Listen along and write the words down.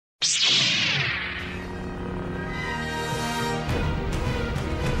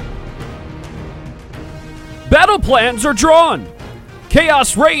battle plans are drawn.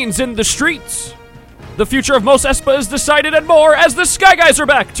 Chaos reigns in the streets. The future of Mos Espa is decided and more as the Sky Guys are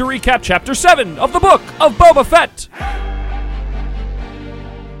back to recap Chapter 7 of the Book of Boba Fett.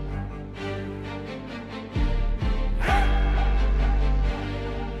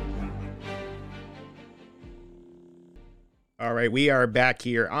 All right, we are back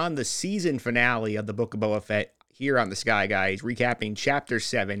here on the season finale of the Book of Boba Fett here on the Sky Guys, recapping Chapter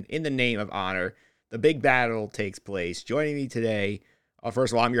 7, In the Name of Honor. The big battle takes place. Joining me today,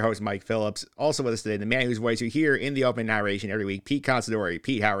 first of all, I'm your host, Mike Phillips. Also with us today, the man whose voice you hear in the opening narration every week, Pete Considori.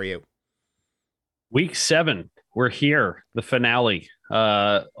 Pete, how are you? Week 7, we're here, the finale.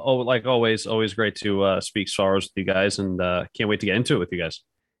 Like always great to speak Star Wars with you guys, and can't wait to get into it with you guys.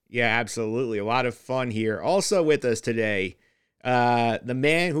 Yeah, absolutely. A lot of fun here. Also with us today, the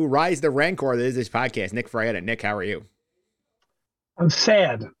man who rides the rancor that is this podcast, Nick Frietta. Nick, how are you? I'm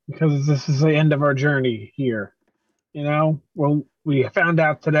sad because this is the end of our journey here. You know, well, we found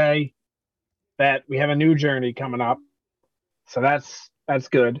out today that we have a new journey coming up, so that's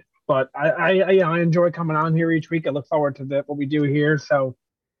good. But I enjoy coming on here each week. I look forward to what we do here. So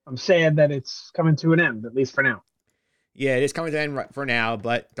I'm sad that it's coming to an end, at least for now. Yeah, it is coming to an end for now,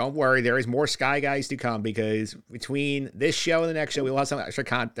 but don't worry, there is more Sky Guys to come because between this show and the next show, we will have some extra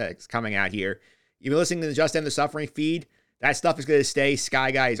context coming out here. You've been listening to the Just End the Suffering feed. That stuff is going to stay Sky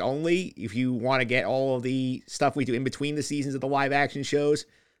Guys only. If you want to get all of the stuff we do in between the seasons of the live action shows,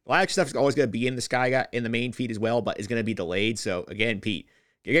 the live action stuff is always going to be in the Sky Guy in the main feed as well, but it's going to be delayed. So again, Pete,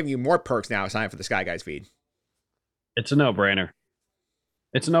 you're giving you more perks now. Sign up for the Sky Guys feed. It's a no-brainer.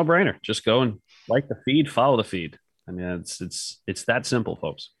 Just go and like the feed, follow the feed. I mean, it's that simple,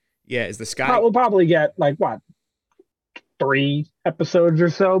 folks. Yeah, is the Sky? We'll probably get 3 episodes or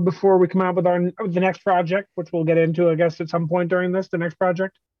so before we come out with the next project, which we'll get into, I guess, at some point during the next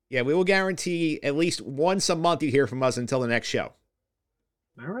project. Yeah, we will guarantee at least once a month you hear from us until the next show.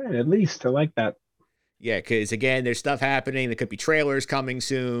 All right, at least I like that. Yeah, because again, there's stuff happening. There could be trailers coming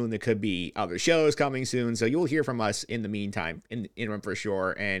soon. There could be other shows coming soon. So you'll hear from us in the meantime, in the interim for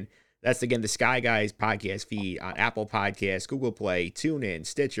sure. And that's, again, the Sky Guys podcast feed on Apple Podcasts, Google Play, TuneIn,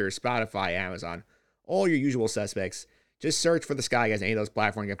 Stitcher, Spotify, Amazon, all your usual suspects. Just search for the Sky Guys on any of those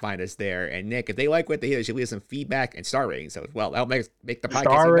platforms. You can find us there. And Nick, if they like what they hear, they should leave us some feedback and star ratings as well. That'll make the podcast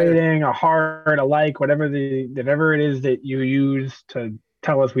star rating, a heart, a like, whatever it is that you use to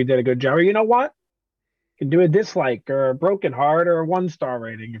tell us we did a good job. Or you know what? You can do a dislike or a broken heart or a 1-star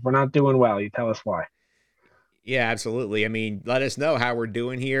rating. If we're not doing well, you tell us why. Yeah, absolutely. I mean, let us know how we're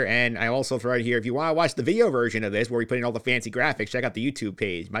doing here. And I also throw it here, if you want to watch the video version of this, where we put in all the fancy graphics, check out the YouTube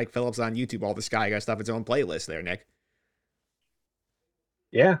page. Mike Phillips on YouTube, all the Sky Guy stuff, its own playlist there, Nick.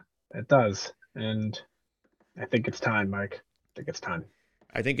 Yeah, it does. And I think it's time, Mike. I think it's time.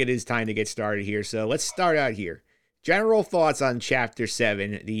 I think it is time to get started here. So let's start out here. General thoughts on Chapter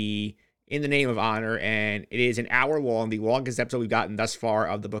 7, the In the Name of Honor, and it is an hour long, the longest episode we've gotten thus far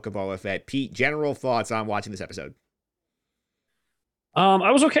of the Book of Boba Fett. Pete, general thoughts on watching this episode?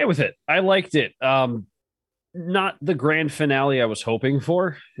 I was okay with it. I liked it. Not the grand finale I was hoping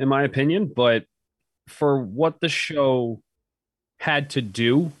for, in my opinion, but for what the show had to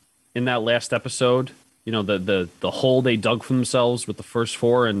do in that last episode, you know, the hole they dug for themselves with the first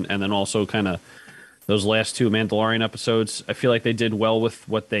 4 and then also kind of those last 2 Mandalorian episodes, I feel like they did well with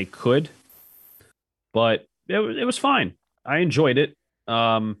what they could. But it was fine. I enjoyed it.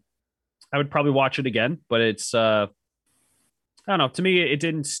 I would probably watch it again, but it's I don't know. To me, it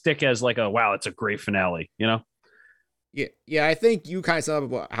didn't stick as like wow, it's a great finale, you know? Yeah. I think you kind of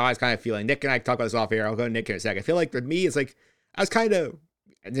sum up how I was kind of feeling. Nick and I talked about this off air. I'll go to Nick in a second. I feel like for me, it's like I was kind of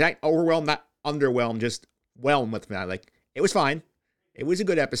not overwhelmed, not underwhelmed, just whelmed with that. Like it was fine. It was a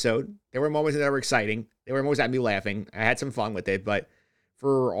good episode. There were moments that were exciting. There were moments that had me laughing. I had some fun with it, but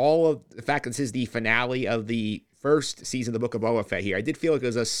for all of the fact that this is the finale of the first season of the Book of Boba Fett here, I did feel like it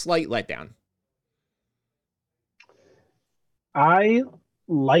was a slight letdown. I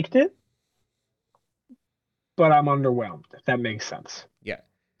liked it, but I'm underwhelmed, if that makes sense. Yeah.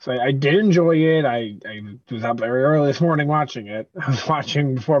 So I did enjoy it. I was up very early this morning watching it. I was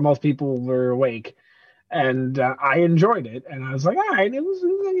watching before most people were awake, and I enjoyed it. And I was like, all right, it was,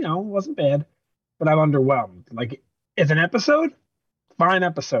 it wasn't bad, but I'm underwhelmed. Like, it's an episode, fine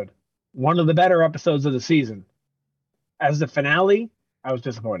episode, one of the better episodes of the season. As the finale, I was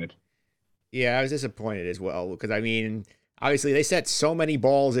disappointed. Yeah, I was disappointed as well because, I mean, obviously they set so many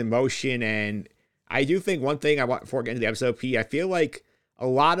balls in motion, and I do think one thing I want before getting into the episode, P, I feel like a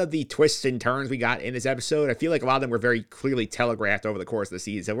lot of the twists and turns we got in this episode, I feel like a lot of them were very clearly telegraphed over the course of the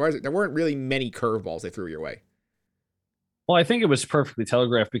season. There weren't really many curveballs they threw your way. Well, I think it was perfectly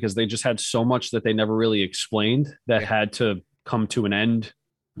telegraphed because they just had so much that they never really explained that had to come to an end,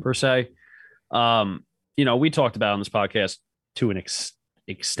 per se. We talked about on this podcast to an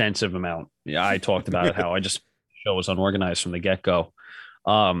extensive amount. Yeah, I talked about how I just show was unorganized from the get go.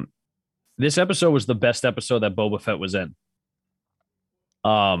 This episode was the best episode that Boba Fett was in.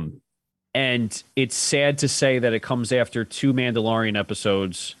 And it's sad to say that it comes after 2 Mandalorian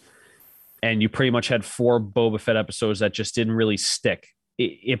episodes, and you pretty much had 4 Boba Fett episodes that just didn't really stick.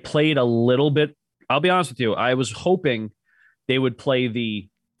 It played a little bit. I'll be honest with you. I was hoping they would play the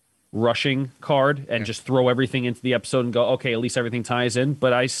rushing card and just throw everything into the episode and go, okay, at least everything ties in.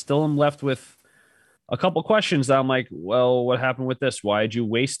 But I still am left with a couple questions that I'm like, well, what happened with this? Why did you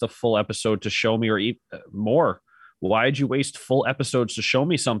waste a full episode to show me, or more? Why did you waste full episodes to show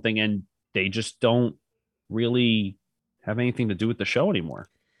me something and they just don't really have anything to do with the show anymore?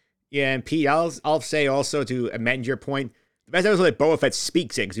 Yeah, and Pete, I'll say also to amend your point, the best episode that Boba Fett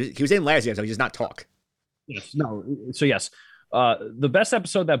speaks in, because he was in last year, so he does not talk. Yes, no. So yes, the best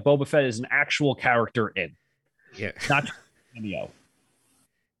episode that Boba Fett is an actual character in. Yeah. Not video.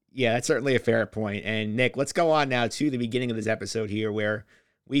 Yeah, that's certainly a fair point. And Nick, let's go on now to the beginning of this episode here, where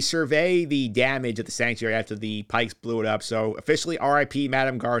we survey the damage of the sanctuary after the Pikes blew it up. So officially, R.I.P.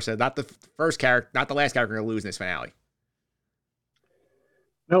 Madame Garsa, not the first character, not the last character to lose in this finale.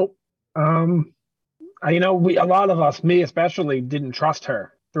 Nope. A lot of us, me especially, didn't trust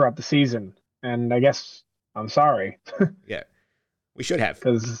her throughout the season, and I guess I'm sorry. Yeah, we should have.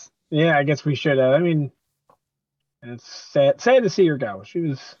 Because I guess we should have. I mean, it's sad to see her go. She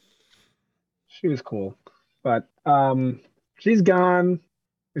was cool, but she's gone.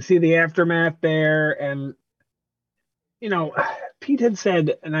 We see the aftermath there, and Pete had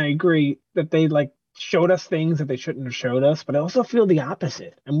said, and I agree, that they showed us things that they shouldn't have showed us, but I also feel the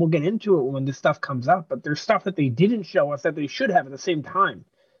opposite, and we'll get into it when this stuff comes up. But there's stuff that they didn't show us that they should have at the same time.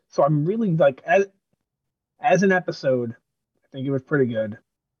 So I'm really as an episode, I think it was pretty good.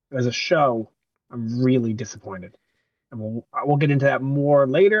 As a show, I'm really disappointed, and we'll get into that more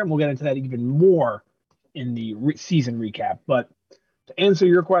later, and we'll get into that even more in the season recap. But to answer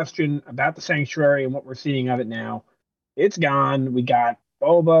your question about the sanctuary and what we're seeing of it now, it's gone. We got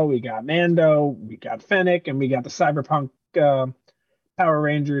Boba, we got Mando, we got Fennec, and we got the Cyberpunk Power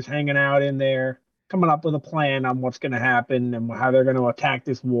Rangers hanging out in there, coming up with a plan on what's going to happen and how they're going to attack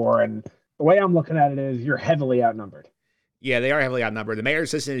this war. And the way I'm looking at it is you're heavily outnumbered. Yeah, they are heavily outnumbered. The mayor's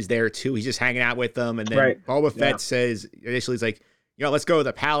assistant is there too. He's just hanging out with them. And then Boba Fett says, initially, he's like, let's go to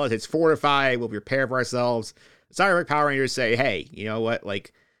the palace. It's fortified. We'll prepare for ourselves. The Cyberpunk Power Rangers say, hey, you know what?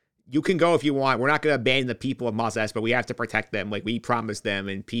 You can go if you want. We're not going to abandon the people of Mos Espa, but we have to protect them like we promised them.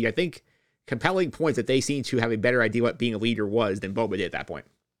 And Pete, I think compelling points that they seem to have a better idea what being a leader was than Boba did at that point.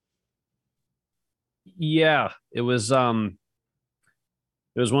 Yeah, it was one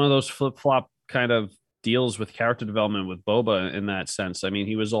of those flip-flop kind of deals with character development with Boba in that sense. I mean,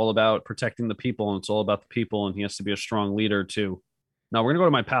 he was all about protecting the people, and it's all about the people, and he has to be a strong leader too. Now we're going to go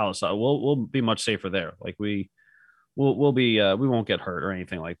to my palace. We'll be much safer there. We'll be we won't get hurt or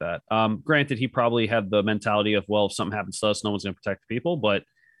anything like that. Granted, he probably had the mentality of, well, if something happens to us, no one's going to protect the people. But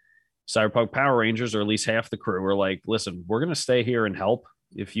Cyberpunk Power Rangers, or at least half the crew, were like, listen, we're going to stay here and help.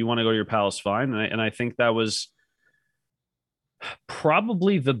 If you want to go to your palace, fine. And I think that was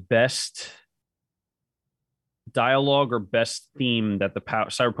probably the best dialogue or best theme that the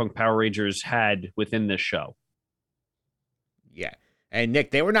Cyberpunk Power Rangers had within this show. Yeah. And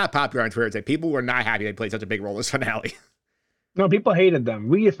Nick, they were not popular on Twitter. People were not happy they played such a big role in this finale. No, people hated them.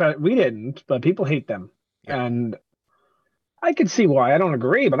 We didn't, but people hate them. Yeah. And I can see why. I don't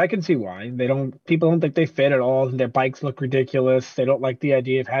agree, but I can see why. People don't think they fit at all. Their bikes look ridiculous. They don't like the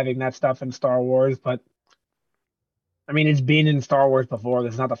idea of having that stuff in Star Wars, but I mean, it's been in Star Wars before.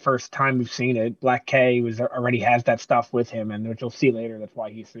 This is not the first time we've seen it. Black K already has that stuff with him, and which you'll see later. That's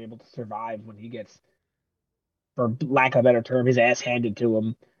why he's able to survive when he gets, for lack of a better term, his ass handed to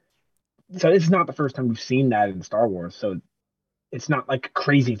him. So it's not the first time we've seen that in Star Wars. So it's not like a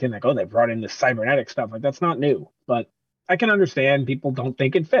crazy thing like, oh, they brought in this cybernetic stuff. Like, that's not new. But I can understand people don't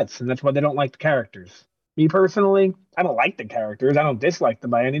think it fits, and that's why they don't like the characters. Me personally, I don't like the characters. I don't dislike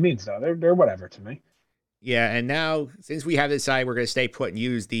them by any means, though. They're whatever to me. Yeah, and now, since we have decided we're going to stay put and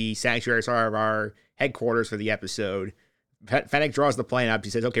use the sanctuary as our headquarters for the episode, Fennec draws the plan up. He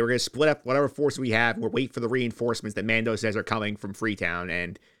says, okay, we're going to split up whatever force we have. We'll wait for the reinforcements that Mando says are coming from Freetown.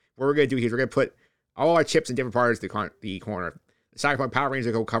 And what we're going to do here is we're going to put all our chips in different parts of the corner. The Cyberpunk Power Rangers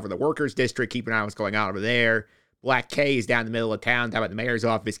are going to go cover the workers' district, keep an eye on what's going on over there. Black K is down in the middle of town, down at the mayor's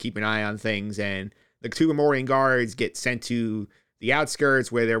office, keep an eye on things. And the 2 Gamorrean guards get sent to the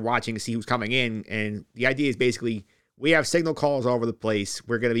outskirts where they're watching to see who's coming in. And the idea is basically we have signal calls all over the place.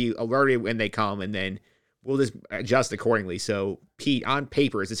 We're going to be alerted when they come, and then we'll just adjust accordingly. So, Pete, on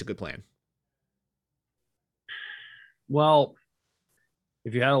paper, is this a good plan? Well,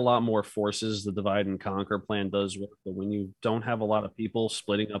 if you had a lot more forces, the divide and conquer plan does work. But when you don't have a lot of people,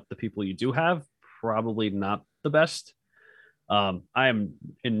 splitting up the people you do have, probably not the best. I am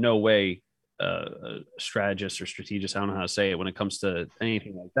in no way a strategist or strategist. I don't know how to say it when it comes to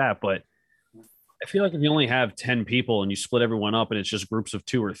anything like that. But I feel like if you only have 10 people and you split everyone up and it's just groups of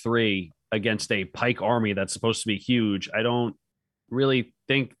 2 or 3 against a Pike army that's supposed to be huge, I don't really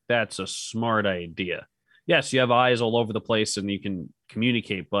think that's a smart idea. Yes, you have eyes all over the place and you can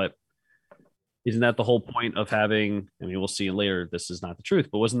communicate, but isn't that the whole point of having, I mean, we'll see later, this is not the truth,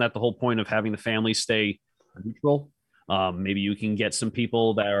 but wasn't that the whole point of having the family stay neutral? Maybe you can get some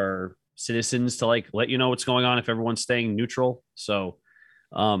people that are citizens to like let you know what's going on if everyone's staying neutral. So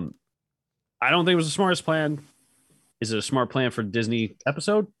I don't think it was the smartest plan. Is it a smart plan for Disney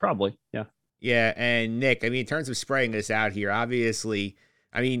episode? Probably. Yeah. Yeah, and Nick, I mean, in terms of spreading this out here, obviously,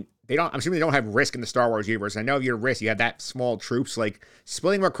 I mean, I'm assuming they don't have Risk in the Star Wars universe. I know if you're Risk, you have that small troops. Like,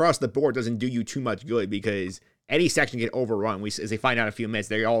 splitting them across the board doesn't do you too much good because any section get overrun. As they find out in a few minutes,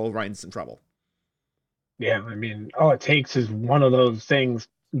 they all run into some trouble. Yeah, I mean, all it takes is one of those things,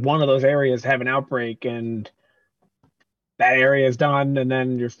 one of those areas have an outbreak, and that area is done, and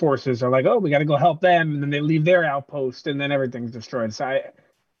then your forces are like, oh, we got to go help them, and then they leave their outpost, and then everything's destroyed. So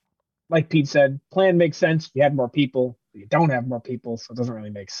like Pete said, plan makes sense. You had more people. You don't have more people, so it doesn't really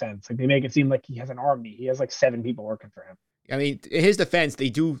make sense. Like they make it seem like he has an army. He has like 7 people working for him. I mean, in his defense, they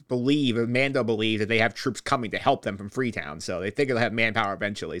do believe, Mando believes that they have troops coming to help them from Freetown, so they think they'll have manpower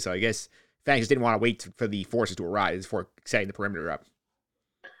eventually. So I guess Fans just didn't want to wait for the forces to arise before setting the perimeter up.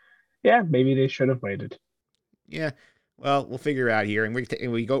 Yeah, maybe they should have waited. Yeah, well, we'll figure it out here, and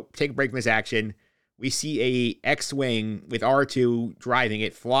we go take a break from this action. We see a X-wing with R2 driving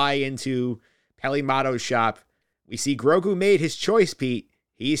it fly into Peli Motto's shop. We see Grogu made his choice, Pete.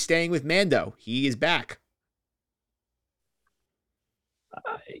 He's staying with Mando. He is back.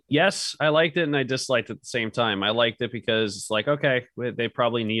 Yes, I liked it and I disliked it at the same time. I liked it because it's like, okay, they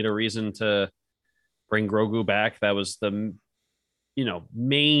probably need a reason to bring Grogu back. That was the,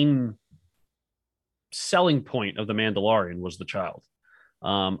 main selling point of The Mandalorian was the child.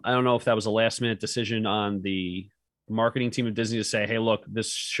 I don't know if that was a last minute decision on the marketing team of Disney to say, hey, look,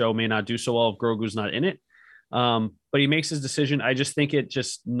 this show may not do so well if Grogu's not in it. But he makes his decision. I just think it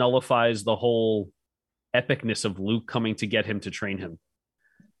just nullifies the whole epicness of Luke coming to get him to train him.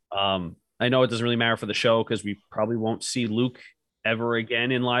 I know it doesn't really matter for the show because we probably won't see Luke ever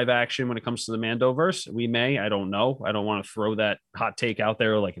again in live action when it comes to the Mandoverse. We may, I don't know. I don't want to throw that hot take out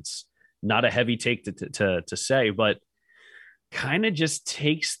there. Like it's not a heavy take to say, but kind of just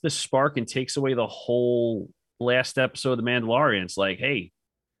takes the spark and takes away the whole last episode of The Mandalorian. It's like, hey,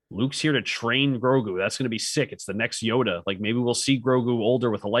 Luke's here to train Grogu. That's going to be sick. It's the next Yoda. Like maybe we'll see Grogu older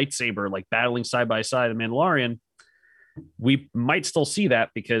with a lightsaber, like battling side by side the Mandalorian. We might still see that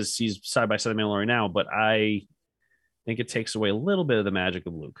because he's side by side the Mandalorian now, but I think it takes away a little bit of the magic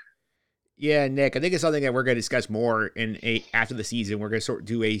of Luke. Yeah, Nick, I think it's something that we're going to discuss more after the season. We're going to sort of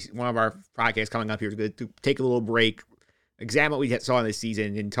do one of our podcasts coming up here to take a little break, examine what we saw in this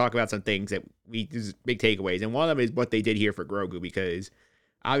season, and talk about some things that there's big takeaways. And one of them is what they did here for Grogu, because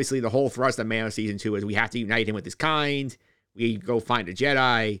obviously the whole thrust of Mando season 2 is we have to unite him with his kind. We go find a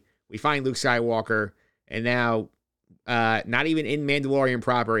Jedi. We find Luke Skywalker, and now. Not even in Mandalorian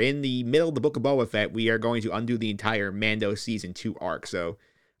proper, in the middle of the Book of Boba Fett, we are going to undo the entire Mando Season 2 arc. So,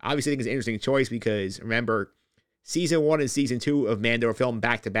 obviously, I think it's an interesting choice because, remember, Season 1 and Season 2 of Mando were filmed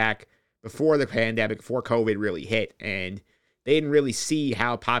back-to-back before the pandemic, before COVID really hit, and they didn't really see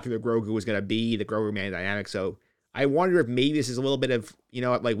how popular Grogu was going to be, the Grogu-Mando dynamic. So, I wonder if maybe this is a little bit of,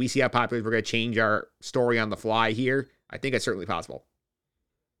 like we see how popular we're going to change our story on the fly here. I think it's certainly possible.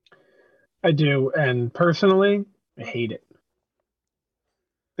 I do, and personally, I hate it.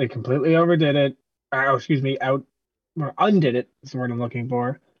 They completely overdid it. Undid it. Is the word I'm looking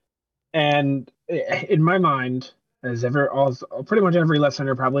for. And in my mind, as pretty much every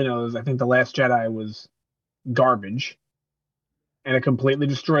listener probably knows, I think The Last Jedi was garbage, and it completely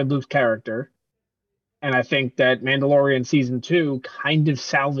destroyed Luke's character. And I think that Mandalorian Season 2 kind of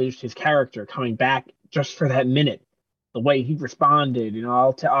salvaged his character coming back just for that minute. The way he responded,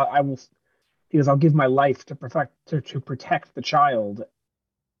 I will. Because I'll give my life to protect the child,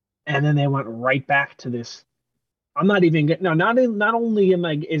 and then they went right back to this. I'm not even not only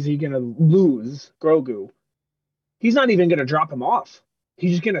is he gonna lose Grogu, he's not even gonna drop him off.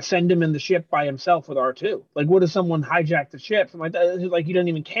 He's just gonna send him in the ship by himself with R2. Like, what if someone hijacked the ship? Something like that. Like, you don't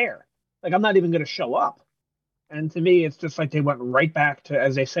even care. Like, I'm not even gonna show up. And to me, it's just like they went right back to,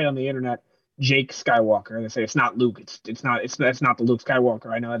 as they say on the internet, Jake Skywalker. They say it's not Luke. It's not the Luke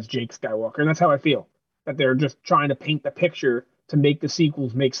Skywalker. I know that's Jake Skywalker, and that's how I feel. That they're just trying to paint the picture to make the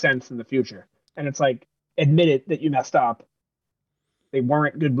sequels make sense in the future. And it's like, admit it that you messed up. They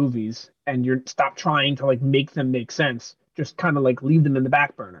weren't good movies, and you're stop trying to like make them make sense. Just kind of like leave them in the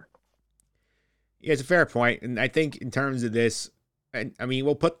back burner. Yeah, it's a fair point. And I think in terms of this, and I mean,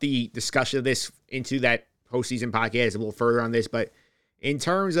 we'll put the discussion of this into that postseason podcast a little further on this, but in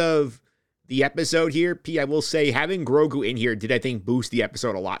terms of the episode here, P, I will say having Grogu in here did, I think, boost the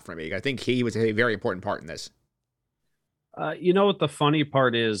episode a lot for me. I think he was a very important part in this. You know what the funny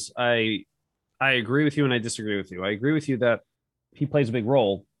part is? I agree with you and I disagree with you. I agree with you that he plays a big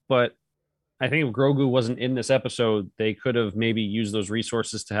role, but I think if Grogu wasn't in this episode, they could have maybe used those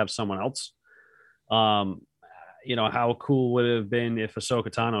resources to have someone else. How cool would it have been if Ahsoka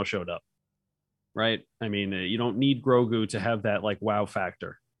Tano showed up, right? I mean, you don't need Grogu to have that like wow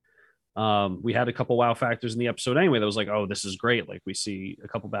factor. We had a couple wow factors in the episode anyway. That was like, oh, this is great. Like we see a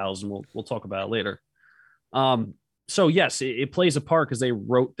couple battles, and we'll talk about it later. So yes, it plays a part because they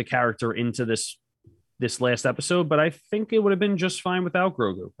wrote the character into this last episode, but I think it would have been just fine without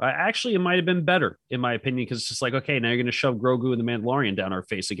Grogu. Actually, it might have been better in my opinion because it's just like, okay, now you're going to shove Grogu and the Mandalorian down our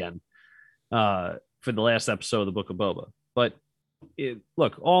face again for the last episode of the Book of Boba. But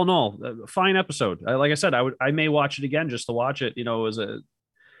look, all in all, a fine episode. Like I said, I may watch it again just to watch it. It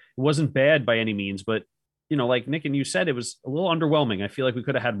wasn't bad by any means, but like Nick and you said, it was a little underwhelming. I feel like we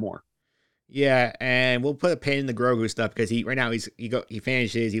could have had more. Yeah, and we'll put a pin in the Grogu stuff because he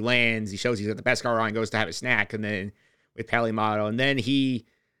finishes, he lands, he shows he's got the best car on, goes to have a snack, and then with Peli Motto, and then we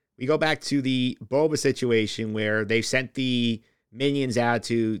go back to the Boba situation where they've sent the minions out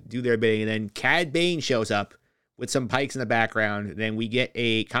to do their bidding, and then Cad Bane shows up with some pikes in the background. And then we get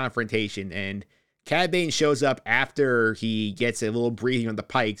a confrontation, and Cad Bane shows up after he gets a little breathing on the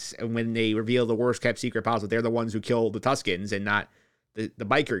pikes, and when they reveal the worst kept secret possible, they're the ones who killed the Tuskens and not the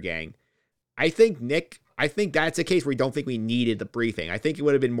biker gang. I think that's a case where we don't think we needed the briefing. I think it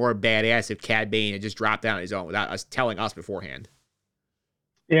would have been more badass if Cad Bane had just dropped down on his own without us telling us beforehand.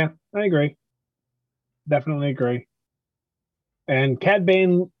 Yeah, I agree. Definitely agree. And Cad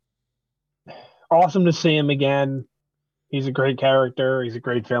Bane, awesome to see him again. He's a great character. He's a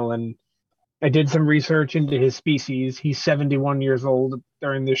great villain. I did some research into his species. He's 71 years old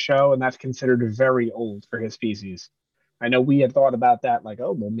during this show, and that's considered very old for his species. I know we had thought about that, like,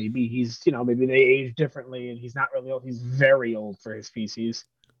 oh, well, maybe maybe they age differently and he's not really old. He's very old for his species,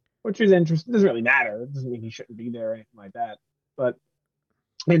 which is interesting. It doesn't really matter. It doesn't mean he shouldn't be there or anything like that. But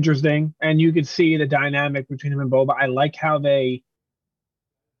interesting. And you could see the dynamic between him and Boba. I like how I'm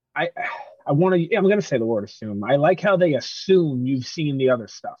going to say the word assume. I like how they assume you've seen the other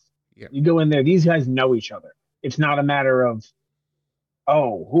stuff. Yeah. You go in there, these guys know each other. It's not a matter of,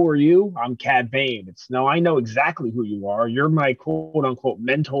 oh, who are you? I'm Cad Bane. It's no, I know exactly who you are. You're my quote unquote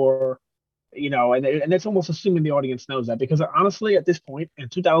mentor, and it's almost assuming the audience knows that because honestly, at this point in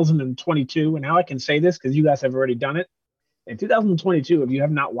 2022, and now I can say this because you guys have already done it. In 2022, if you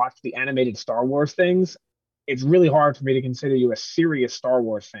have not watched the animated Star Wars things, it's really hard for me to consider you a serious Star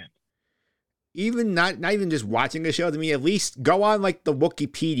Wars fan. Even not even just watching the show, to me, at least go on like the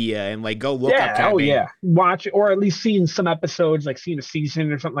Wikipedia and like go look up Cad Bane. Yeah, watch or at least seen some episodes, like seen a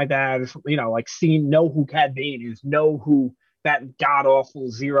season or something like that, or something, like know who Cad Bane is, know who that god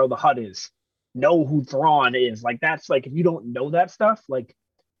awful Zero the Hutt is, know who Thrawn is. Like that's like if you don't know that stuff, like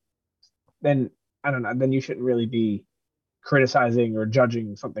then I don't know, then you shouldn't really be criticizing or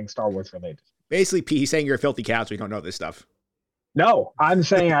judging something Star Wars related. Basically, P, he's saying you're a filthy cow, so you don't know this stuff. No, I'm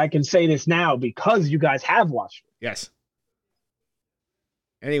saying I can say this now because you guys have watched it. Yes.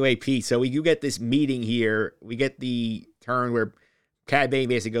 Anyway, Pete, so we do get this meeting here. We get the turn where Cad Bane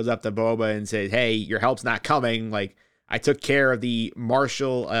basically goes up to Boba and says, hey, your help's not coming. Like, I took care of the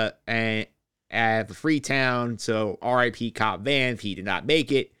marshal at the Freetown, so R.I.P. Cobb Vanth. He did not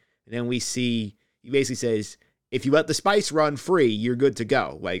make it. And then we see, he basically says, if you let the spice run free, you're good to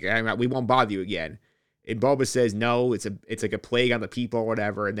go. Like, we won't bother you again. And Boba says, no, it's like a plague on the people or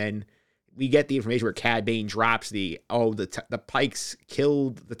whatever. And then we get the information where Cad Bane drops the Pikes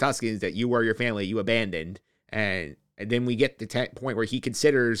killed the Tuskens that you or your family, you abandoned. And then we get the point where he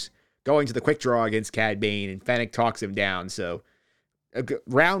considers going to the quick draw against Cad Bane, and Fennec talks him down. So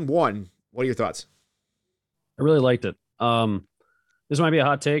round one, what are your thoughts? I really liked it. This might be a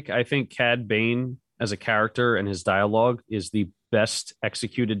hot take. I think Cad Bane as a character and his dialogue is the best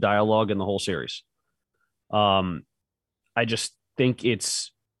executed dialogue in the whole series. I just think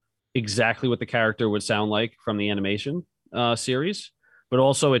it's exactly what the character would sound like from the animation series, but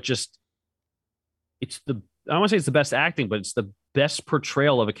also it's the I don't want to say it's the best acting, but it's the best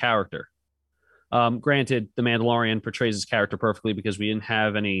portrayal of a character. Granted, The Mandalorian portrays his character perfectly because we didn't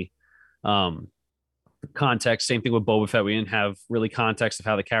have any context. Same thing with Boba Fett. We didn't have really context of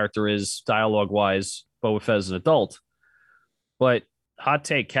how the character is dialogue wise. Boba Fett is an adult, but hot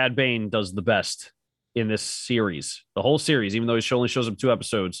take: Cad Bane does the best in this series, the whole series, even though he only shows up 2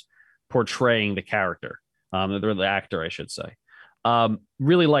 episodes, portraying the character, the actor, I should say.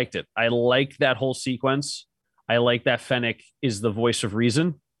 Really liked it. I like that whole sequence. I like that Fennec is the voice of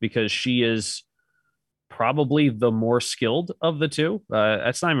reason because she is probably the more skilled of the two.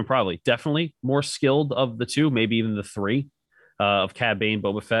 That's not even probably, definitely more skilled of the two, maybe even the 3 of Cad Bane,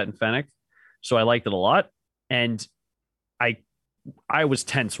 Boba Fett, and Fennec. So I liked it a lot, and I was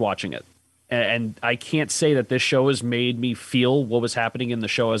tense watching it. And I can't say that this show has made me feel what was happening in the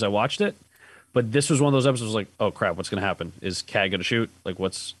show as I watched it, but this was one of those episodes like, oh crap, what's going to happen? Is Cad going to shoot? Like,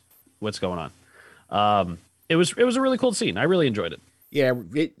 what's going on? It was a really cool scene. I really enjoyed it. Yeah,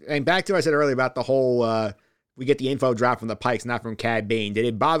 and back to what I said earlier about the whole we get the info drop from the Pikes, not from Cad Bane. Did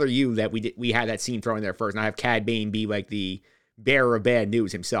it bother you that we had that scene thrown in there first, and I have Cad Bane be like the bearer of bad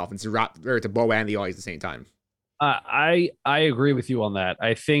news himself, and to Boba and the audience at the same time? I agree with you on that.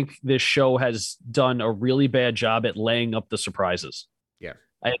 I think this show has done a really bad job at laying up the surprises. Yeah.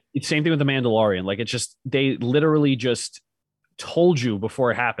 It's same thing with The Mandalorian. Like, it's just, they literally just told you before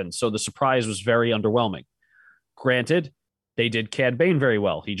it happened. So the surprise was very underwhelming. Granted, they did Cad Bane very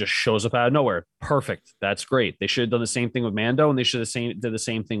well. He just shows up out of nowhere. Perfect. That's great. They should have done the same thing with Mando, and they should have did the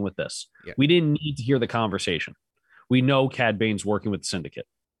same thing with this. Yeah. We didn't need to hear the conversation. We know Cad Bane's working with the Syndicate.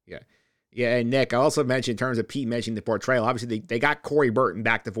 Yeah. Yeah, and Nick, I also mentioned in terms of Pete mentioning the portrayal, obviously they got Corey Burton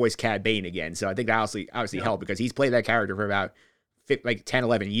back to voice Cad Bane again. So I think that obviously helped because he's played that character for about 10,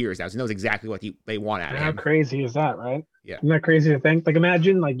 11 years now. So he knows exactly what they want out of him. How crazy is that, right? Yeah. Isn't that crazy to think? Like,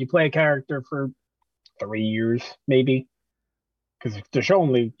 imagine, like, you play a character for 3 years, maybe. Because the show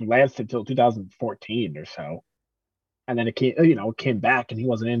only lasted till 2014 or so. And then it came back and he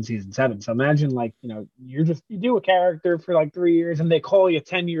wasn't in season 7. So imagine, like, you do a character for like 3 years and they call you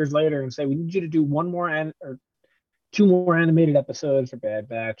 10 years later and say, we need you to do 2 more animated episodes for Bad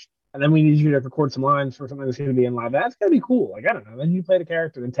Batch. And then we need you to record some lines for something that's going to be in live. That's going to be cool. Like, I don't know. Then you play the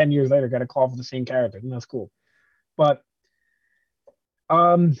character and 10 years later got a call for the same character. And that's cool. But,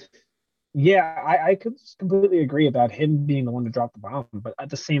 yeah, I could completely agree about him being the one to drop the bomb, but at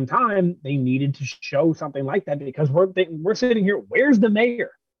the same time, they needed to show something like that because we're sitting here. Where's the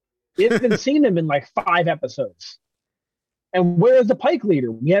mayor? We haven't seen him in like 5 episodes, and where's the Pike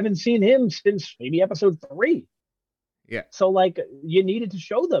leader? We haven't seen him since maybe episode 3. Yeah. So like, you needed to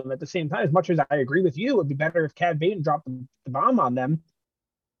show them at the same time. As much as I agree with you, it'd be better if Cad Bane dropped the bomb on them.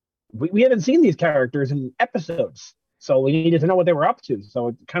 We haven't seen these characters in episodes. So we needed to know what they were up to. So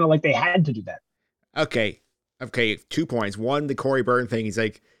it's kind of like they had to do that. Okay. 2 points. One, the Corey Burton thing. He's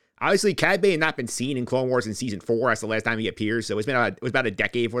like, obviously, Cad Bane had not been seen in Clone Wars in season 4. That's the last time he appears. So it was about a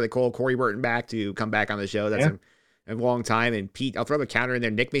decade before they called Corey Burton back to come back on the show. That's a long time. And Pete, I'll throw a counter in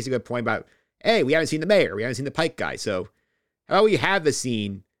there. Nick makes a good point about, hey, we haven't seen the mayor. We haven't seen the Pike guy. So how about we have the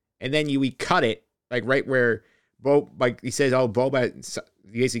scene and then we cut it like right where he says, oh, Boba,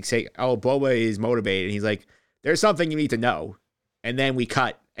 you basically say, oh, Boba is motivated. And he's like, there's something you need to know. And then we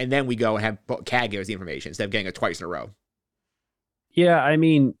cut, and then we go and have Cad give us the information instead of getting it twice in a row. Yeah, I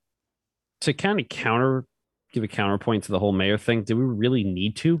mean, to kind of give a counterpoint to the whole mayor thing, do we really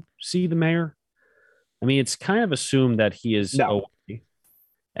need to see the mayor? I mean, it's kind of assumed that he is away,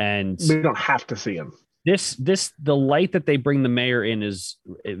 and we don't have to see him. The light that they bring the mayor in is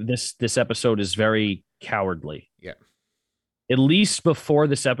this episode is very cowardly. Yeah. At least before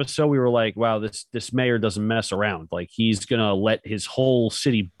this episode, we were like, wow, this mayor doesn't mess around. Like, he's going to let his whole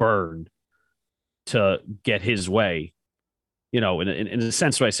city burn to get his way. In a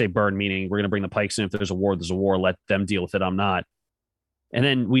sense, when I say burn, meaning we're going to bring the Pikes in. If there's a war, let them deal with it. I'm not. And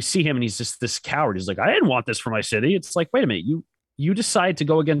then we see him and he's just this coward. He's like, I didn't want this for my city. It's like, wait a minute, you decide to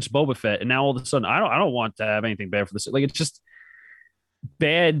go against Boba Fett. And now all of a sudden, I don't want to have anything bad for this. Like, it's just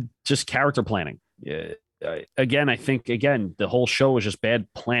bad, just character planning. Yeah. Again, I think the whole show was just bad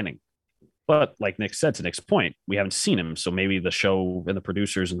planning. But like Nick said, to Nick's point, we haven't seen him, so maybe the show and the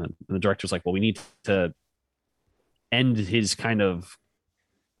producers and the director's like, well, we need to end his kind of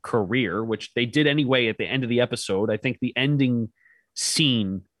career, which they did anyway at the end of the episode. I think the ending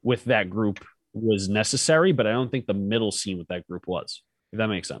scene with that group was necessary, but I don't think the middle scene with that group was. If that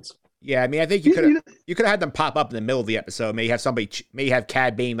makes sense. Yeah, I mean, I think you could have had them pop up in the middle of the episode. Maybe have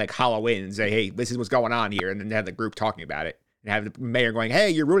Cad Bane like hollow in and say, "Hey, this is what's going on here," and then have the group talking about it, and have the mayor going, "Hey,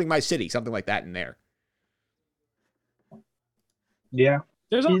 you're ruining my city," something like that in there. Yeah,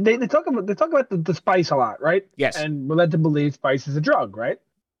 There's they talk about the spice a lot, right? Yes. And we're led to believe spice is a drug, right?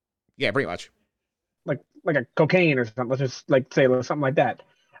 Yeah, pretty much. Like a cocaine or something. Let's just like say something like that.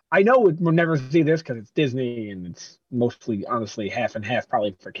 I know we'll never see this because it's Disney and it's mostly, honestly, half and half,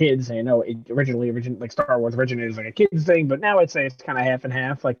 probably for kids. I know it originally, like Star Wars originated as like a kids thing, but now I'd say it's kind of half and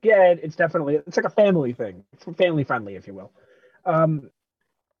half. Like, yeah, it's definitely it's like a family thing, family friendly, if you will. I kind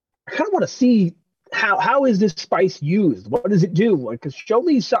of want to see how is this spice used? What does it do? Like, cause show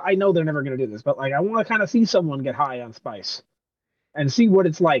me. So I know they're never going to do this, but like, I want to kind of see someone get high on spice and see what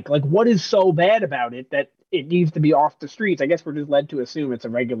it's like. Like, what is so bad about it that it needs to be off the streets? I guess we're just led to assume it's a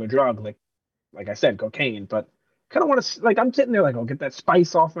regular drug, like I said, cocaine. But kind of want to like I'm sitting there like, I'll get that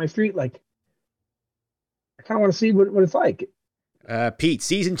spice off my street. Like, I kind of want to see what it's like. Pete,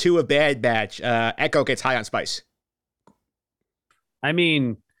 season 2 of Bad Batch. Echo gets high on spice. I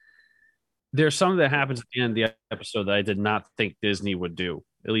mean, there's something that happens at the end of the episode that I did not think Disney would do,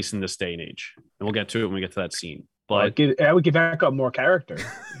 at least in this day and age. And we'll get to it when we get to that scene. But I would give Echo more character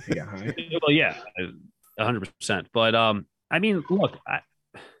if he got high. Well, yeah, 100%. But I mean, look,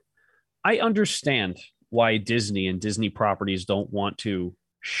 I understand why Disney and Disney properties don't want to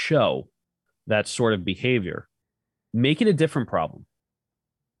show that sort of behavior. Make it a different problem.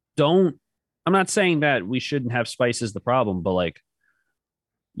 I'm not saying that we shouldn't have spice as the problem, but like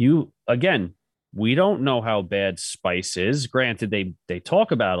we don't know how bad spice is. Granted, they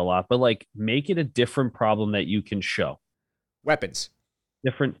talk about it a lot, but like make it a different problem that you can show. Weapons.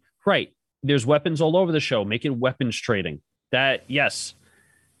 Different, right. There's weapons all over the show. Make it weapons trading. That, yes,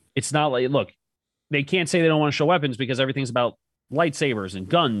 it's not like, look, they can't say they don't want to show weapons because everything's about lightsabers and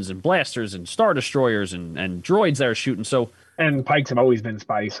guns and blasters and star destroyers and droids that are shooting. So, and pikes have always been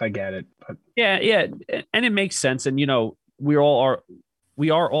spice. I get it, but yeah, and it makes sense. And we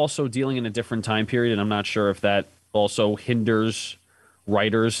are also dealing in a different time period, and I'm not sure if that also hinders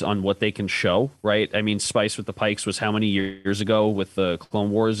writers on what they can show. Right? I mean, spice with the pikes was how many years ago with the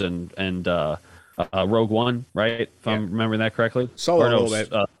Clone Wars and Rogue One, right? If I'm remembering that correctly. Solo.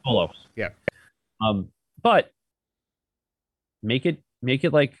 Solo. Yeah. But make it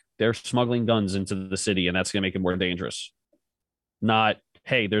like they're smuggling guns into the city, and that's going to make it more dangerous. Not,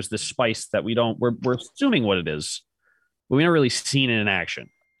 hey, there's this spice that we're assuming what it is, but we never really seen it in action.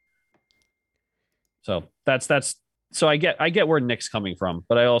 So that's so I get where Nick's coming from,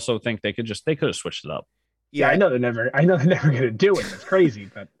 but I also think they could have switched it up. Yeah, I know they're never going to do it. It's crazy,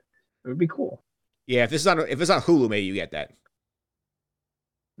 but it would be cool. Yeah, if it's on Hulu, maybe you get that.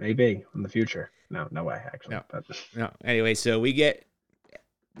 Maybe in the future. No way, actually. No. Anyway, so we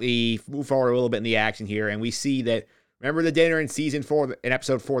move forward a little bit in the action here, and we see that. Remember the dinner in season 4, in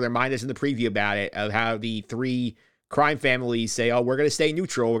episode 4? They remind us in the preview about it of how the 3 crime families say, "Oh, we're going to stay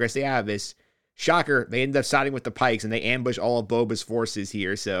neutral. We're going to stay out of this." Shocker! They end up siding with the Pikes, and they ambush all of Boba's forces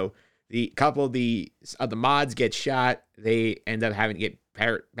here. So the couple of the mods get shot. They end up having to get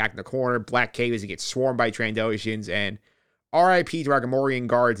back in the corner. Black Cave is to get swarmed by Trandoshans, and R.I.P. to our Gamorrean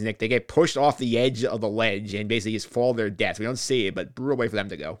guards, Nick. They get pushed off the edge of the ledge and basically just fall to their deaths. We don't see it, but brutal way for them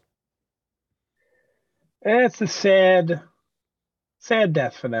to go. It's a sad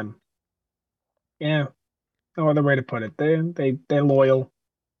death for them. Yeah, no other way to put it. They're loyal.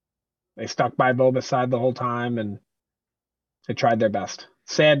 They stuck by Boba's side the whole time, and they tried their best.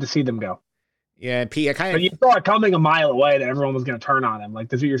 Sad to see them go. Yeah, Pete, But you saw it coming a mile away that everyone was going to turn on him. Like,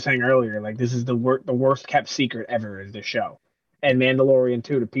 that's what you were saying earlier. Like, this is the worst kept secret ever is this show. And Mandalorian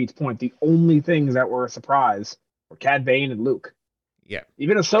 2, to Pete's point, the only things that were a surprise were Cad Bane and Luke. Yeah.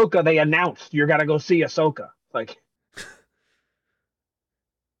 Even Ahsoka, they announced you're going to go see Ahsoka. Like,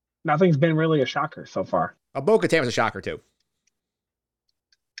 nothing's been really a shocker so far. Bo-Katan was a shocker, too.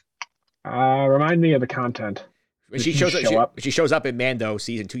 Remind me of the content. When she shows up in Mando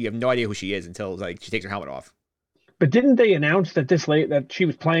season 2, you have no idea who she is until like she takes her helmet off. But didn't they announce that she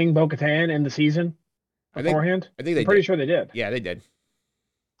was playing Bo-Katan in the season beforehand? I think I'm pretty sure they did. Yeah, they did.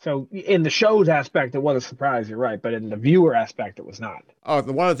 So in the show's aspect, it was a surprise. You're right, but in the viewer aspect, it was not. Oh,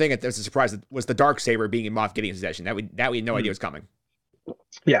 the one other thing that was a surprise was the Darksaber being in Moff Gideon's possession. That we had no idea was coming.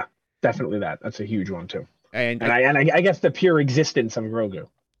 Yeah, definitely that. That's a huge one too. And I guess the pure existence of Grogu.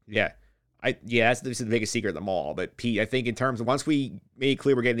 Yeah. This is the biggest secret of them all. But Pete, I think in terms of once we made it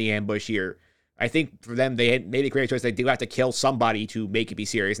clear we're getting the ambush here, I think for them, they had made a great choice. They do have to kill somebody to make it be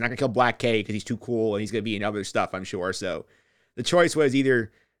serious. They're not going to kill Black K because he's too cool and he's going to be in other stuff, I'm sure. So the choice was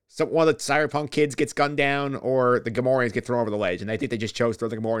either one of the Cyberpunk kids gets gunned down or the Gamorreans get thrown over the ledge. And I think they just chose to throw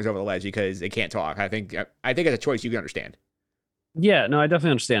the Gamorreans over the ledge because they can't talk. I think it's a choice you can understand. Yeah, no, I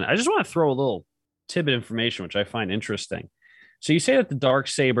definitely understand. I just want to throw a little tidbit information, which I find interesting. So you say that the dark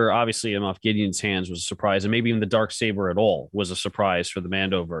saber, obviously, in Moff Gideon's hands, was a surprise, and maybe even the dark saber at all was a surprise for the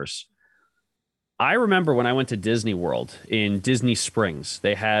Mandoverse. I remember when I went to Disney World in Disney Springs,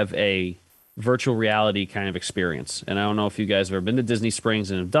 they have a virtual reality kind of experience, and I don't know if you guys have ever been to Disney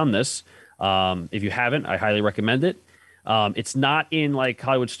Springs and have done this. If you haven't, I highly recommend it. It's not in like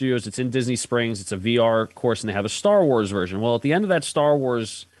Hollywood Studios; it's in Disney Springs. It's a VR course, and they have a Star Wars version. Well, at the end of that Star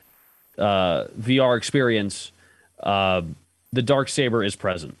Wars VR experience, the dark saber is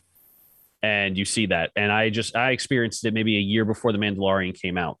present, and you see that. And I experienced it maybe a year before the Mandalorian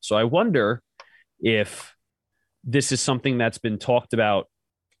came out. So I wonder if this is something that's been talked about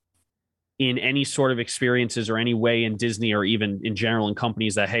in any sort of experiences or any way in Disney or even in general in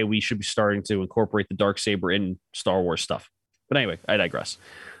companies that, hey, we should be starting to incorporate the dark saber in Star Wars stuff. But anyway, I digress.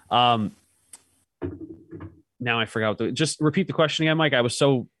 Now I forgot just repeat the question again, Mike. I was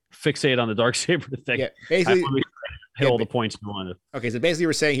so fixated on the dark saber thing. Yeah, basically hit all the points you wanted. Okay, so basically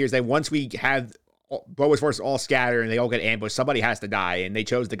we're saying here is that once we have Boba's forces all scattered and they all get ambushed, somebody has to die, and they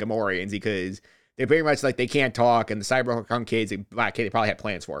chose the Gamorreans because they're pretty much like they can't talk, and the Cyberpunk kids, Black Kid, they probably had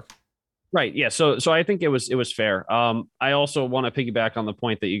plans for. Right. Yeah. So I think it was fair. I also want to piggyback on the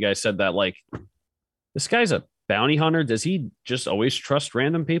point that you guys said that like this guy's a bounty hunter. Does he just always trust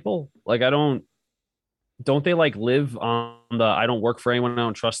random people? Like don't they like live on the I don't work for anyone, I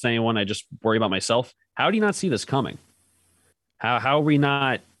don't trust anyone, I just worry about myself? How do you not see this coming? How are we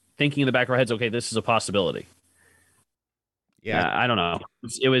not thinking in the back of our heads, okay, this is a possibility? Yeah, I don't know.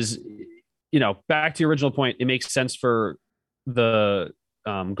 It was, back to your original point, it makes sense for the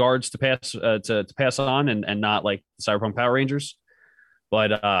guards to pass on and not like Cyberpunk Power Rangers,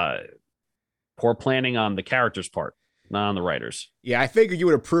 but poor planning on the characters' part, not on the writers. Yeah, I figured you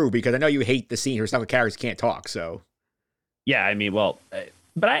would approve because I know you hate the scene where some of the characters can't talk. So yeah, I mean, well,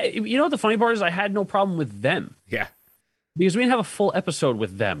 but the funny part is I had no problem with them. Yeah, because we didn't have a full episode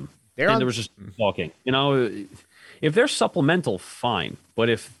with them. There was just talking. If they're supplemental, fine, but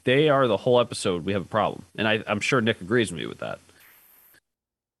if they are the whole episode, we have a problem, and I'm sure Nick agrees with me with that.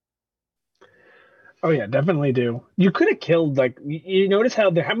 Oh yeah, definitely do. You could have killed you notice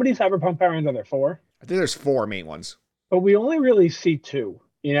how many Cyberpunk Power Rangers are there? 4? I think there's 4 main ones, but we only really see 2.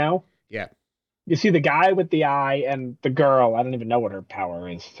 Yeah, you see the guy with the eye and the girl. I don't even know what her power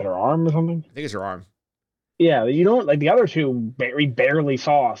is. Is it her arm or something? I think it's her arm. Yeah, you don't like the other 2. We barely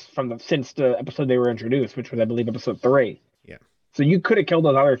saw since the episode they were introduced, which was I believe episode 3. Yeah. So you could have killed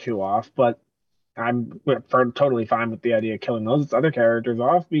those other 2 off, but I'm totally fine with the idea of killing those other characters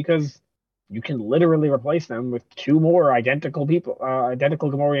off because you can literally replace them with 2 more identical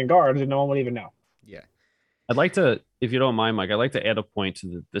Gamorrean guards, and no one would even know. Yeah. I'd like to, if you don't mind, Mike, I'd like to add a point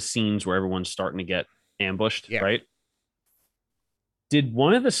to the scenes where everyone's starting to get ambushed, right? Did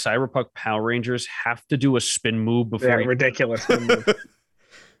one of the Cyberpunk Power Rangers have to do a spin move before? Yeah, ridiculous spin move.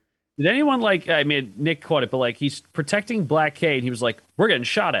 Did anyone Nick caught it, but he's protecting Black Cade. He was like, we're getting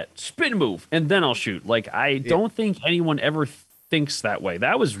shot at. Spin move, and then I'll shoot. I don't think anyone ever thinks that way.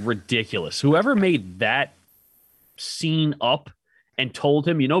 That was ridiculous. Whoever made that scene up and told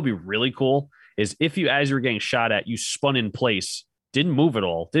him, it'd be really cool, is if you, as you were getting shot at, you spun in place, didn't move at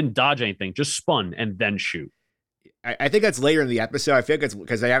all, didn't dodge anything, just spun and then shoot. I think that's later in the episode. I feel like it's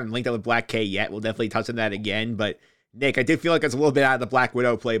because I haven't linked up with Black K yet. We'll definitely touch on that again. But Nick, I did feel like it's a little bit out of the Black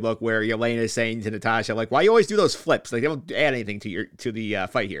Widow playbook where Yelena is saying to Natasha, like, why you always do those flips? Like, they don't add anything to the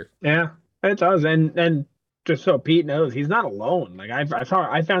fight here. Yeah, it does. And just so Pete knows, he's not alone. Like I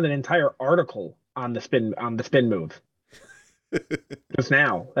found an entire article on the spin move just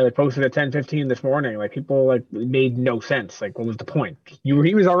now that was posted at 10:15 this morning. Like people made no sense. Like what was the point? He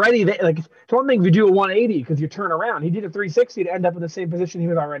was already there. Like it's one thing if you do a 180 because you turn around. He did a 360 to end up in the same position he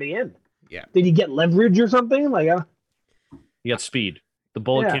was already in. Yeah. Did he get leverage or something? He got speed. The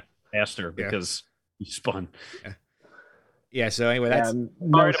bullet came faster because he spun. Yeah, so anyway, that's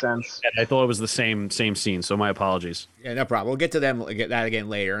no sense. I thought it was the same scene, so my apologies. Yeah, no problem. We'll get to that again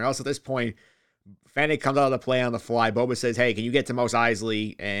later. And also at this point, Fennec comes out of the play on the fly. Boba says, hey, can you get to Mos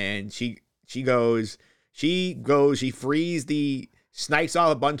Eisley? And she snipes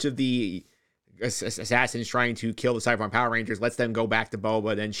off a bunch of the assassins trying to kill the Cyberpunk Power Rangers, lets them go back to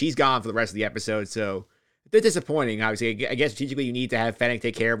Boba. Then she's gone for the rest of the episode, so a bit disappointing, obviously. I guess strategically you need to have Fennec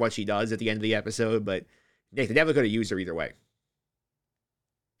take care of what she does at the end of the episode, but Nick, they definitely could have used her either way.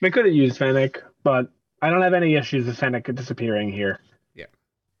 They could have used Fennec, but I don't have any issues with Fennec disappearing here. Yeah.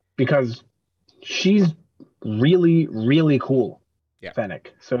 Because she's really, really cool. Yeah.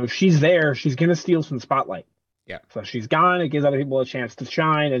 Fennec. So if she's there, she's going to steal some spotlight. Yeah. So she's gone. It gives other people a chance to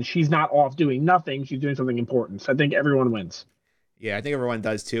shine, and she's not off doing nothing. She's doing something important. So I think everyone wins. Yeah, I think everyone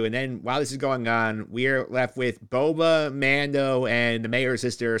does too. And then while this is going on, we're left with Boba, Mando, and the mayor's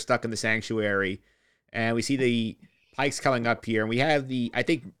sister stuck in the sanctuary. And we see the Pikes coming up here. And we have I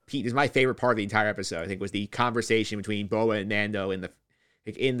think, Pete, this is my favorite part of the entire episode, I think, was the conversation between Boba and Mando in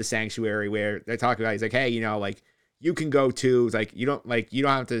the sanctuary where they're talking about, he's like, hey, like, you can go too. It's like, you don't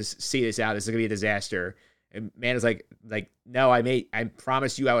have to see this out. This is going to be a disaster. And Mando's like, no, I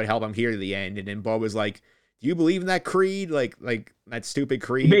promised you I would help. I'm here to the end. And then Boba's like, do you believe in that creed? Like that stupid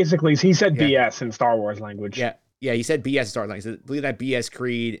creed? Basically, he said BS in Star Wars language. Yeah, he said BS in Star Wars language. He said, believe that BS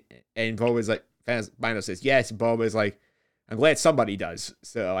creed. And Boba's like, Mando says, yes. Boba's like, I'm glad somebody does.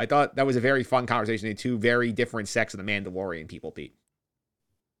 So I thought that was a very fun conversation in two very different sects of the Mandalorian people, Pete.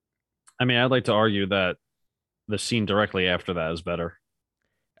 I mean, I'd like to argue that the scene directly after that is better.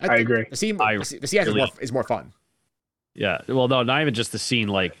 I agree. The scene is more fun. Yeah. Well, no, not even just the scene,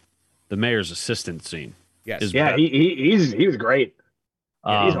 like the mayor's assistant scene. Yes. Yeah, he was great.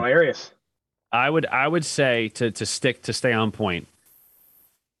 Yeah, he's hilarious. I would say to stay on point,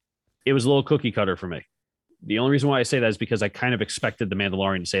 it was a little cookie cutter for me. The only reason why I say that is because I kind of expected the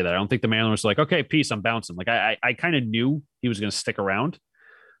Mandalorian to say that. I don't think the Mandalorian was like, okay, peace, I'm bouncing. Like I kind of knew he was going to stick around.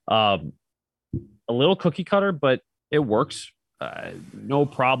 A little cookie cutter, but it works. No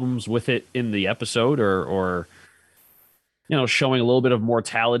problems with it in the episode or showing a little bit of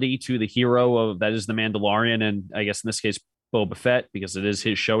mortality to the hero of that is the Mandalorian, and I guess in this case Boba Fett, because it is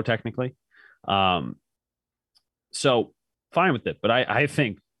his show technically. So fine with it, but I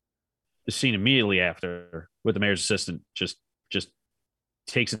think the scene immediately after with the mayor's assistant just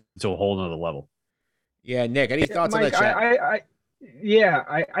takes it to a whole nother level. Yeah, Nick, any thoughts Mike, on that chat?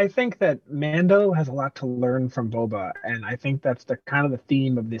 I think that Mando has a lot to learn from Boba, and I think that's the kind of the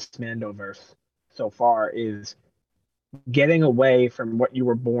theme of this Mandoverse so far is getting away from what you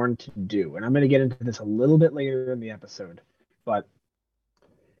were born to do. And I'm going to get into this a little bit later in the episode, but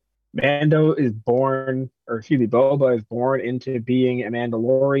Boba is born into being a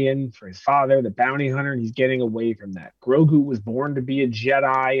Mandalorian for his father, the bounty hunter, and he's getting away from that. Grogu was born to be a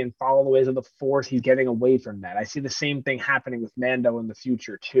Jedi and follow the ways of the Force. He's getting away from that. I see the same thing happening with Mando in the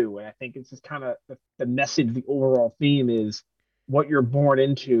future too, and I think it's just kind of the message, the overall theme is what you're born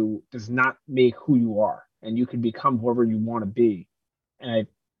into does not make who you are, and you can become whoever you want to be. And I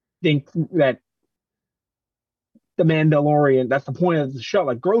think that the Mandalorian, that's the point of the show.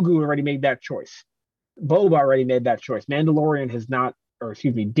 Like Grogu already made that choice. Boba already made that choice. Mandalorian has not,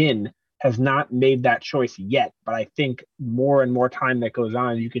 Din has not made that choice yet. But I think more and more time that goes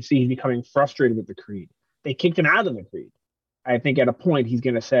on, you can see he's becoming frustrated with the creed. They kicked him out of the creed. I think at a point he's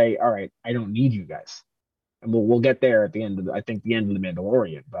going to say, all right, I don't need you guys. And we'll get there at the end of the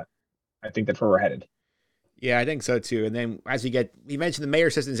Mandalorian, but I think that's where we're headed. Yeah, I think so too. And then as we mentioned the mayor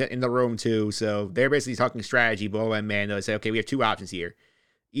assistants in the room too. So they're basically talking strategy. Boba and Mando say, okay, we have two options here.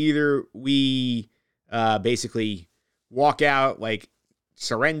 Either we basically walk out, like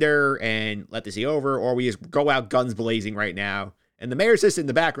surrender and let this be over, or we just go out guns blazing right now. And the mayor assistant in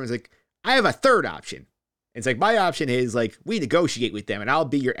the background is like, I have a third option. And it's like, my option is like, we negotiate with them and I'll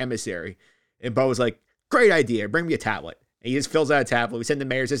be your emissary. And Bo's like, great idea. Bring me a tablet. And he just fills out a tablet. We send the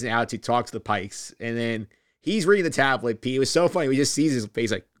mayor assistant out to talk to the Pikes. And then he's reading the tablet. It was so funny. We just sees his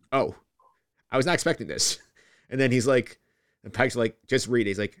face like, oh, I was not expecting this. And then he's like, the Pike's like, just read it.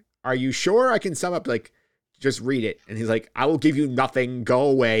 He's like, are you sure I can sum up? Like, just read it. And he's like, I will give you nothing. Go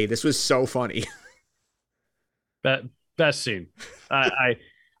away. This was so funny. Best scene.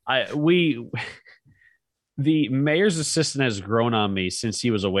 The mayor's assistant has grown on me since he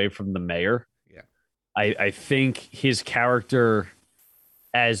was away from the mayor. Yeah. I think his character,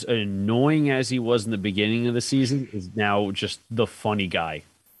 as annoying as he was in the beginning of the season, is now just the funny guy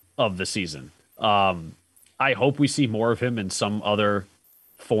of the season. I hope we see more of him in some other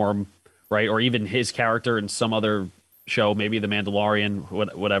form, right? Or even his character in some other show, maybe The Mandalorian,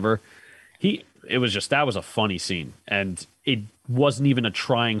 whatever. That was a funny scene. And it wasn't even a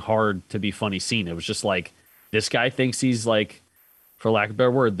trying hard to be funny scene. It was just like, this guy thinks he's like, for lack of a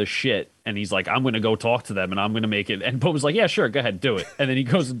better word, the shit. And he's like, I'm going to go talk to them and I'm going to make it. And Boba's like, yeah, sure, go ahead, do it. And then he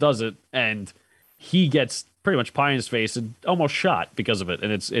goes and does it. And he gets pretty much pie in his face and almost shot because of it.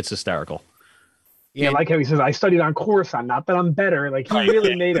 And it's hysterical. Yeah, like how he says, I studied on Coruscant, not that I'm better. Like he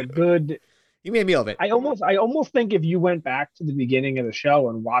really made a good. You made a meal of it. I almost think if you went back to the beginning of the show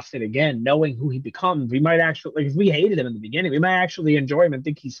and watched it again, knowing who he becomes, we might actually, like, if we hated him in the beginning, we might actually enjoy him and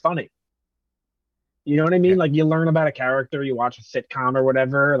think he's funny. You know what I mean? Yeah. Like you learn about a character, you watch a sitcom or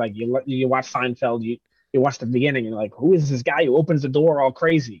whatever. Like you watch Seinfeld, you watch the beginning, and you're like, who is this guy who opens the door all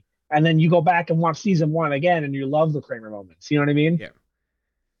crazy? And then you go back and watch season 1 again, and you love the Kramer moments. You know what I mean? Yeah.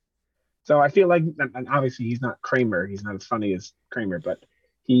 So I feel like, and obviously he's not Kramer, he's not as funny as Kramer, but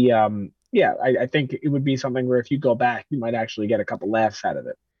he, yeah, I think it would be something where if you go back, you might actually get a couple laughs out of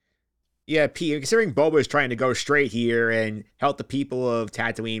it. Yeah, Pete, considering Boba is trying to go straight here and help the people of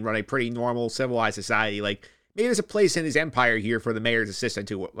Tatooine run a pretty normal, civilized society, like maybe there's a place in his empire here for the mayor's assistant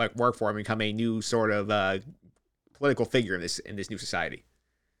to like work for him and become a new sort of political figure in this new society.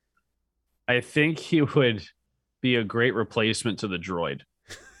 I think he would be a great replacement to the droid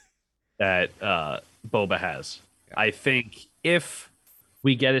that Boba has. Yeah. I think if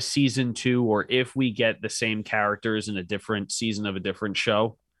we get a season 2, or if we get the same characters in a different season of a different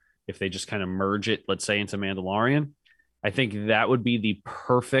show, if they just kind of merge it, let's say, into Mandalorian, I think that would be the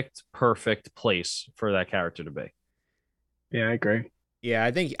perfect place for that character to be. Yeah, I agree. Yeah,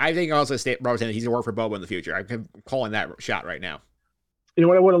 I think also Robert he's gonna work for Boba in the future. I'm calling that shot right now. You know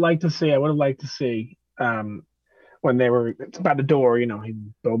what I would have liked to see? I would have liked to see when they were it's about the door.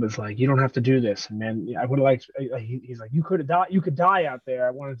 Boba's like, "You don't have to do this." And man, I would have liked. He's like, "You could have died. You could die out there."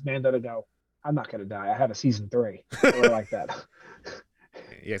 I wanted Mando to go, "I'm not gonna die. I have a season 3." Or like that.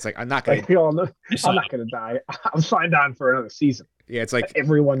 Yeah, it's like I'm not gonna. Like, I'm not gonna die. I'm signed on for another season. Yeah, it's like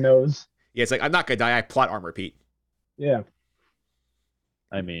everyone knows. Yeah, it's like I'm not gonna die. I have plot armor, Pete. Yeah.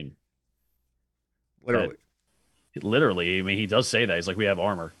 I mean, literally. I mean, he does say that. He's like, we have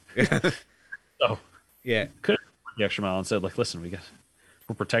armor. So yeah, could have the extra mile and said, like, listen,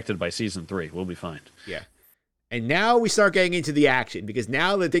 we're protected by season 3. We'll be fine. Yeah. And now we start getting into the action, because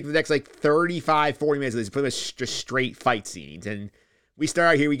now they take the next like 35, 40 minutes of this pretty much just straight fight scenes. And we start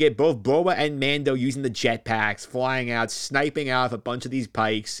out here, we get both Boba and Mando using the jetpacks, flying out, sniping out a bunch of these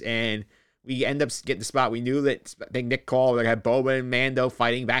pikes, and we end up getting the spot. We knew that, I think Nick called, they had Boba and Mando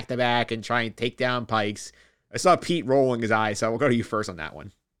fighting back to back and trying to take down pikes. I saw Pete rolling his eyes, so we'll go to you first on that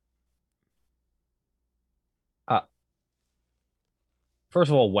one. First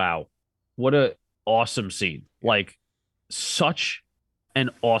of all, wow. What a awesome scene. Like, such an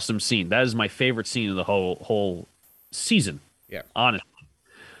awesome scene. That is my favorite scene of the whole season. Yeah. Honestly.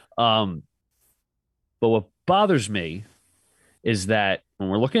 But what bothers me is that when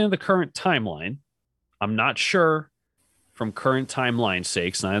we're looking at the current timeline, I'm not sure, from current timeline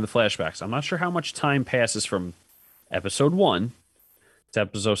sakes, not in the flashbacks, I'm not sure how much time passes from episode 1 to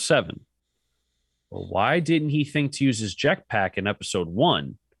episode 7. Well, why didn't he think to use his jetpack in episode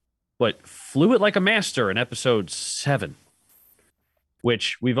 1, but flew it like a master in episode 7?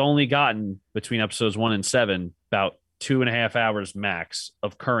 Which we've only gotten between episodes 1 and 7 about 2.5 hours max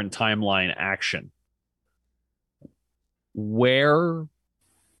of current timeline action. Not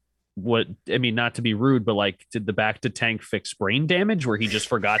to be rude, but like, did the back to tank fix brain damage where he just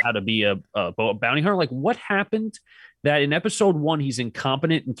forgot how to be a bounty hunter? Like, what happened that in episode 1 he's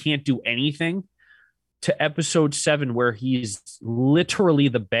incompetent and can't do anything, to episode 7 where he's literally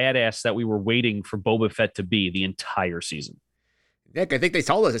the badass that we were waiting for Boba Fett to be the entire season? Nick, I think they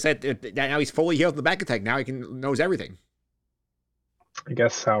told us. I said that now he's fully healed from the back attack. Now he knows everything. I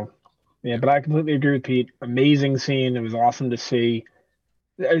guess so. Yeah, but I completely agree with Pete. Amazing scene. It was awesome to see.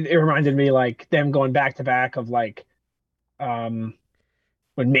 It reminded me like them going back to back of like when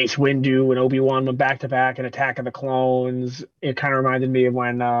Mace Windu and Obi-Wan went back to back in Attack of the Clones. It kind of reminded me of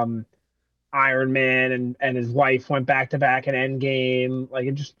when Iron Man and his wife went back to back in Endgame. Like,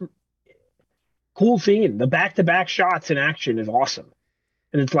 it just cool scene. The back to back shots in action is awesome.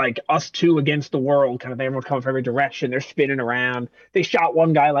 And it's like us two against the world, kind of thing. Everyone's coming from every direction. They're spinning around. They shot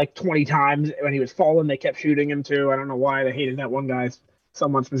one guy like 20 times when he was falling. They kept shooting him too. I don't know why they hated that one guy,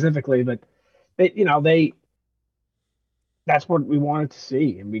 someone specifically, but that's what we wanted to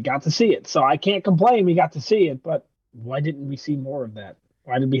see, and we got to see it. So I can't complain. We got to see it, but why didn't we see more of that?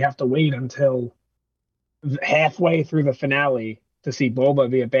 Why did we have to wait until halfway through the finale to see Boba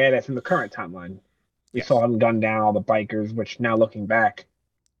be a badass in the current timeline? We saw him gun down all the bikers, which now looking back,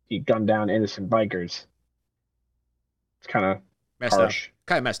 he gunned down innocent bikers. It's kind of harsh.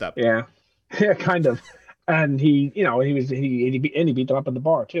 Kind of messed up. Yeah, yeah, kind of. And he beat them up at the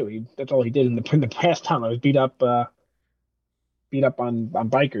bar too. That's all he did in the past time. I was beat up on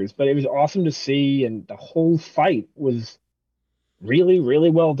bikers. But it was awesome to see, and the whole fight was really, really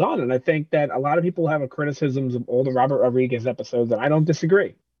well done. And I think that a lot of people have a criticisms of all the Robert Rodriguez episodes, and I don't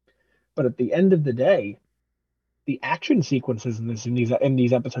disagree. But at the end of the day, the action sequences in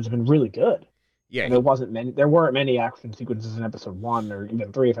these episodes have been really good. Yeah, and there weren't many action sequences in episode 1 or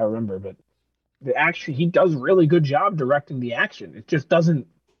even 3, if I remember. But he does really good job directing the action. It just doesn't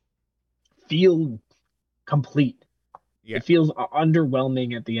feel complete. Yeah. It feels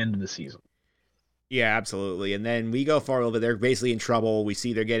underwhelming at the end of the season. Yeah, absolutely. And then we go forward, but they're basically in trouble. We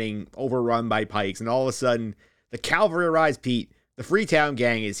see they're getting overrun by pikes, and all of a sudden the cavalry arrives, Pete, the Freetown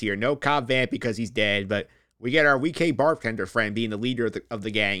gang is here. No Cobb Vanth because he's dead, but we get our WK bartender friend being the leader of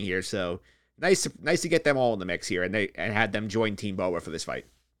the gang here. So nice to get them all in the mix here, and had them join Team Boba for this fight.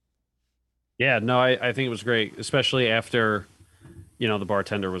 Yeah, no, I think it was great, especially after, the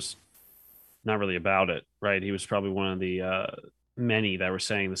bartender was not really about it, right? He was probably one of the many that were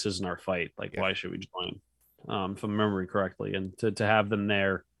saying this isn't our fight. Like, why should we join? If I'm remembering correctly, and to have them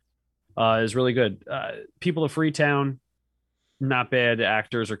there is really good. People of Freetown, not bad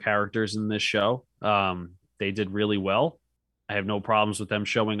actors or characters in this show. They did really well. I have no problems with them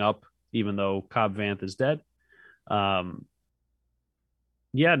showing up, even though Cobb Vanth is dead. I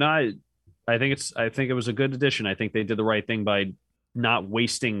think it was a good addition. I think they did the right thing by not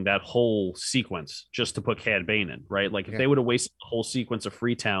wasting that whole sequence just to put Cad Bane in, right? Like if they would have wasted the whole sequence of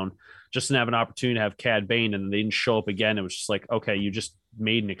Freetown just to have an opportunity to have Cad Bane and they didn't show up again, it was just like, okay, you just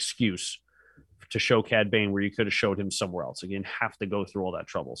made an excuse to show Cad Bane where you could have showed him somewhere else. Like, you didn't have to go through all that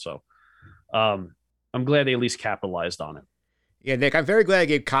trouble. So I'm glad they at least capitalized on it. Yeah, Nick, I'm very glad I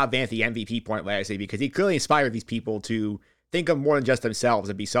gave Cobb Vanth the MVP point last week because he clearly inspired these people to think of more than just themselves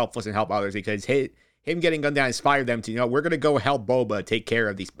and be selfless and help others, because him getting gunned down inspired them to, we're going to go help Boba take care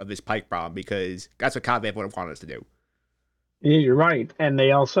of this Pike problem, because that's what Cobb Vanth would have wanted us to do. Yeah, you're right. And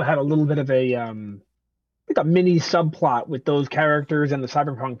they also had a little bit of a mini subplot with those characters and the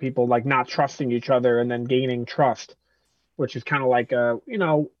cyberpunk people, like not trusting each other and then gaining trust, which is kind of like,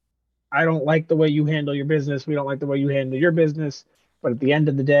 I don't like the way you handle your business. We don't like the way you handle your business. But at the end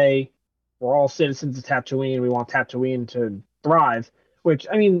of the day, we're all citizens of Tatooine. We want Tatooine to thrive, which,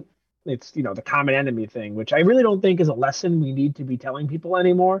 I mean, it's, the common enemy thing, which I really don't think is a lesson we need to be telling people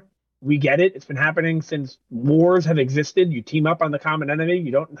anymore. We get it. It's been happening since wars have existed. You team up on the common enemy.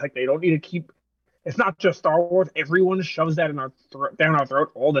 They don't need to keep, it's not just Star Wars. Everyone shoves that down our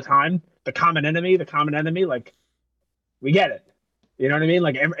throat all the time. The common enemy, like, we get it. You know what I mean?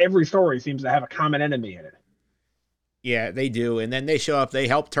 Like every story seems to have a common enemy in it. Yeah, they do. And then they show up, they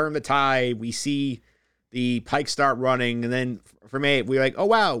help turn the tide. We see the Pike start running. And then for me, we're like, oh,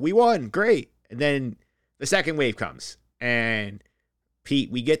 wow, we won. Great. And then the second wave comes. And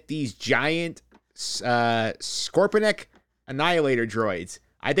Pete, we get these giant Scorpionic Annihilator droids.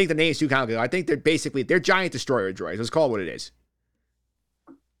 I think the name's too complicated. I think they're giant destroyer droids. Let's call it what it is.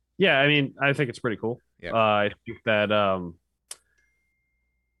 Yeah, I mean, I think it's pretty cool. Yeah. I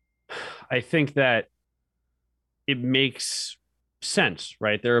think that it makes sense,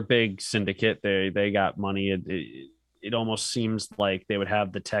 right? They're a big syndicate. They got money. It almost seems like they would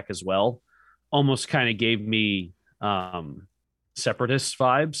have the tech as well. Almost kind of gave me Separatist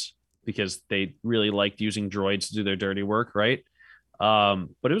vibes, because they really liked using droids to do their dirty work, right?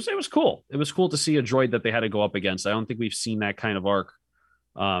 But it was cool. It was cool to see a droid that they had to go up against. I don't think we've seen that kind of arc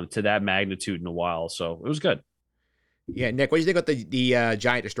to that magnitude in a while, so it was good. Yeah, Nick, what do you think about the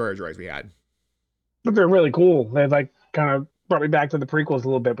giant destroyer droids we had? But they're really cool. They kind of brought me back to the prequels a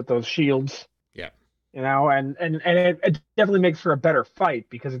little bit with those shields. Yeah. And it definitely makes for a better fight,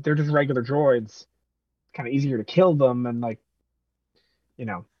 because if they're just regular droids, it's kind of easier to kill them, and and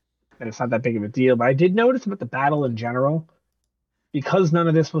it's not that big of a deal. But I did notice about the battle in general, because none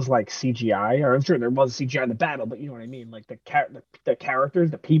of this was like CGI, or I'm sure there was CGI in the battle, but you know what I mean? Like the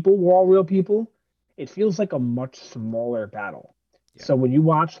characters, the people were all real people. It feels like a much smaller battle. Yeah. So when you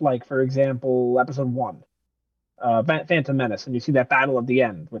watch, like, for example, episode 1, Phantom Menace, and you see that battle at the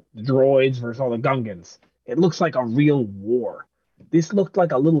end with the droids versus all the Gungans, it looks like a real war. This looked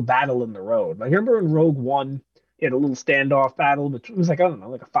like a little battle in the road. Like, remember in Rogue One, you had a little standoff battle, but it was like, I don't know,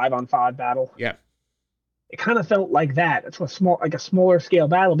 like a 5-on-5 battle. Yeah. It kind of felt like that. It's a smaller scale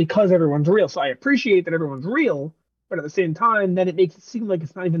battle, because everyone's real. So I appreciate that everyone's real, but at the same time, then it makes it seem like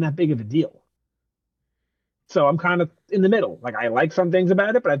it's not even that big of a deal. So I'm kind of in the middle. Like, I like some things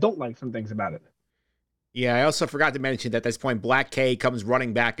about it, but I don't like some things about it. Yeah, I also forgot to mention that at this point, Black K comes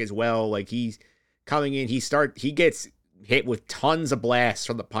running back as well. Like, he's coming in, he gets hit with tons of blasts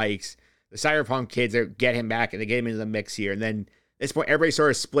from the Pikes. The Cyberpunk kids get him back, and they get him into the mix here. And then at this point, everybody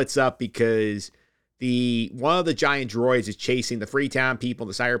sort of splits up, because one of the giant droids is chasing the Freetown people,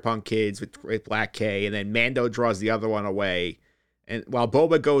 the Cyberpunk kids with Black K, and then Mando draws the other one away. And while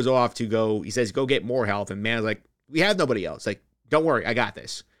Boba goes off he says, go get more health. And Mando's like, we have nobody else. Like, don't worry, I got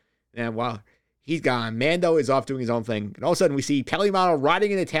this. And while he's gone, Mando is off doing his own thing. And all of a sudden, we see Peli Motto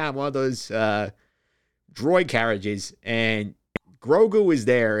riding into town, one of those droid carriages. And Grogu is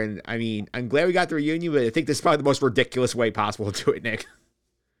there. And, I mean, I'm glad we got the reunion, but I think this is probably the most ridiculous way possible to do it, Nick.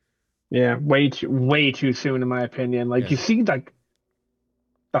 Yeah, way too soon, in my opinion. Like, You see, like,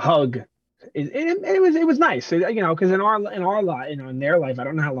 the hug It was nice, because in our life, in their life, I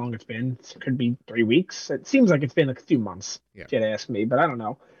don't know how long it's been. It could be 3 weeks. It seems like it's been a few months. Yeah. If you'd ask me, but I don't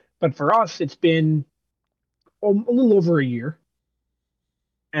know. But for us, it's been a little over a year.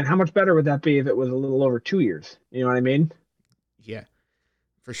 And how much better would that be if it was a little over 2 years? You know what I mean? Yeah,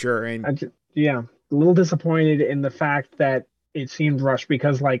 for sure. And Yeah, a little disappointed in the fact that it seemed rushed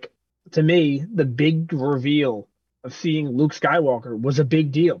because, like, to me, the big reveal of seeing Luke Skywalker was a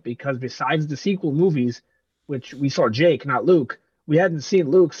big deal because besides the sequel movies, which we saw Jake, not Luke, we hadn't seen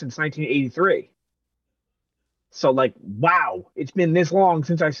Luke since 1983. So, like, wow, it's been this long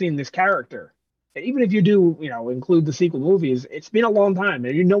since I've seen this character. And even if you do, include the sequel movies, it's been a long time,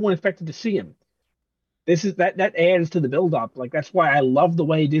 and no one expected to see him. This is that adds to the build up. Like, that's why I love the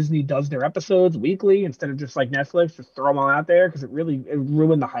way Disney does their episodes weekly instead of just like Netflix, just throw them all out there because it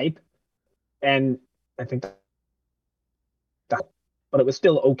ruined the hype. And I think but it was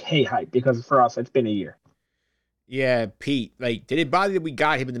still okay hype because for us it's been a year. yeah, Pete, like, did it bother that we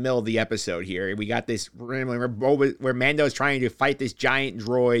got him in the middle of the episode here? We got this where Mando's trying to fight this giant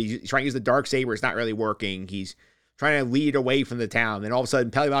droid. He's trying to use the dark saber. It's not really working. He's trying to lead it away from the town. Then all of a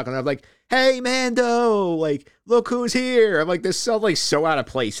sudden, Peli Motto comes up like, "Hey, Mando! Like, look who's here!" I'm like, this sounds like so out of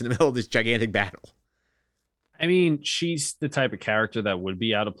place in the middle of this gigantic battle. I mean, she's the type of character that would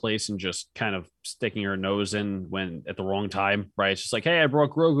be out of place and just kind of sticking her nose in when at the wrong time, right? It's just like, hey, I brought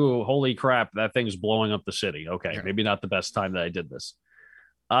Grogu. Holy crap, that thing's blowing up the city. Okay, Yeah. maybe not the best time that I did this.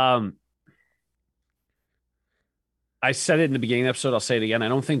 I said it in the beginning of the episode. I'll say it again. I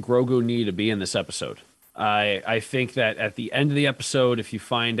don't think Grogu needed to be in this episode. I think that at the end of the episode, if you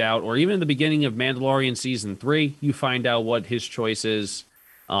find out, or even in the beginning of Mandalorian season 3, you find out what his choice is.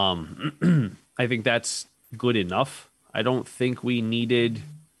 I think that's good enough. I don't think we needed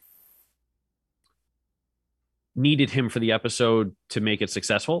him for the episode to make it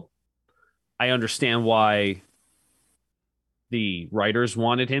successful. I understand why the writers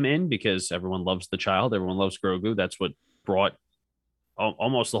wanted him in because everyone loves the child, everyone loves Grogu. That's what brought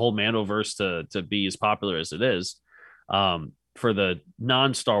almost the whole Mandoverse to be as popular as it is. For the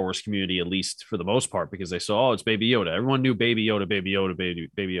non-Star Wars community, at least for the most part, because they saw, it's Baby Yoda. Everyone knew Baby Yoda, Baby Yoda,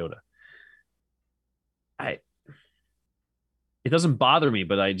 Baby Yoda. It doesn't bother me,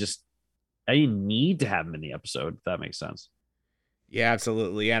 but I need to have him in the episode, if that makes sense. Yeah,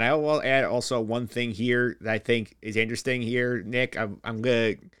 absolutely. And I will add also one thing here that I think is interesting here, Nick. I'm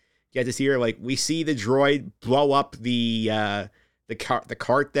gonna get this here. Like, we see the droid blow up the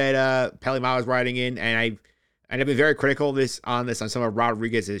cart that Peli Motto was riding in, and I've been very critical of on some of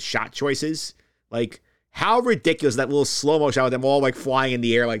Rodriguez's shot choices. Like, how ridiculous that little slow mo shot with them all like flying in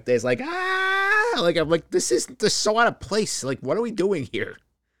the air like this, like like, I'm like, this is so out of place. Like, what are we doing here?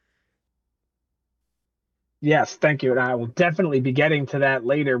 Yes, thank you. And I will definitely be getting to that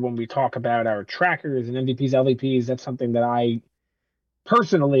later when we talk about our trackers and MVPs, LVPs. That's something that I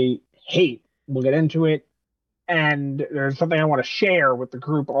personally hate. We'll get into it. And there's something I want to share with the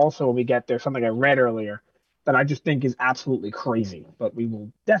group also when we get there, something I read earlier that I just think is absolutely crazy. But we will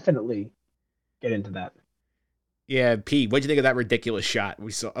definitely get into that. Yeah, Pete, what'd you think of that ridiculous shot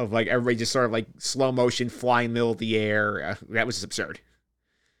we saw of like everybody just sort of like slow motion flying in the middle of the air? That was just absurd.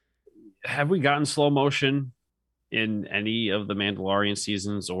 Have we gotten slow motion in any of the Mandalorian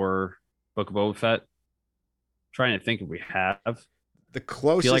seasons or Book of Boba Fett? Trying to think if we have. The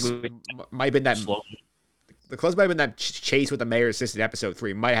closest might have been that slow. The closest might have been that chase with the mayor's assistant, episode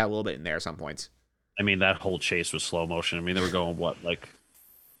 3. Might have a little bit in there at some points. I mean, that whole chase was slow motion. I mean, they were going what, like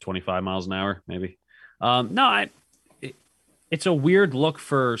 25 miles an hour, maybe. No, it's a weird look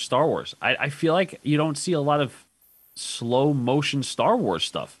for Star Wars. I feel like you don't see a lot of slow motion Star Wars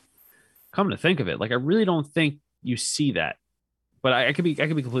stuff. Come to think of it, like, I really don't think you see that. But I could be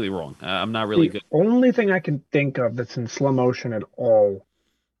completely wrong. I'm not really good. The only thing I can think of that's in slow motion at all,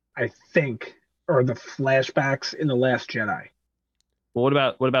 I think, are the flashbacks in The Last Jedi.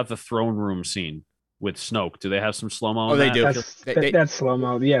 Well, what about the throne room scene with Snoke? Do they have some slow mo? Oh, they do. That's slow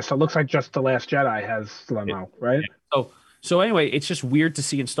mo. Yeah, so it looks like just The Last Jedi has slow mo, right? Yeah. So anyway, it's just weird to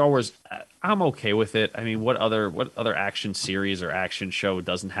see in Star Wars. I'm okay with it. I mean, what other action series or action show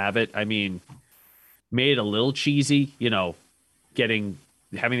doesn't have it? I mean, made it a little cheesy, having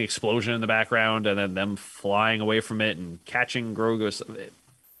the explosion in the background and then them flying away from it and catching Grogu.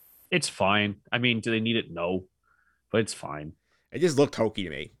 It's fine. I mean, do they need it? No, but it's fine. It just looked hokey to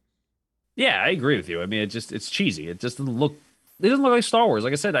me. Yeah, I agree with you. I mean, it's cheesy. It doesn't look like Star Wars.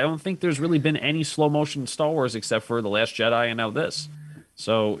 Like I said, I don't think there's really been any slow motion Star Wars except for The Last Jedi and now this.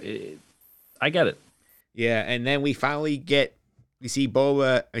 So I get it. Yeah, and then we see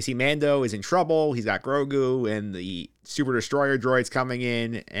Mando is in trouble. He's got Grogu and the Super Destroyer droids coming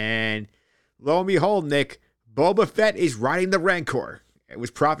in, and lo and behold, Nick, Boba Fett is riding the Rancor. It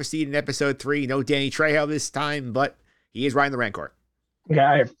was prophesied in episode 3. No Danny Trejo this time, but he is riding the Rancor. Okay,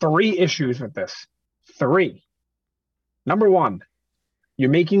 I have 3 issues with this. 3. Number 1, you're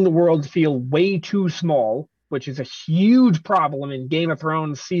making the world feel way too small, which is a huge problem in Game of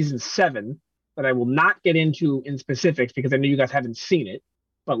Thrones season 7 that I will not get into in specifics because I know you guys haven't seen it.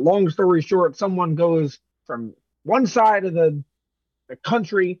 But long story short, someone goes from one side of the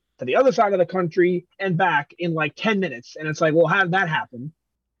country to the other side of the country and back in like 10 minutes. And it's like, well, how did that happen?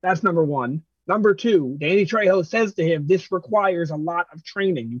 That's number 1. Number 2, Danny Trejo says to him, this requires a lot of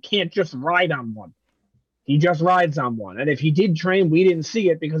training. You can't just ride on one. He just rides on one. And if he did train, we didn't see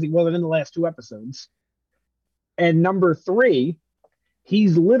it because he wasn't in the last 2 episodes. And number 3,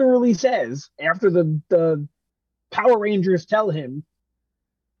 he's literally says, after the Power Rangers tell him,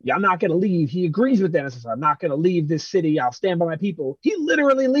 yeah, I'm not going to leave. He agrees with them and says, I'm not going to leave this city. I'll stand by my people. He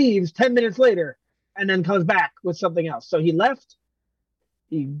literally leaves 10 minutes later and then comes back with something else. So he left,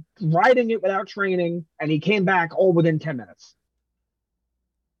 he riding it without training, and he came back all within 10 minutes.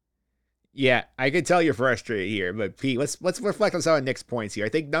 Yeah, I can tell you're frustrated here, but Pete, let's reflect on some of Nick's points here. I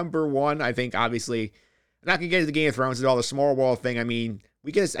think number 1, I think obviously, I'm not going to get into the Game of Thrones and all the small world thing. I mean,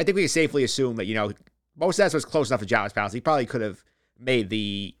 I think we can safely assume that, most of that was close enough to Jabba's palace. He probably could have made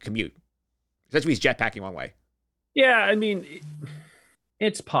the commute. Especially he's jetpacking one way. Yeah, I mean,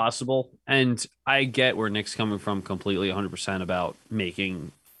 it's possible. And I get where Nick's coming from completely 100% about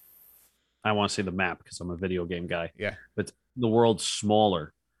making, I want to say the map because I'm a video game guy. Yeah. But the world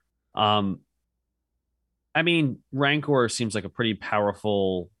smaller. I mean, Rancor seems like a pretty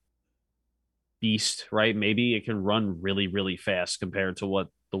powerful beast, right? Maybe it can run really, really fast compared to what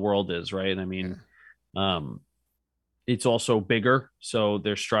the world is, right? I mean, it's also bigger, so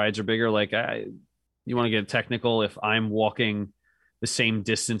their strides are bigger. Like, you want to get technical, if I'm walking the same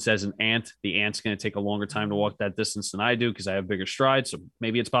distance as an ant, the ant's going to take a longer time to walk that distance than I do because I have bigger strides. So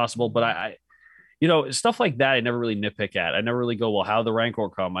maybe it's possible, but I stuff like that, I never really nitpick at. I never really go, well, how the Rancor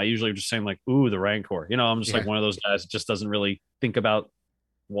come? I usually just saying like, ooh, the Rancor. I'm just like one of those guys that just doesn't really think about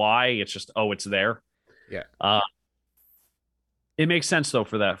why. It's just, oh, it's there. Yeah. It makes sense though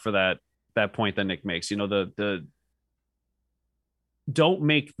for that point that Nick makes. The don't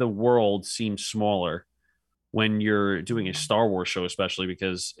make the world seem smaller when you're doing a Star Wars show, especially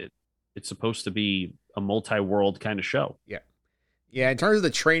because it's supposed to be a multi-world kind of show. Yeah. Yeah, in terms of the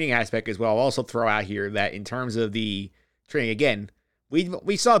training aspect as well, I'll also throw out here that in terms of the training, again,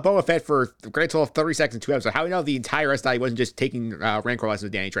 we saw Boba Fett for a great total of 30 seconds in 2 episodes. How do we know the entire rest of that he wasn't just taking Rancor lessons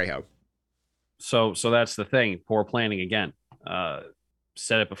with Danny Trejo? So that's the thing. Poor planning again.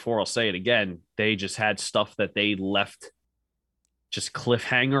 Said it before, I'll say it again. They just had stuff that they left just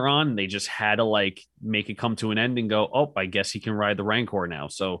cliffhanger on. They just had to like make it come to an end and go, oh, I guess he can ride the Rancor now.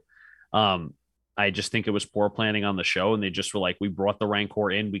 So I just think it was poor planning on the show. And they just were like, we brought the Rancor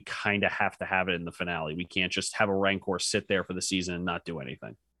in. We kind of have to have it in the finale. We can't just have a Rancor sit there for the season and not do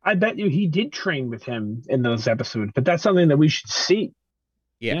anything. I bet you he did train with him in those episodes, but that's something that we should see.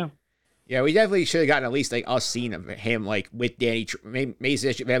 Yeah. Yeah, we definitely should have gotten at least like us scene of him like with Danny. Maybe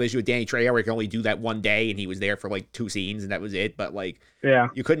have issue with Danny Trejo where he can only do that one day, and he was there for like 2 scenes, and that was it. But like,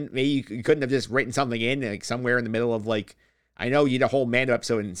 you couldn't have just written something in like somewhere in the middle of like. I know you did a whole Mando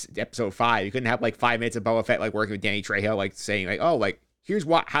episode in episode 5. You couldn't have like 5 minutes of Boba Fett like working with Danny Trejo, like saying like, oh, like here's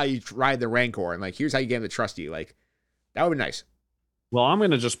how you ride the Rancor, and like here's how you get him to trust you. Like that would be nice. Well, I'm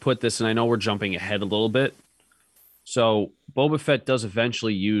gonna just put this, and I know we're jumping ahead a little bit. So Boba Fett does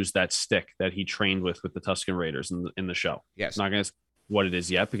eventually use that stick that he trained with the Tusken Raiders in the show. Yes. Not going to say what it is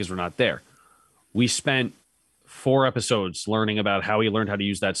yet because we're not there. We spent 4 episodes learning about how he learned how to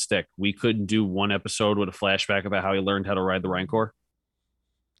use that stick. We couldn't do 1 episode with a flashback about how he learned how to ride the Rancor.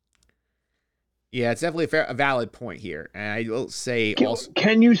 Yeah, it's definitely a valid point here. And I will say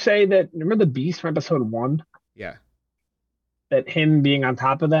Can you say that, remember the Beast from episode 1? Yeah. That him being on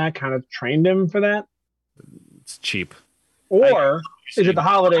top of that kind of trained him for that? It's cheap. Or is it the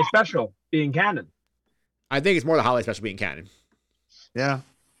holiday special being canon? I think it's more the holiday special being canon. Yeah.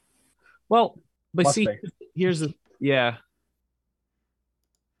 Well, but Must see, be. here's the I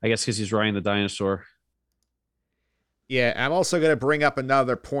guess because he's riding the dinosaur. Yeah, I'm also going to bring up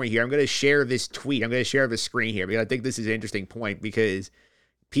another point here. I'm going to share this tweet. I'm going to share the screen here because I think this is an interesting point because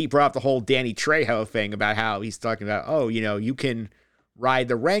Pete brought up the whole Danny Trejo thing about how he's talking about, oh, you can ride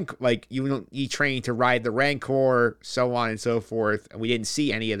the Rancor, like you train to ride the Rancor, so on and so forth. And we didn't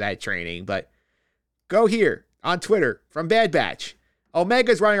see any of that training, but go here on Twitter from Bad Batch.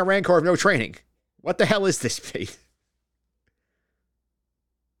 Omega's riding a Rancor with no training. What the hell is this, Pete?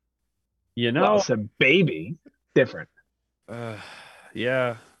 Well, it's a baby. Different.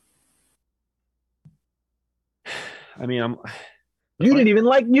 Yeah. I mean, You didn't even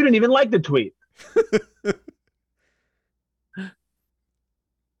like the tweet.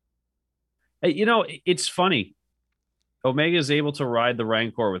 You know, it's funny. Omega is able to ride the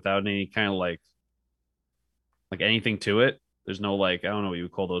Rancor without any kind of like anything to it. There's no like, I don't know what you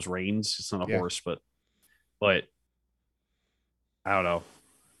would call those reins. It's not a horse, but I don't know.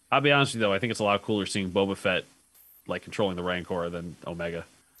 I'll be honest with you though, I think it's a lot cooler seeing Boba Fett like controlling the Rancor than Omega.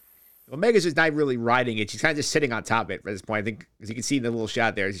 Omega's just not really riding it. She's kind of just sitting on top of it at this point. I think, as you can see in the little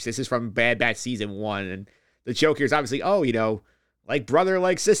shot there, this is from Bad Batch Season 1. And the joke here is obviously, like brother,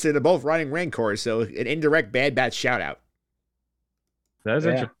 like sister, they're both riding Rancors. So an indirect Bad Batch shout out. That is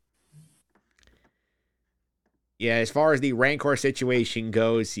interesting. Yeah, as far as the Rancor situation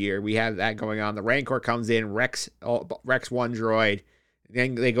goes here, we have that going on. The Rancor comes in, wrecks one droid.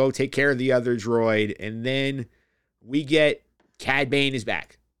 Then they go take care of the other droid. And then we get Cad Bane is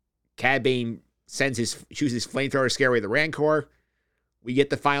back. Cad Bane shoots his flamethrower to scare away the Rancor. We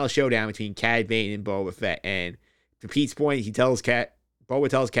get the final showdown between Cad Bane and Boba Fett. And to Pete's point, Boba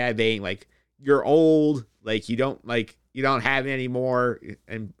tells Cad Bane, like, you're old, like you don't have it anymore.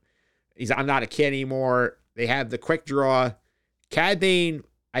 And I'm not a kid anymore. They have the quick draw. Cad Bane,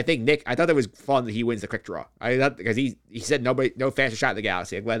 I thought that was fun that he wins the quick draw. I thought, because he said no faster shot in the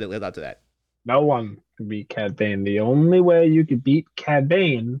galaxy. I'm glad they lived up to that. No one can beat Cad Bane. The only way you could beat Cad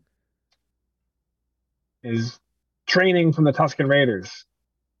Bane is training from the Tusken Raiders.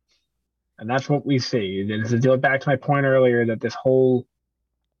 And that's what we see. And to deal back to my point earlier that this whole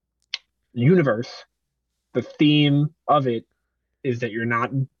universe, the theme of it is that you're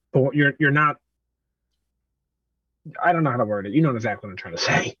not I don't know how to word it. You know exactly what I'm trying to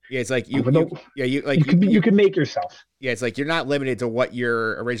say. Yeah, it's like you can make yourself. Yeah, it's like you're not limited to what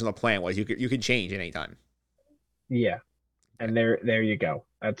your original plan was. You can change at any time. Yeah. And there you go.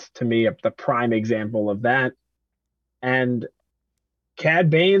 That's, to me, the prime example of that. And Cad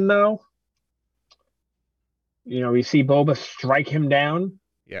Bane, though, we see Boba strike him down.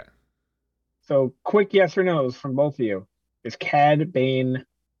 Yeah. So quick yes or no's from both of you. Is Cad Bane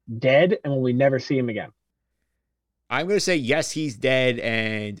dead, and will we never see him again? I'm going to say yes, he's dead,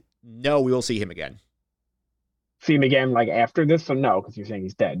 and no, we will see him again. See him again, like after this? So no, because you're saying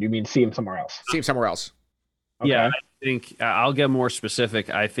he's dead. You mean see him somewhere else? See him somewhere else. Okay. Yeah, I think I'll get more specific.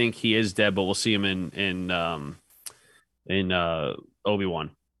 I think he is dead, but we'll see him in Obi-Wan.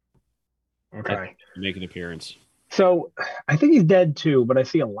 Okay. Make an appearance. So I think he's dead too, but I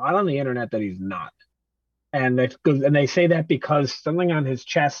see a lot on the internet that he's not. And they say that because something on his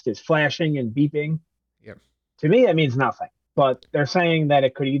chest is flashing and beeping. Yep. To me, that means nothing. But they're saying that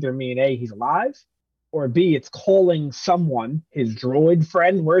it could either mean A, he's alive, or B, it's calling someone, his droid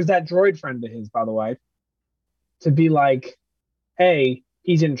friend. Where's that droid friend of his, by the way? To be like, hey,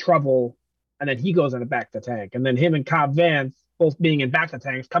 he's in trouble, and then he goes in a Bacta tank. And then him and Cobb Vanth, both being in Bacta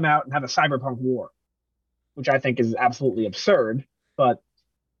tanks, come out and have a cyberpunk war, which I think is absolutely absurd. But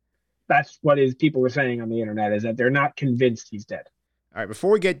that's what people were saying on the internet, is that they're not convinced he's dead. All right,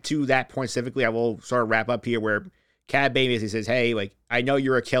 before we get to that point specifically, I will sort of wrap up here where Cad Bane basically says, hey, like, I know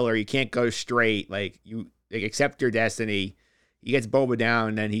you're a killer. You can't go straight. Like, you accept your destiny. He gets Boba down,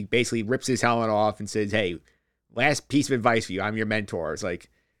 and then he basically rips his helmet off and says, hey, last piece of advice for you. I'm your mentor. It's like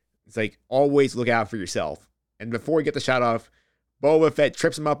always look out for yourself. And before we get the shot off, Boba Fett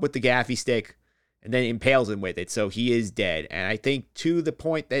trips him up with the gaffy stick and then impales him with it. So he is dead. And I think, to the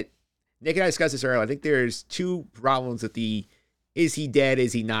point that Nick and I discussed this earlier, I think there's two problems with the is he dead,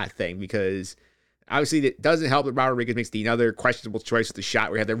 is he not thing, because obviously it doesn't help that Robert Rodriguez makes the another questionable choice with the shot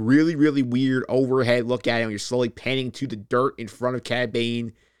where you have that really, really weird overhead look at him. You're slowly panning to the dirt in front of Cad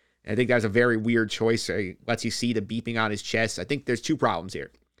Bane. And I think that was a very weird choice. It lets you see the beeping on his chest. I think there's two problems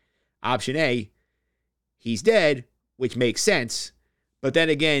here. Option A, he's dead, which makes sense. But then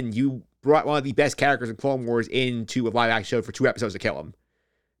again, you brought one of the best characters in Clone Wars into a live-action show for 2 episodes to kill him.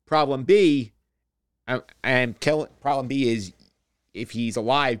 Problem B is, if he's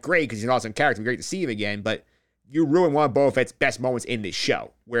alive, great, because he's an awesome character. It'd be great to see him again, but you ruin one of Boba Fett's best moments in this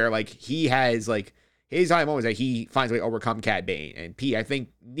show, where, like, he has, like, his high moments that he finds a way to overcome Cad Bane. And P, I think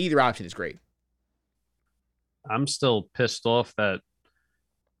neither option is great. I'm still pissed off that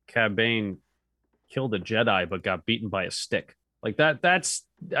Cad Bane killed a Jedi but got beaten by a stick. Like, that's,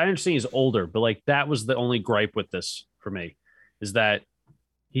 I understand he's older, but, like, that was the only gripe with this for me, is that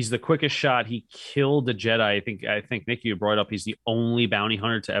he's the quickest shot. He killed a Jedi. I think Nick, you brought up he's the only bounty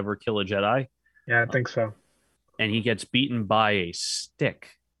hunter to ever kill a Jedi. Yeah, I think so. And he gets beaten by a stick.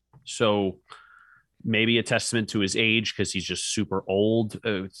 So maybe a testament to his age, because he's just super old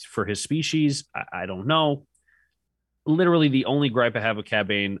for his species. I don't know. Literally the only gripe I have with Cad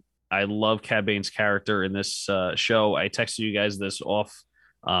Bane, I love Cad Bane's character in this show. I texted you guys this off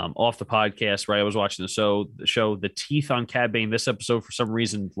the podcast, right? I was watching the show. The teeth on Cad Bane this episode for some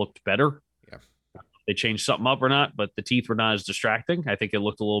reason looked better. Yeah. They changed something up or not, but the teeth were not as distracting. I think it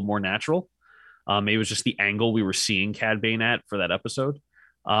looked a little more natural. It was just the angle we were seeing Cad Bane at for that episode.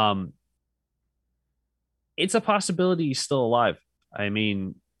 It's a possibility he's still alive. I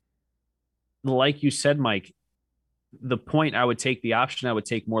mean, like you said, Mike, the point I would take, the option I would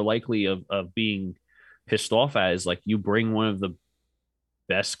take more likely of being pissed off at is like you bring one of the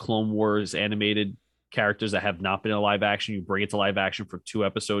best Clone Wars animated characters that have not been in live action, you bring it to live action for 2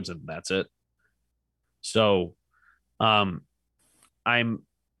 episodes and that's it. So I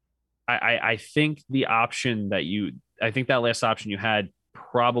think the option I think that last option you had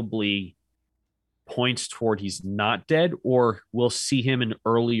probably points toward he's not dead, or we'll see him in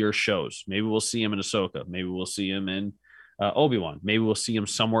earlier shows. Maybe we'll see him in Ahsoka. Maybe we'll see him in Obi-Wan. Maybe we'll see him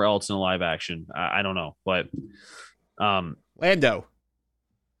somewhere else in live action. I don't know, but Lando.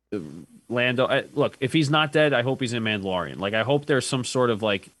 Look, if he's not dead, I hope he's in Mandalorian. Like, I hope there's some sort of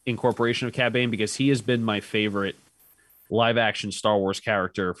like incorporation of Cad Bane, because he has been my favorite live action Star Wars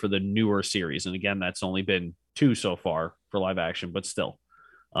character for the newer series. And again, that's only been 2 so far for live action, but still.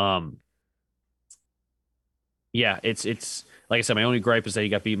 Yeah, it's like I said, my only gripe is that he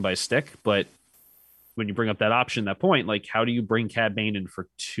got beaten by a stick. But when you bring up that option, that point, like, how do you bring Cad Bane in for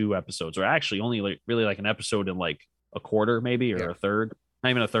 2 episodes, or actually only like really like an episode in like a quarter, maybe, or a third? Not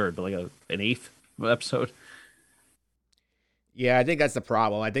even a third, but like an eighth episode. Yeah, I think that's the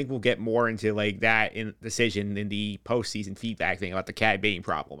problem. I think we'll get more into like that in decision in the postseason feedback thing about the Cad Bane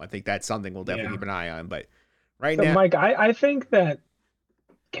problem. I think that's something we'll definitely keep an eye on. But now, Mike, I think that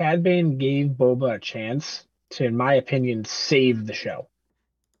Cad Bane gave Boba a chance to, in my opinion, save the show.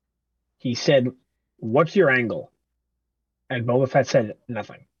 He said, "What's your angle?" And Boba Fett said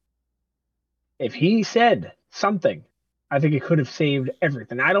nothing. If he said something, I think it could have saved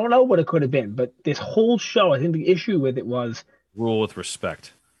everything. I don't know what it could have been, but this whole show, I think the issue with it was rule with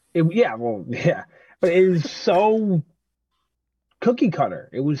respect. But it was so cookie cutter.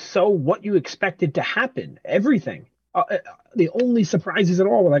 It was so what you expected to happen. Everything. The only surprises at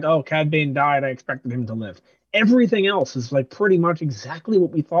all were like, oh, Cad Bane died. I expected him to live. Everything else is like pretty much exactly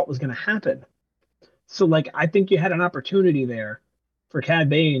what we thought was going to happen. So, like, I think you had an opportunity there for Cad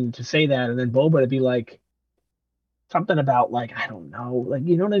Bane to say that, and then Boba to be like something about, like, I don't know, like,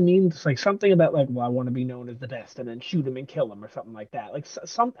 you know what I mean? It's like something about like, well, I want to be known as the best, and then shoot him and kill him or something like that. Like,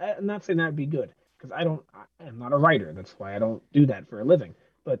 I'm not saying that'd be good, because I'm not a writer. That's why I don't do that for a living.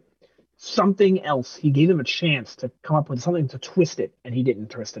 But something else. He gave him a chance to come up with something to twist it, and he didn't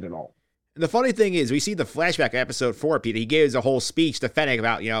twist it at all. And the funny thing is, we see the flashback episode 4, Peter. He gives a whole speech to Fennec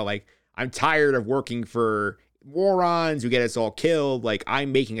about, like, I'm tired of working for morons who get us all killed. Like,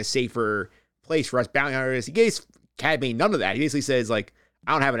 I'm making a safer place for us bounty hunters. He gives Cad Bane none of that. He basically says, like,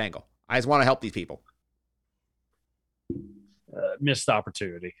 I don't have an angle. I just want to help these people. Missed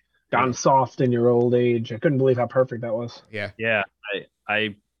opportunity. Gone soft in your old age. I couldn't believe how perfect that was. Yeah. Yeah.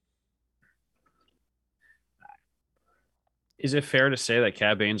 Is it fair to say that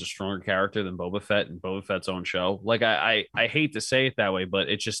Cad Bane's a stronger character than Boba Fett and Boba Fett's own show? Like, I hate to say it that way, but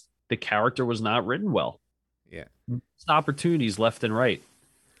it's just the character was not written well. Yeah. Missed opportunities left and right.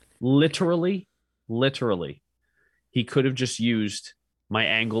 Literally, he could have just used, my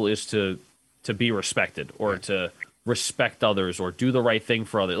angle is to be respected, or to respect others, or do the right thing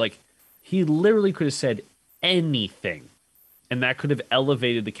for others. Like, he literally could have said anything, and that could have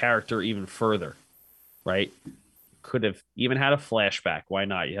elevated the character even further, right? Could have even had a flashback. Why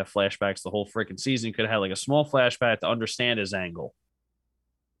not? You have flashbacks the whole freaking season. You could have had like a small flashback to understand his angle.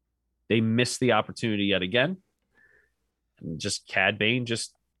 They missed the opportunity yet again. And just Cad Bane,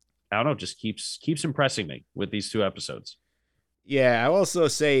 I don't know, just keeps impressing me with these 2 episodes. Yeah, I will also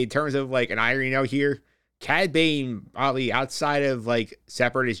say, in terms of like an irony note here, Cad Bane, probably outside of like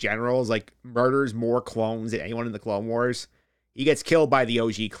Separatist generals, like murders more clones than anyone in the Clone Wars. He gets killed by the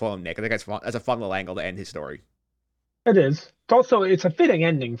OG clone, Nick. I think that's fun. That's a fun little angle to end his story. It is. It's a fitting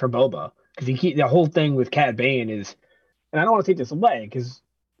ending for Boba, because the whole thing with Cad Bane is, and I don't want to take this away because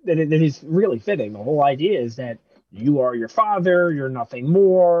that is really fitting. The whole idea is that you are your father, you're nothing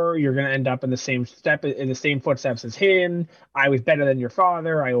more, you're going to end up in the same footsteps as him. I was better than your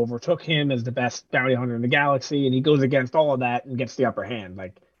father. I overtook him as the best bounty hunter in the galaxy, and he goes against all of that and gets the upper hand,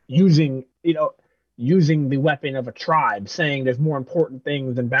 like using the weapon of a tribe, saying there's more important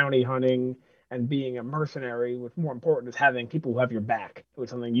things than bounty hunting. And being a mercenary, what's more important is having people who have your back. It was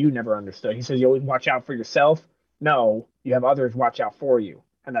something you never understood. He says you always watch out for yourself. No, you have others watch out for you.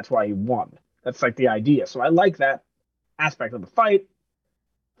 And that's why he won. That's like the idea. So I like that aspect of the fight.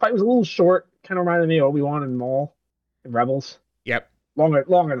 Fight was a little short. Kind of reminded me of Obi-Wan and Maul and Rebels. Yep.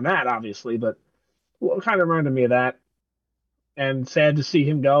 Longer than that, obviously, but kind of reminded me of that. And sad to see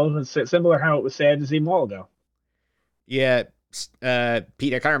him go. It's similar how it was sad to see Maul go. Yeah, Pete,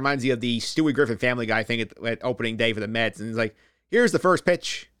 that kind of reminds you of the Stewie Griffin Family Guy thing at opening day for the Mets. And it's like, here's the first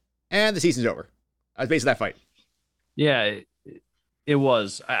pitch, and the season's over. That's basically that fight. Yeah, it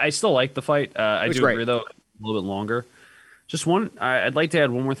was. I still like the fight. I do agree, though, a little bit longer. Just I'd like to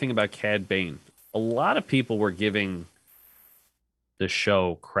add one more thing about Cad Bane. A lot of people were giving the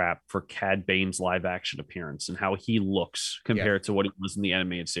show crap for Cad Bane's live action appearance and how he looks compared to what he was in the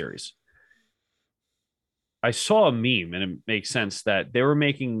animated series. I saw a meme, and it makes sense that they were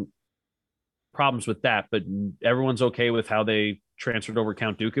making problems with that, but everyone's okay with how they transferred over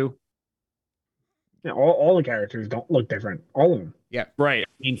Count Dooku. Yeah, all the characters don't look different. All of them. Yeah, right.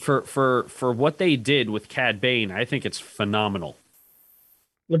 I mean, for what they did with Cad Bane, I think it's phenomenal.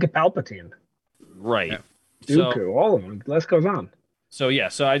 Look at Palpatine. Right. Yeah. Dooku, all of them. The list goes on. So yeah,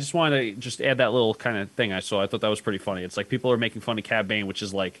 so I just wanted to just add that little kind of thing I saw. I thought that was pretty funny. It's like people are making fun of Cad Bane, which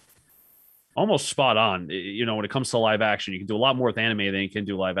is like almost spot on. You know, when it comes to live action, you can do a lot more with anime than you can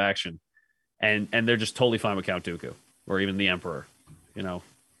do live action, and they're just totally fine with Count Dooku or even the Emperor. You know.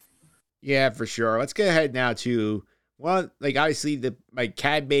 Yeah, for sure. Let's get ahead now to obviously the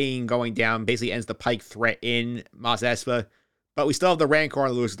Cad Bane going down basically ends the Pike threat in Mos Espa, but we still have the Rancor on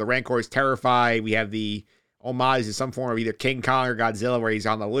the loose. The Rancor is terrified. We have the homage to some form of either King Kong or Godzilla where he's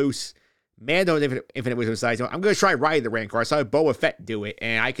on the loose. Mando and Infinite Wisdom decides, I'm going to try riding the Rancor. I saw Boba Fett do it,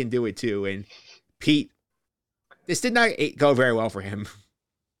 and I can do it too. And Pete, this did not go very well for him.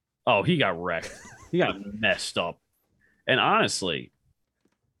 Oh, he got wrecked. He got messed up. And honestly,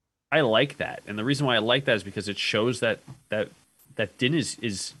 I like that. And the reason why I like that is because it shows that Din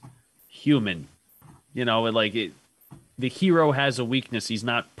is human. You know, the hero has a weakness. He's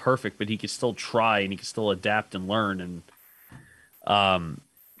not perfect, but he can still try and he can still adapt and learn. And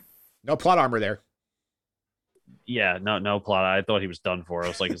no plot armor there. Yeah, no plot. I thought he was done for. I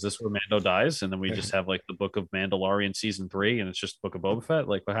was like, is this where Mando dies? And then we just have like the Book of Mandalorian season 3, and it's just Book of Boba Fett.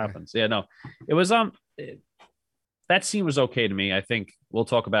 Like, what happens? Yeah, no, it was that scene was okay to me. I think we'll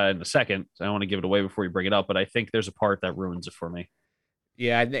talk about it in a second. I don't want to give it away before you bring it up, but I think there's a part that ruins it for me.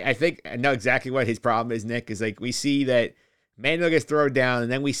 Yeah, I think I know exactly what his problem is, Nick. Is like we see that Mando gets thrown down,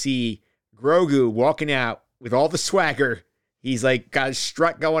 and then we see Grogu walking out with all the swagger. He's like got his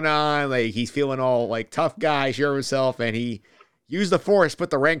strut going on, like he's feeling all like tough guy, sure of himself, and he used the Force, put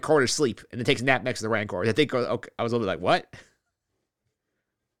the Rancor to sleep, and then takes a nap next to the Rancor. I think okay, I was a little bit like, what?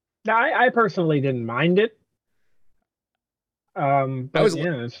 No, I personally didn't mind it. But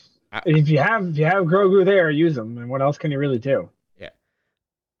if you have Grogu there, use him. And what else can you really do? Yeah,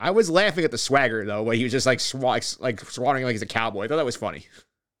 I was laughing at the swagger though, when he was just like swatting like he's a cowboy. I thought that was funny.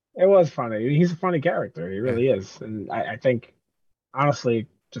 It was funny. He's a funny character. He really is. And I think, honestly, it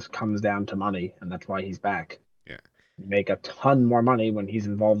just comes down to money, and that's why he's back. Yeah. You make a ton more money when he's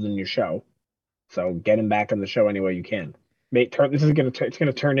involved in your show. So get him back in the show any way you can. It's going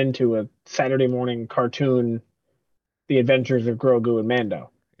to turn into a Saturday morning cartoon, The Adventures of Grogu and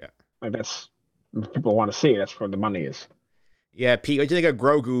Mando. Yeah. Like that's what people want to see. That's where the money is. Yeah, Pete, what do you think of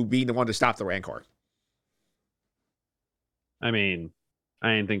Grogu being the one to stop the Rancor? I mean,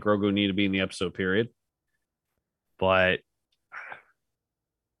 I didn't think Grogu needed to be in the episode, period. But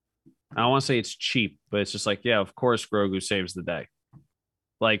I don't want to say it's cheap, but it's just like, yeah, of course Grogu saves the day.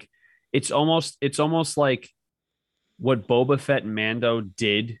 Like, it's almost like what Boba Fett and Mando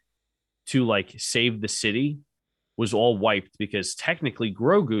did to like save the city was all wiped because technically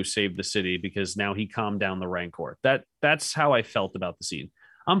Grogu saved the city because now he calmed down the Rancor. That's how I felt about the scene.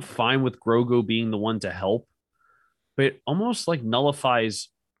 I'm fine with Grogu being the one to help, but it almost like nullifies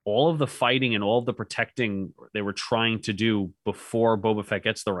all of the fighting and all of the protecting they were trying to do before Boba Fett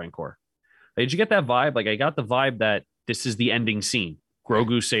gets the Rancor. Did you get that vibe? Like, I got the vibe that this is the ending scene.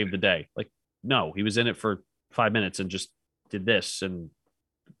 Grogu saved the day. Like, no, he was in it for 5 minutes and just did this and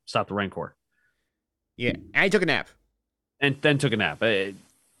stopped the Rancor. Yeah, and he took a nap. And then took a nap. It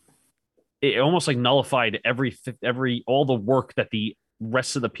almost like nullified all the work that the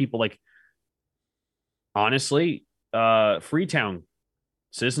rest of the people, like, honestly, Freetown,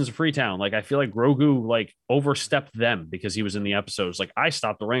 citizens of Freetown, like, I feel like Grogu like overstepped them because he was in the episodes. Like, I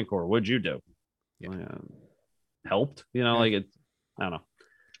stopped the Rancor. What'd you do? Yeah. Helped, you know, like, it, I don't know.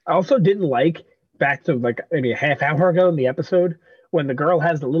 I also didn't like back to like maybe a half hour ago in the episode when the girl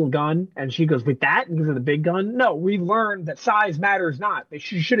has the little gun and she goes with that and gives her the big gun. No, we learned that size matters not.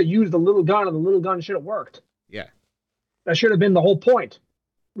 She should have used the little gun and the little gun should have worked. Yeah. That should have been the whole point.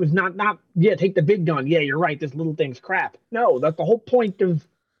 It was not, take the big gun. Yeah, you're right. This little thing's crap. No, that's the whole point of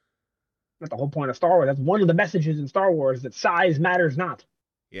That's the whole point of Star Wars. That's one of the messages in Star Wars, that size matters not.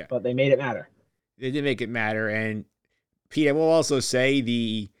 Yeah, But they made it matter. they did make it matter. And Pete, I will also say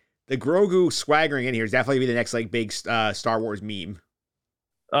the Grogu swaggering in here is definitely be the next like big Star Wars meme.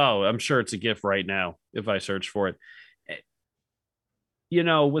 Oh, I'm sure it's a GIF right now if I search for it. You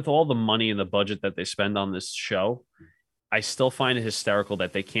know, with all the money and the budget that they spend on this show, I still find it hysterical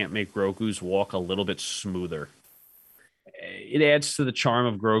that they can't make Grogu's walk a little bit smoother. It adds to the charm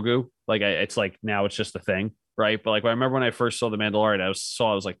of Grogu. Like, it's like now it's just a thing, right? But like, I remember when I first saw The Mandalorian, I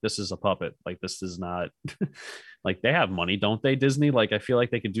was like, this is a puppet. Like, this is not like, they have money, don't they, Disney? Like, I feel like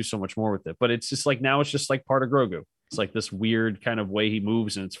they could do so much more with it. But it's just like, now it's just like part of Grogu. It's like this weird kind of way he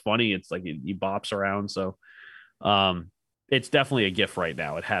moves, and it's funny. It's like he bops around. So, it's definitely a GIF right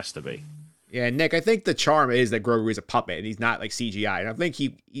now. It has to be. Yeah, Nick, I think the charm is that Grogu is a puppet and he's not like CGI. And I think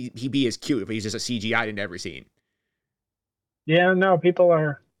he'd be as cute if he's just a CGI in every scene. Yeah, no, people love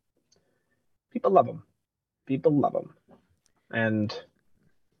him. People love him, and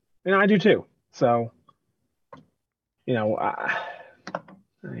I do too. So, you know,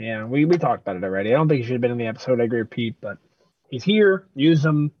 yeah, we talked about it already. I don't think he should have been in the episode. I agree with Pete, but he's here. Use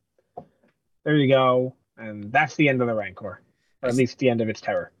him. There you go, and that's the end of the Rancor, or at least the end of its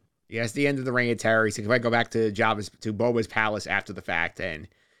terror. Yeah, it's the end of the Reign of Terror. So if I go back to Boba's palace after the fact, and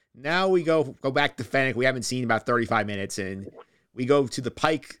now we go back to Fennec. We haven't seen about 35 minutes, and we go to the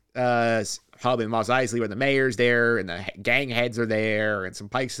Pike hub in Mos Eisley where the mayor's there and the gang heads are there and some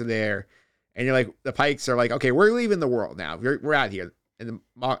Pikes are there, and you're like, the Pikes are like, okay, we're leaving the world now. We're out here, and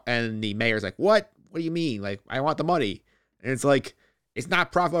the mayor's like, what? What do you mean? Like, I want the money, and it's like, it's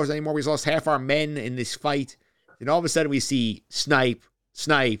not profit anymore. We lost half our men in this fight, and all of a sudden we see snipe.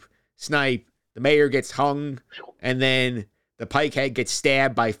 The mayor gets hung, and then the Pike head gets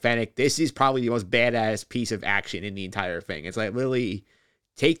stabbed by Fennec. This is probably the most badass piece of action in the entire thing. It's like literally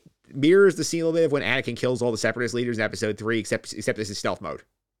mirrors the scene a little bit of when Anakin kills all the Separatist leaders in Episode 3, except this is stealth mode.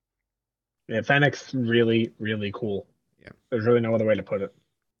 Yeah, Fennec's really, really cool. Yeah, there's really no other way to put it.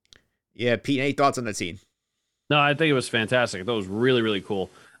 Yeah, Pete, any thoughts on that scene? No, I think it was fantastic. I thought it was really, really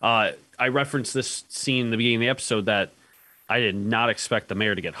cool. I referenced this scene in the beginning of the episode that I did not expect the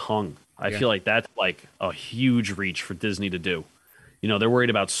mayor to get hung. I feel like that's like a huge reach for Disney to do. You know, they're worried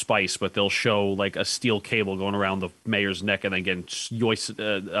about spice, but they'll show like a steel cable going around the mayor's neck and then getting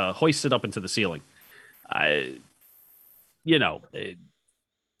hoisted up into the ceiling.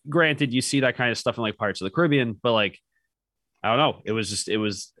 Granted, you see that kind of stuff in like Pirates of the Caribbean, but like, I don't know. It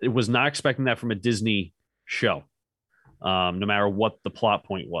was not expecting that from a Disney show, no matter what the plot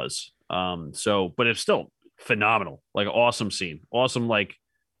point was. But it's still phenomenal, like awesome scene, awesome, like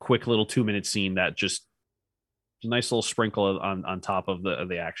quick little 2-minute scene that just a nice little sprinkle on top of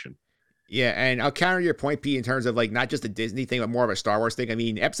the action. Yeah, and I'll counter your point, Pete, in terms of like not just a Disney thing, but more of a Star Wars thing. I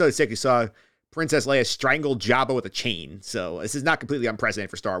mean, Episode 6, you saw Princess Leia strangle Jabba with a chain, so this is not completely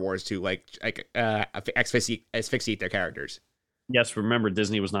unprecedented for Star Wars to asphyxiate their characters. Yes, remember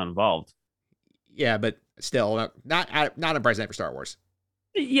Disney was not involved. Yeah, but still not unprecedented for Star Wars.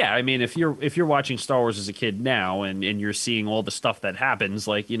 Yeah, I mean, if you're watching Star Wars as a kid now and you're seeing all the stuff that happens,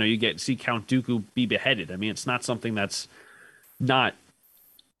 like, you know, you see Count Dooku be beheaded. I mean, it's not something that's not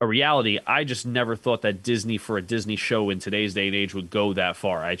a reality. I just never thought that Disney, for a Disney show in today's day and age, would go that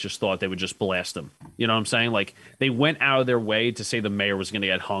far. I just thought they would just blast them. You know what I'm saying? Like, they went out of their way to say the mayor was going to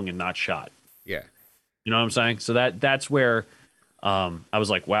get hung and not shot. Yeah. You know what I'm saying? So that's where I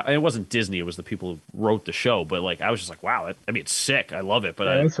was like, wow. And it wasn't Disney. It was the people who wrote the show. But like, I was just like, wow. I mean, it's sick. I love it. But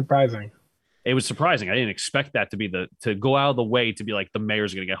yeah, it's surprising. It was surprising. I didn't expect that to go out of the way to be like, the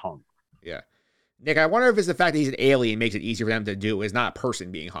mayor's going to get hung. Yeah. Nick, I wonder if it's the fact that he's an alien makes it easier for them to do. Is not a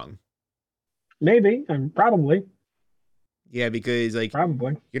person being hung. Maybe, and probably. Yeah, because like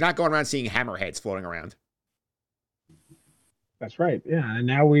probably you're not going around seeing hammerheads floating around. That's right. Yeah, and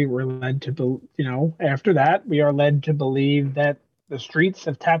now we were led to, after that, we are led to believe that the streets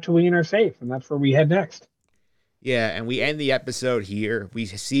of Tatooine are safe, and that's where we head next. Yeah, and we end the episode here. We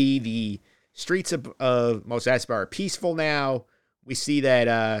see the streets of Mos Espa are peaceful now. We see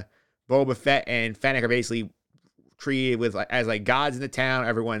that Boba Fett and Fennec are basically treated as like gods in the town.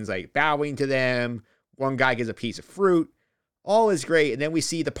 Everyone's like bowing to them. One guy gives a piece of fruit. All is great. And then we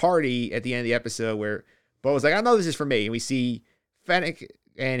see the party at the end of the episode where Boba's like, I know this is for me. And we see Fennec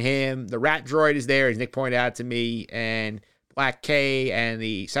and him. The rat droid is there, as Nick pointed out to me. And Black K and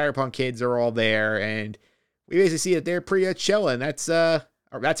the Cyberpunk kids are all there. And we basically see that they're pretty chilling. That's a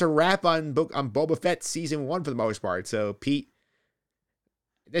wrap on Boba Fett season 1 for the most part. So, Pete,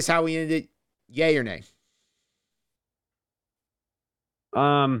 this is how we ended it. Yay or nay?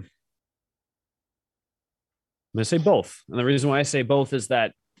 I'm going to say both. And the reason why I say both is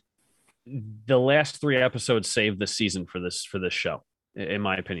that the last three episodes saved the season for this show, in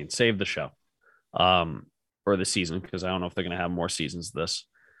my opinion. Save the show, or the season, because I don't know if they're going to have more seasons of this.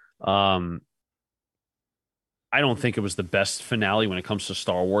 Um, I don't think it was the best finale when it comes to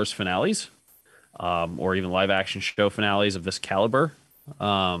Star Wars finales, or even live action show finales of this caliber.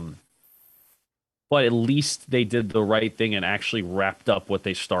 Um, but at least they did the right thing and actually wrapped up what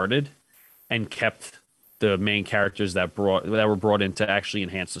they started and kept the main characters that were brought in to actually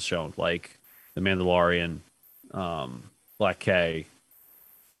enhance the show, like the Mandalorian, Black K,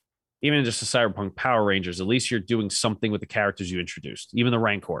 even just the Cyberpunk Power Rangers. At least you're doing something with the characters you introduced, even the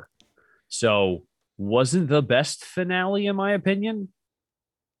Rancor. So wasn't the best finale in my opinion,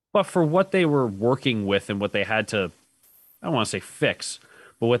 but for what they were working with and what they had to, I don't want to say fix,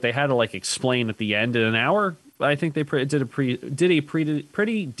 but what they had to like explain at the end in an hour, I think they did a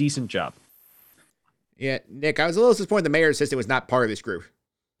pretty decent job. Yeah, Nick, I was a little disappointed the mayor's assistant was not part of this group.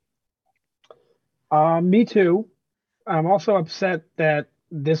 Me too. I'm also upset that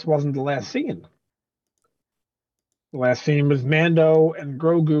this wasn't the last scene. The last scene was Mando and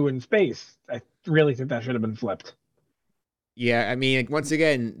Grogu in space. I really think that should have been flipped. Yeah, I mean, once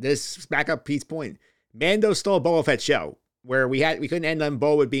again, this back up Pete's point. Mando stole a Boba Fett show where we couldn't end on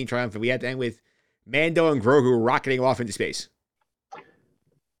Boba being triumphant. We had to end with Mando and Grogu rocketing off into space.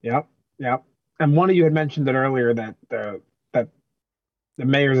 Yep, yep. And one of you had mentioned it earlier that the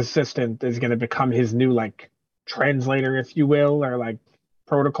mayor's assistant is going to become his new like translator, if you will, or like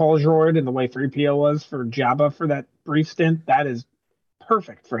protocol droid in the way 3PO was for Jabba for that brief stint. That is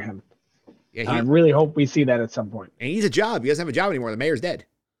perfect for him. Yeah, I really hope we see that at some point. And he needs a job. He doesn't have a job anymore. The mayor's dead.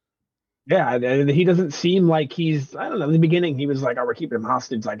 Yeah, and he doesn't seem like he's, I don't know, in the beginning he was like, oh, we're keeping him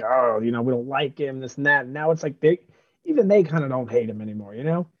hostage. Like, oh, we don't like him, this and that. And now it's like they kind of don't hate him anymore,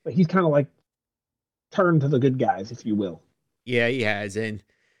 But he's kind of like turned to the good guys, if you will. Yeah, he has. And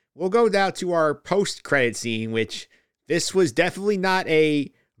we'll go down to our post-credit scene, which this was definitely not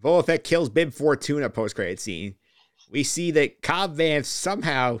a Boba Fett kills Bib Fortuna post-credit scene. We see that Cobb Vanth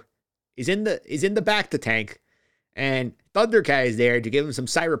somehow is in the back to tank, and Thundercat is there to give him some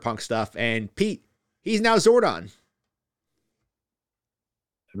cyberpunk stuff. And Pete, he's now Zordon.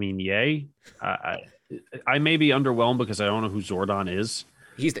 I mean, yay! I may be underwhelmed because I don't know who Zordon is.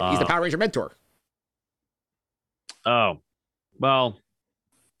 He's the Power Ranger mentor. Oh, well,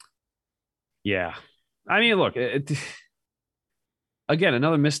 yeah. I mean, look, again,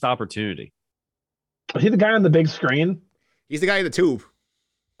 another missed opportunity. Is he the guy on the big screen? He's the guy in the tube.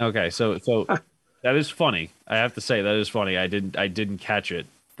 Okay, so that is funny. I have to say that is funny. I didn't catch it,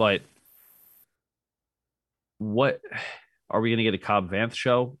 but what are we going to get a Cobb Vanth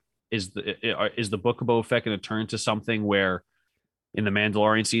show? Is the Book of Boba Fett going to turn to something where in the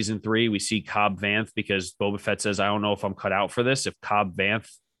Mandalorian season 3 we see Cobb Vanth because Boba Fett says, I don't know if I'm cut out for this. If Cobb Vanth,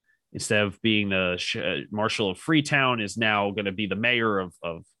 instead of being the Marshal of Freetown, is now going to be the mayor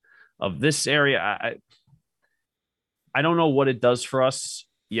of this area. I don't know what it does for us.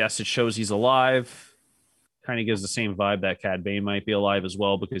 Yes, it shows he's alive. Kind of gives the same vibe that Cad Bane might be alive as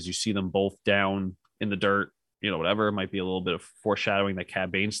well, because you see them both down in the dirt, whatever. It might be a little bit of foreshadowing that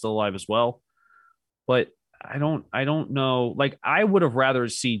Cad Bane's still alive as well. But I don't know. Like, I would have rather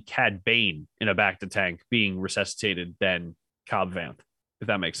seen Cad Bane in a back to tank being resuscitated than Cobb Vanth, if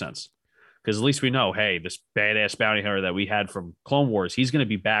that makes sense. Because at least we know, hey, this badass bounty hunter that we had from Clone Wars, he's going to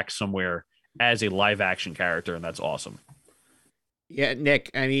be back somewhere as a live action character, and that's awesome. Yeah,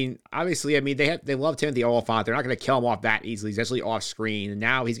 Nick, I mean, obviously, they love Timothy Olyphant. They're not going to kill him off that easily. He's actually off screen, and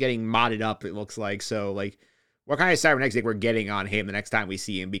now he's getting modded up, it looks like. So, like, what kind of cybernetics think we're getting on him the next time we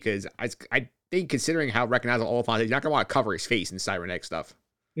see him? Because I think, considering how recognizable Olyphant is, he's not going to want to cover his face in cybernetic stuff.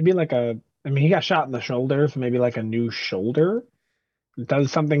 Maybe like he got shot in the shoulder, so maybe like a new shoulder. It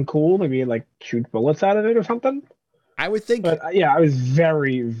does something cool, maybe like shoot bullets out of it or something. I would think. But yeah, I was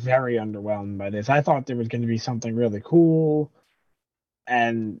very, very underwhelmed by this. I thought there was going to be something really cool,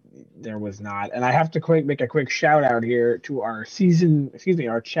 and there was not. And I have to make a quick shout out here to our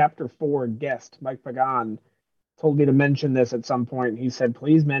our chapter 4 guest, Mike Pagan, told me to mention this at some point. He said,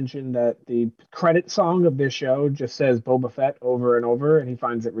 please mention that the credit song of this show just says Boba Fett over and over, and he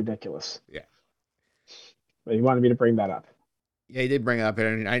finds it ridiculous. Yeah. But he wanted me to bring that up. Yeah, he did bring it up.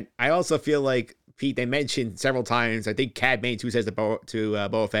 And I also feel like, Pete, they mentioned several times, I think Cad Bane too says to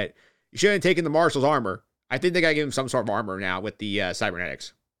Boba Fett, you shouldn't have taken the Marshal's armor. I think they got to give him some sort of armor now with the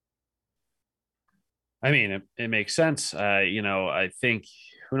cybernetics. I mean, it makes sense. I think,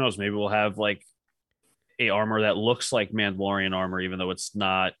 who knows, maybe we'll have like a armor that looks like Mandalorian armor, even though it's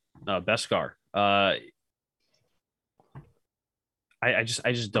not Beskar. I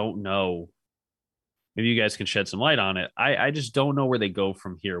just don't know maybe you guys can shed some light on it. I just don't know where they go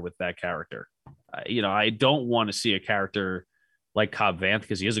from here with that character. I don't want to see a character like Cobb Vanth,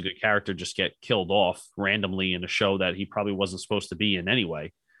 because he is a good character, just get killed off randomly in a show that he probably wasn't supposed to be in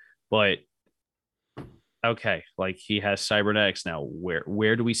anyway. But okay, like he has cybernetics now.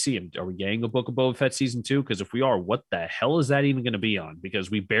 Where do we see him? Are we getting a Book of Boba Fett season 2? Because if we are, what the hell is that even going to be on? Because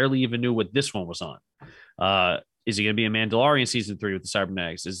we barely even knew what this one was on. Is he going to be a Mandalorian season 3 with the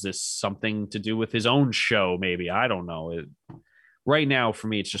cybernetics? Is this something to do with his own show? Maybe, I don't know. Right now, for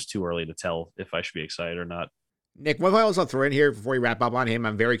me, it's just too early to tell if I should be excited or not. Nick, one thing I'll throw in here before we wrap up on him,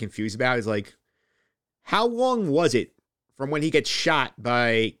 I'm very confused about is like, how long was it from when he gets shot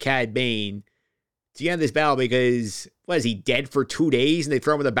by Cad Bane to the end of this battle? Because what is he dead for 2 days and they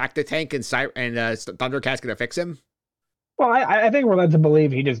throw him in the back to tank and Thundercat's gonna fix him? Well, I think we're led to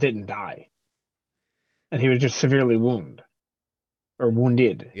believe he just didn't die, and he was just severely wounded.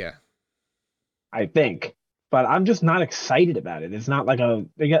 Yeah, I think. But I'm just not excited about it. It's not like I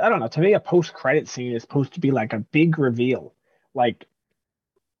don't know. To me, a post-credit scene is supposed to be like a big reveal. Like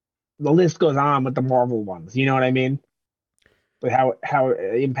the list goes on with the Marvel ones. You know what I mean? With how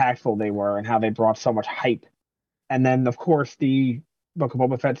impactful they were and how they brought so much hype. And then of course the Book of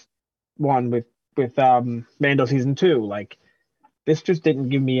Boba Fett one with Mando season 2. Like this just didn't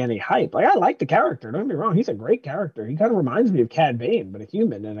give me any hype. Like I like the character. Don't get me wrong. He's a great character. He kind of reminds me of Cad Bane, but a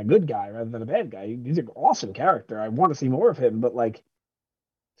human and a good guy rather than a bad guy. He's an awesome character. I want to see more of him, but like,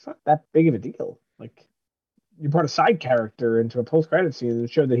 it's not that big of a deal. Like, you brought a side character into a post-credit scene and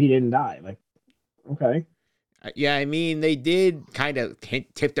showed that he didn't die. Like, okay. Yeah, I mean, they did kind of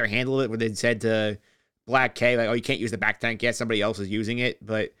tip their hand a little bit when they said to Black K, like, oh, you can't use the back tank yet. Somebody else is using it.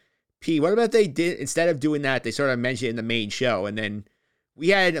 But P, what about they did, instead of doing that, they sort of mentioned it in the main show. And then we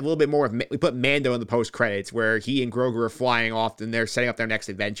had a little bit more of, we put Mando in the post credits where he and Grogu are flying off and they're setting up their next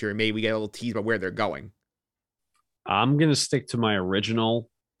adventure. And maybe we get a little tease about where they're going. I'm going to stick to my original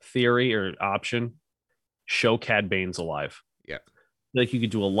theory or option. Show Cad Bane's alive. Yeah. Like you could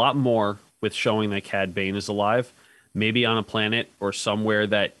do a lot more with showing that Cad Bane is alive, maybe on a planet or somewhere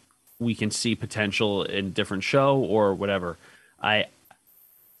that we can see potential in different show or whatever.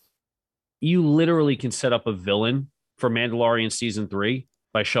 You literally can set up a villain for Mandalorian season 3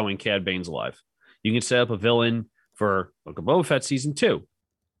 by showing Cad Bane's alive. You can set up a villain for Book of Boba Fett season 2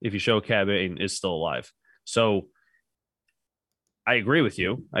 if you show Cad Bane is still alive. So I agree with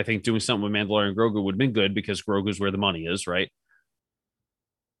you. I think doing something with Mandalorian Grogu would have been good because Grogu's where the money is, right?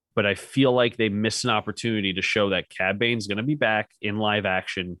 But I feel like they missed an opportunity to show that Cad Bane's going to be back in live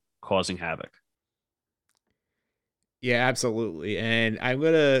action causing havoc. Yeah, absolutely. And I'm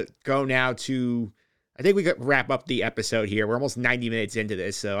going to go now to, I think we could wrap up the episode here. We're almost 90 minutes into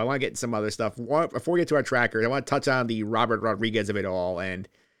this, so I want to get some other stuff. Before we get to our trackers, I want to touch on the Robert Rodriguez of it all. And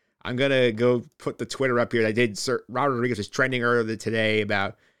I'm going to go put the Twitter up here. Robert Rodriguez was trending earlier today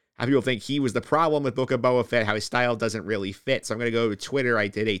about how people think he was the problem with Book of Boba Fett, how his style doesn't really fit. So I'm going to go to Twitter. I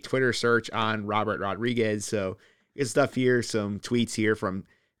did a Twitter search on Robert Rodriguez. So good stuff here. Some tweets here from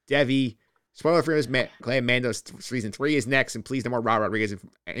Devi. Spoiler for his Clan Mando season 3 is next, and please no more Robert Rodriguez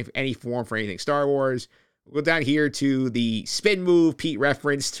in any form for anything Star Wars. We'll go down here to the spin move Pete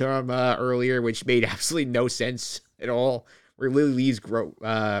referenced to earlier, which made absolutely no sense at all. Where Lily leaves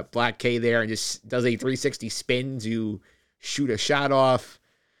Black K there and just does a 360 spin to shoot a shot off.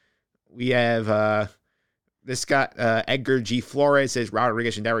 We have this guy, Edgar G. Flores says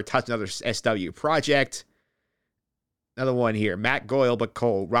Rodriguez should never touch another SW project. Another one here, Matt Goyle, but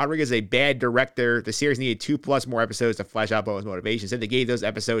cold. Rodriguez is a bad director. The series needed 2+ more episodes to flesh out Boba's motivations. Said they gave those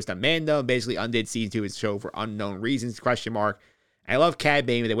episodes to Mando and basically undid season 2 of his show for unknown reasons, question mark. I love Cad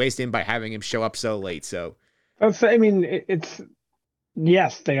Bane, but they wasted him by having him show up so late, so. I mean, it's,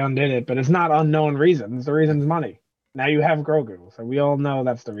 yes, they undid it, but it's not unknown reasons. The reason's money. Now you have Grogu, so we all know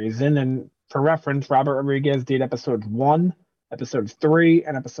that's the reason. And for reference, Robert Rodriguez did episodes 1, episodes 3,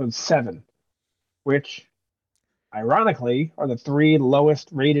 and episode 7, which, ironically, are the 3 lowest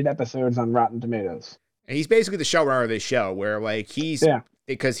rated episodes on Rotten Tomatoes. And he's basically the showrunner of this show, where like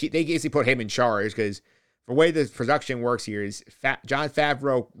because they basically put him in charge, because the way the production works here is Jon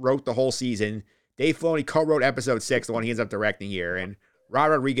Favreau wrote the whole season. Dave Filoni co-wrote episode 6, the one he ends up directing here, and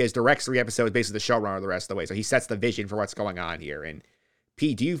Robert Rodriguez directs 3 episodes, basically the showrunner the rest of the way. So he sets the vision for what's going on here. And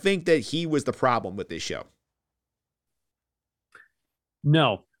Pete, do you think that he was the problem with this show?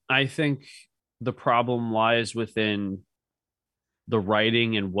 No, I think the problem lies within the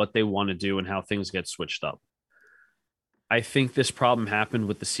writing and what they want to do and how things get switched up. I think this problem happened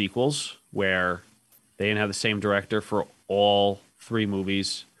with the sequels where they didn't have the same director for all 3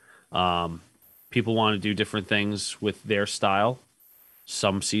 movies. People want to do different things with their style.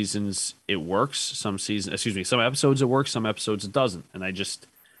 Some seasons it works, some episodes it works, some episodes it doesn't. And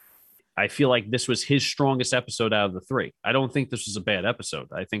I feel like this was his strongest episode out of the three. I don't think this was a bad episode.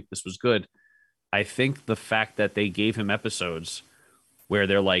 I think this was good. I think the fact that they gave him episodes where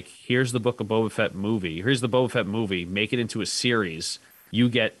they're like, here's the Book of Boba Fett movie, here's the Boba Fett movie, make it into a series. You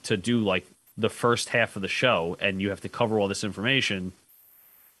get to do like the first half of the show and you have to cover all this information.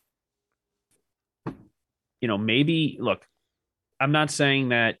 You know, maybe, look, I'm not saying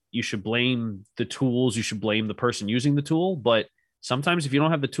that you should blame the tools, you should blame the person using the tool, but sometimes if you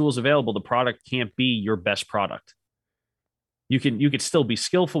don't have the tools available, the product can't be your best product. You could still be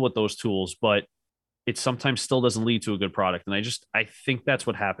skillful with those tools, but it sometimes still doesn't lead to a good product. And I think that's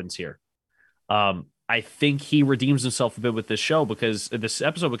what happens here. I think he redeems himself a bit with this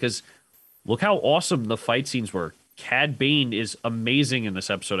episode, because look how awesome the fight scenes were. Cad Bane is amazing in this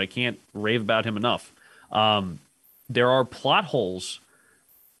episode. I can't rave about him enough. There are plot holes,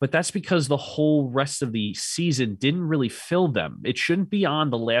 but that's because the whole rest of the season didn't really fill them. It shouldn't be on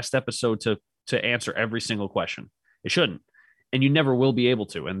the last episode to answer every single question. It shouldn't. And you never will be able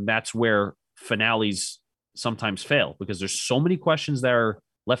to. And that's where finales sometimes fail, because there's so many questions that are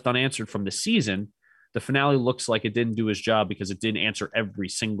left unanswered from the season. The finale looks like it didn't do his job because it didn't answer every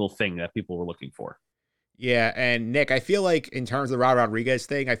single thing that people were looking for. Yeah, and Nick, I feel like in terms of the Robert Rodriguez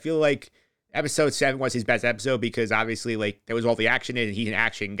thing, I feel like episode 7 was his best episode because obviously, like, there was all the action in it, and he's an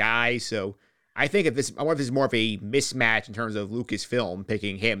action guy. So I think I wonder if this is more of a mismatch in terms of Lucasfilm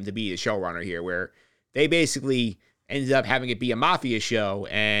picking him to be the showrunner here, where they basically ended up having it be a mafia show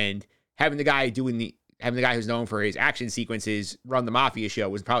and having the guy who's known for his action sequences run the mafia show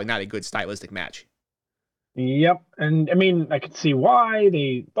was probably not a good stylistic match. Yep, and I mean, I could see why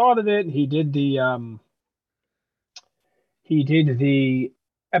they thought of it. He did the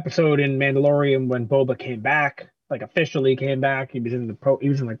episode in Mandalorian when Boba came back, like officially came back. He was in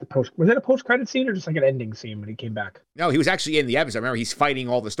like the post. Was it a post credit scene or just like an ending scene when he came back? No, he was actually in the episode. Remember, he's fighting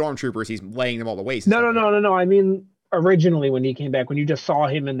all the stormtroopers. He's laying them all the waste. No. I mean, originally when he came back, when you just saw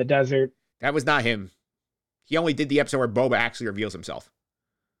him in the desert. That was not him. He only did the episode where Boba actually reveals himself.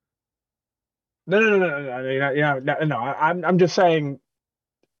 No. I'm just saying.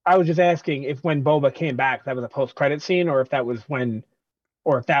 I was just asking if when Boba came back, that was a post credit scene, or if that was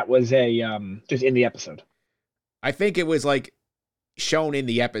a just in the episode. I think it was like shown in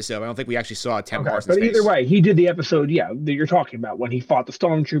the episode. I don't think we actually saw Tim Parsons' face. But either way, he did the episode, that you're talking about when he fought the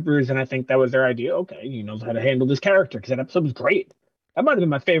stormtroopers, and I think that was their idea. Okay, he knows how to handle this character because that episode was great. That might have been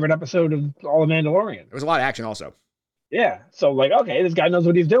my favorite episode of all of Mandalorian. There was a lot of action also. Yeah, so like, okay, this guy knows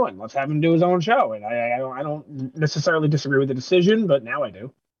what he's doing. Let's have him do his own show. And I don't necessarily disagree with the decision, but now I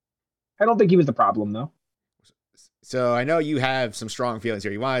do. I don't think he was the problem, though. So I know you have some strong feelings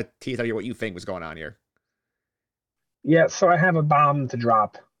here. You want to tease out here what you think was going on here? Yeah, so I have a bomb to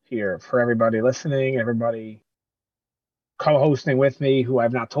drop here for everybody listening, everybody co-hosting with me who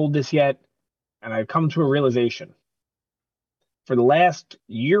I've not told this yet, and I've come to a realization. For the last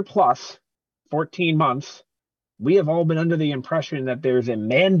year plus, 14 months, we have all been under the impression that there's a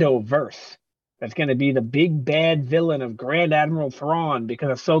Mandoverse that's going to be the big bad villain of Grand Admiral Thrawn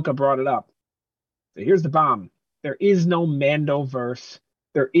because Ahsoka brought it up. So here's the bomb. There is no Mandoverse.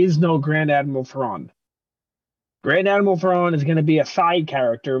 There is no Grand Admiral Thrawn. Grand Admiral Thrawn is going to be a side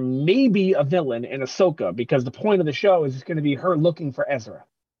character, maybe a villain in Ahsoka, because the point of the show is going to be her looking for Ezra.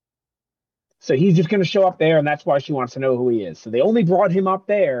 So he's just going to show up there, and that's why she wants to know who he is. So they only brought him up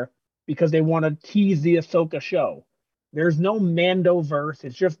there because they want to tease the Ahsoka show. There's no Mandoverse.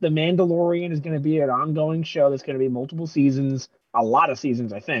 It's just The Mandalorian is going to be an ongoing show that's going to be multiple seasons, a lot of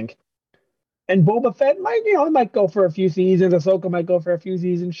seasons, I think. And Boba Fett might go for a few seasons. Ahsoka might go for a few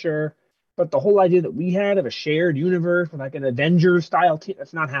seasons, sure. But the whole idea that we had of a shared universe with like an Avengers style team,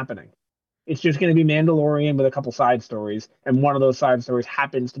 that's not happening. It's just going to be Mandalorian with a couple side stories, and one of those side stories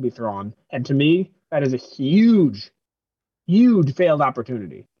happens to be Thrawn. And to me, that is a huge, huge failed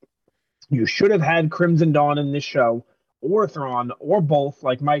opportunity. You should have had Crimson Dawn in this show, or Thrawn, or both,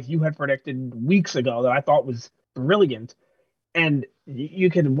 like Mike, you had predicted weeks ago that I thought was brilliant. And you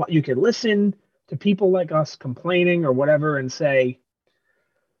can listen to people like us complaining or whatever and say,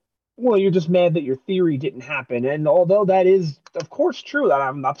 well, you're just mad that your theory didn't happen. And although that is, of course, true, that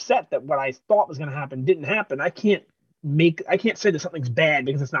I'm upset that what I thought was going to happen didn't happen, I can't say that something's bad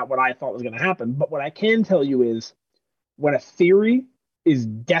because it's not what I thought was going to happen. But what I can tell you is when a theory is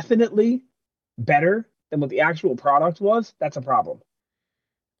definitely better than what the actual product was, that's a problem.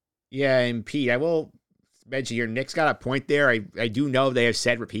 Yeah, and Pete, I will mention here, Nick's got a point there. I do know they have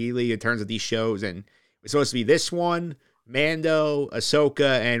said repeatedly in terms of these shows, and it's supposed to be this one, Mando,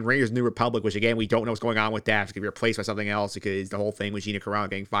 Ahsoka, and Rangers of the New Republic, which again, we don't know what's going on with that. It's going to be replaced by something else because the whole thing with Gina Carano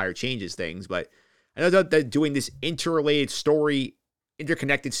getting fired changes things. But I know that they're doing this interconnected story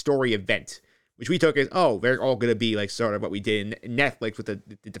event, which we took as, oh, they're all going to be like sort of what we did in Netflix with the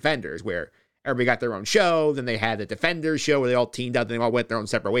Defenders, where everybody got their own show. Then they had the Defenders show where they all teamed up and they all went their own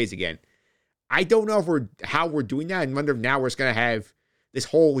separate ways again. I don't know how we're doing that. I wonder if now we're just going to have this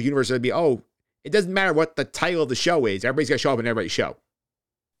whole universe going to be, oh, it doesn't matter what the title of the show is. Everybody's going to show up in everybody's show.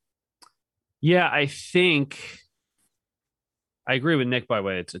 Yeah, I think I agree with Nick. By the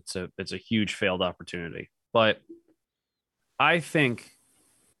way, it's a huge failed opportunity, but I think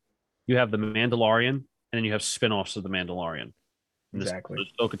you have the Mandalorian, and then you have spinoffs of the Mandalorian. Exactly. This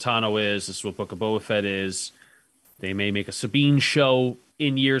is what Bo-Katan is. This is what Book of Boba Fett is. They may make a Sabine show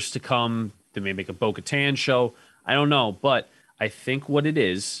in years to come. They may make a Bo-Katan show. I don't know, but I think what it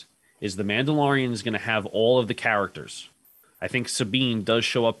is the Mandalorian is going to have all of the characters. I think Sabine does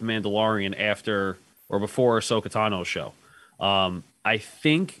show up in Mandalorian after or before Ahsoka Tano's show. I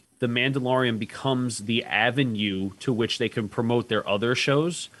think the Mandalorian becomes the avenue to which they can promote their other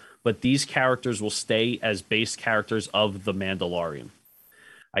shows, but these characters will stay as base characters of the Mandalorian.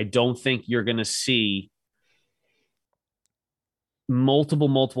 I don't think you're going to see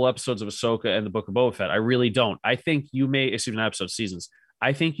multiple episodes of Ahsoka and the Book of Boba Fett. I really don't. I think you may, seasons.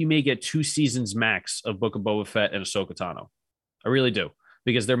 I think you may get 2 seasons max of Book of Boba Fett and Ahsoka Tano. I really do,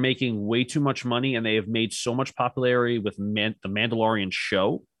 because they're making way too much money and they have made so much popularity with the Mandalorian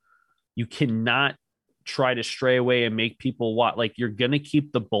show. You cannot try to stray away and make people watch. Like, you're going to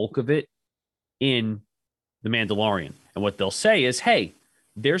keep the bulk of it in the Mandalorian. And what they'll say is, hey,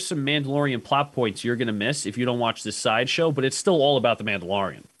 there's some Mandalorian plot points you're going to miss if you don't watch this side show, but it's still all about the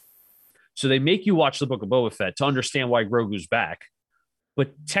Mandalorian. So they make you watch the Book of Boba Fett to understand why Grogu's back.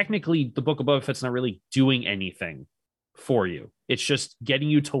 But technically, the Book of Boba Fett's not really doing anything for you. It's just getting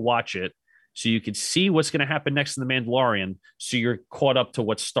you to watch it so you can see what's going to happen next in The Mandalorian, so you're caught up to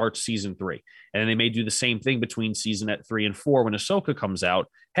what starts season 3. And then they may do the same thing between season 3 and 4 when Ahsoka comes out.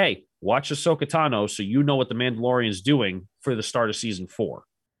 Hey, watch Ahsoka Tano so you know what The Mandalorian is doing for the start of season 4.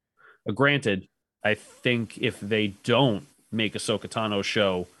 Granted, I think if they don't make Ahsoka Tano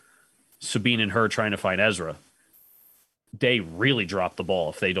show Sabine and her trying to find Ezra, they really drop the ball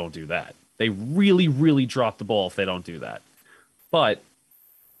if they don't do that. They really, really drop the ball if they don't do that. But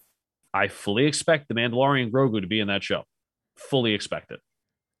I fully expect the Mandalorian and Grogu to be in that show. Fully expect it.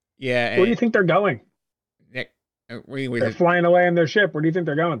 Yeah. Where do you think they're going? Nick, they're flying away in their ship. Where do you think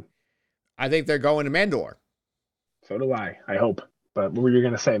they're going? I think they're going to Mandalore. So do I hope. But what were you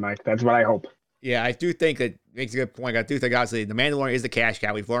going to say, Mike? That's what I hope. Yeah, I do think that makes a good point. I do think, obviously, the Mandalorian is the cash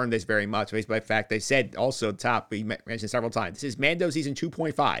cow. We've learned this very much based by the fact they said also top, we mentioned several times, this is Mando season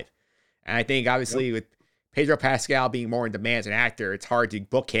 2.5. And I think, obviously, with Pedro Pascal being more in demand as an actor, it's hard to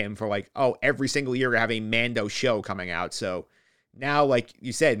book him for, like, oh, every single year we have a Mando show coming out. So now, like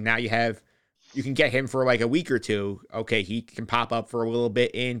you said, now you can get him for, like, a week or two. Okay, he can pop up for a little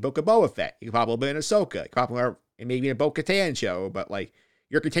bit in Book of Boba Fett. He can pop up a little bit in Ahsoka. He can pop up in maybe in a Bo-Katan show. But, like,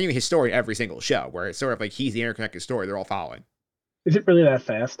 you're continuing his story every single show, where it's sort of like he's the interconnected story they're all following. Is it really that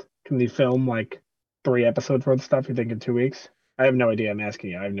fast? Can they film like 3 episodes worth of stuff, you think, in 2 weeks? I have no idea. I'm asking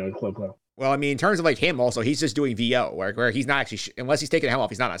you. I have no clue. Well, I mean, in terms of like him also, he's just doing VO, where he's not actually, unless he's taking the helm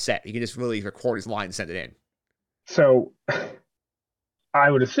off, he's not on set. He can just really record his line and send it in. So I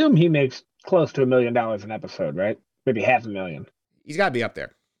would assume he makes close to $1 million an episode, right? Maybe $500,000. He's got to be up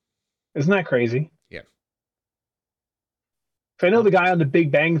there. Isn't that crazy? Yeah. So I know the guy on The Big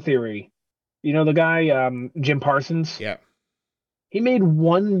Bang Theory. You know the guy, Jim Parsons? Yeah. He made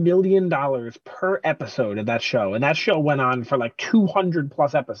 $1 million per episode of that show. And that show went on for like 200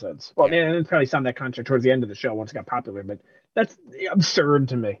 plus episodes. Well, yeah. It probably sounded that contract towards the end of the show once it got popular, but that's absurd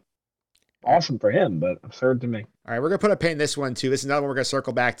to me. Awesome for him, but absurd to me. All right, we're going to put a pin in this one, too. This is another one we're going to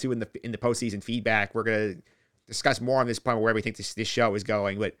circle back to in the postseason feedback. We're going to discuss more on this point where we think this show is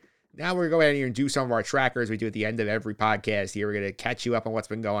going. But now we're going to go ahead here and do some of our trackers we do at the end of every podcast here. We're going to catch you up on what's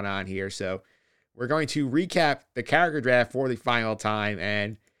been going on here. So we're going to recap the character draft for the final time.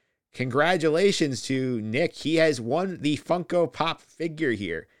 And congratulations to Nick. He has won the Funko Pop figure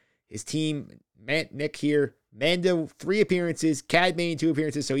here. His team, Nick here, Mando 3 appearances, Cad Bane 2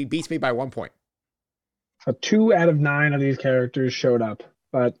 appearances, so he beats me by 1 point. So 2 out of 9 of these characters showed up,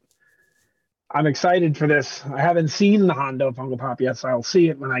 but I'm excited for this. I haven't seen the Hondo Funko Pop yet, so I'll see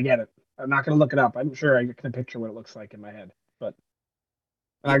it when I get it. I'm not going to look it up. I'm sure I can picture what it looks like in my head, but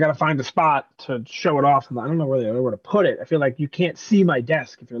I got to find a spot to show it off. I don't know where to put it. I feel like you can't see my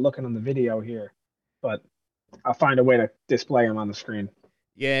desk if you're looking on the video here, but I'll find a way to display them on the screen.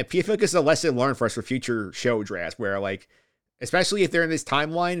 Yeah, I feel like it's a lesson learned for us for future show drafts, where like, especially if they're in this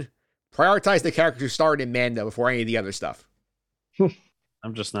timeline, prioritize the characters who started in Mando before any of the other stuff.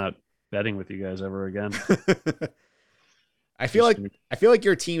 I'm just not betting with you guys ever again. I feel like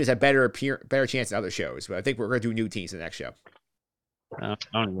your team is a better chance than other shows, but I think we're gonna do new teams in the next show. Well,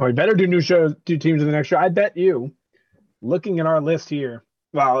 we better do do teams in the next show. I bet you, looking at our list here,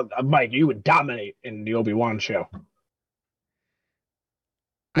 well, Mike, you would dominate in the Obi-Wan show.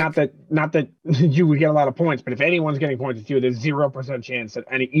 Not that you would get a lot of points, but if anyone's getting points, it's you. There's 0% chance that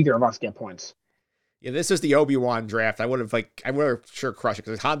either of us get points. Yeah, this is the Obi-Wan draft. I would have sure crushed it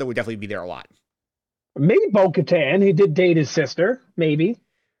because Hondo would definitely be there a lot. Maybe Bo-Katan. He did date his sister. Maybe.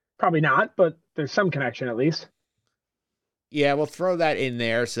 Probably not, but there's some connection at least. Yeah, we'll throw that in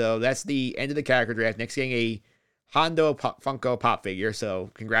there. So that's the end of the character draft. Nick's getting a Hondo Funko Pop figure. So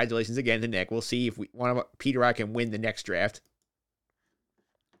congratulations again to Nick. We'll see if one of Peter or I can win the next draft.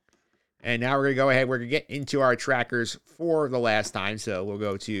 And now we're going to go ahead. We're going to get into our trackers for the last time. So we'll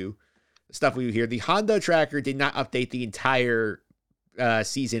go to the stuff we do here. The Hondo tracker did not update the entire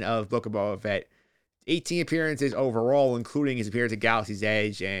season of Book of Boba Fett. 18 appearances overall, including his appearance at Galaxy's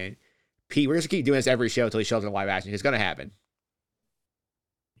Edge. And Pete, we're just going to keep doing this every show until he shows up in live action. It's going to happen.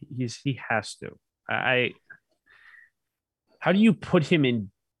 He has to. How do you put him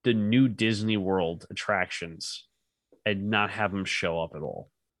in the new Disney World attractions and not have him show up at all?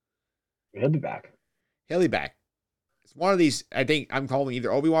 He'll be back. He'll be back. It's one of these, I think I'm calling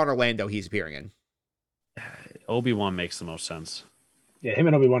either Obi-Wan or Lando he's appearing in. Obi-Wan makes the most sense. Yeah, him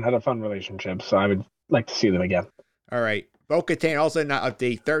and Obi-Wan had a fun relationship, so I would like to see them again. All right. Bo-Katan also did not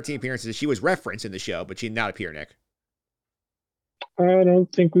update 13 appearances. She was referenced in the show, but she did not appear, Nick. I don't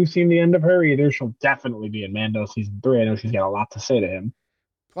think we've seen the end of her either. She'll definitely be in Mando season 3. I know she's got a lot to say to him.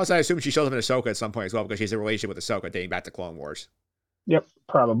 Plus, I assume she shows up in Ahsoka at some point as well because she has a relationship with Ahsoka dating back to Clone Wars. Yep,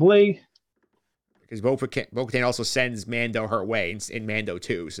 probably. Because Bo-Katan also sends Mando her way in Mando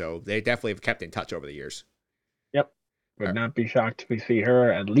 2, so they definitely have kept in touch over the years. Yep. Would not be shocked if we see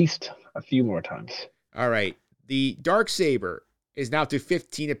her at least a few more times. All right. The Darksaber is now to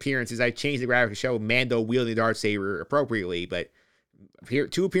 15 appearances. I changed the graphic to show Mando wielding the Darksaber appropriately, but here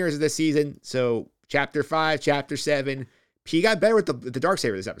 2 appearances this season. So chapter 5, chapter 7. He got better with the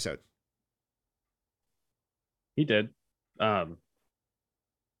Darksaber this episode. He did. I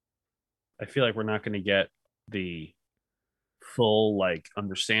feel like we're not going to get the full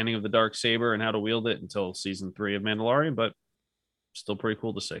understanding of the Darksaber and how to wield it until season 3 of Mandalorian, but still pretty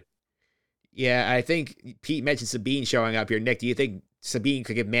cool to see. Yeah, I think Pete mentioned Sabine showing up here. Nick, do you think Sabine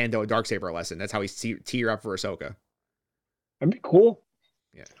could give Mando a Darksaber lesson? That's how he tear up for Ahsoka. That'd be cool.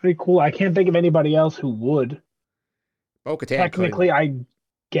 Yeah, pretty cool. I can't think of anybody else who would. Bo-Katan technically could. I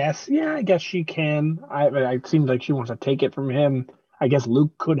guess she can. It seems like she wants to take it from him. I guess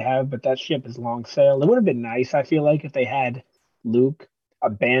Luke could have, but that ship is long sailed. It would have been nice, I feel like, if they had Luke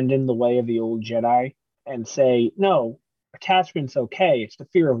abandon the way of the old Jedi and say, no, attachment's okay. It's the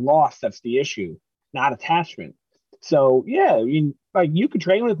fear of loss that's the issue, not attachment. So, yeah, I mean, you could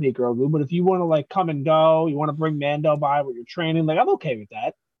train with me, Grogu, but if you want to, come and go, you want to bring Mando by where you're training, I'm okay with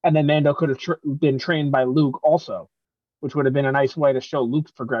that. And then Mando could have been trained by Luke also, which would have been a nice way to show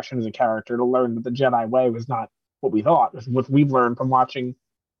Luke's progression as a character, to learn that the Jedi way was not what we thought. What we've learned from watching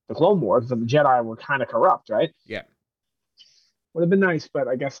the Clone Wars, that the Jedi were kind of corrupt, right? Yeah. Would have been nice, but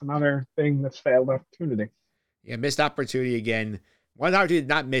I guess another thing that's failed opportunity. Yeah, missed opportunity again. One opportunity did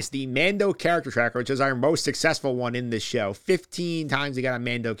not miss the Mando character tracker, which is our most successful one in this show. 15 times we got a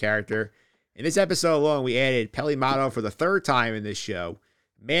Mando character. In this episode alone, we added Peli Motto for the 3rd time in this show,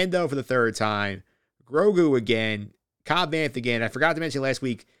 Mando for the 3rd time, Grogu again, Cobb Vanth again. I forgot to mention last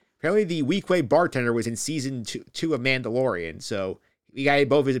week, apparently the Weequay bartender was in season 2 of Mandalorian, so we got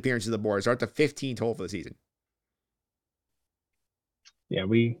both his appearances on the board. So we're up to 15 total for the season. Yeah,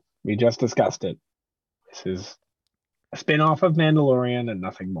 we just discussed it. This is a spin-off of Mandalorian and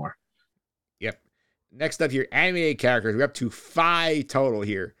nothing more. Yep. Next up here, animated characters. We're up to 5 total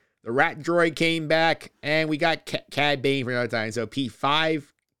here. The Rat Droid came back, and we got Cad Bane for another time. So Pete,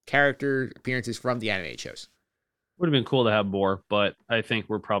 5 character appearances from the animated shows. Would have been cool to have more, but I think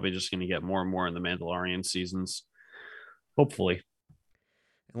we're probably just going to get more and more in the Mandalorian seasons. Hopefully.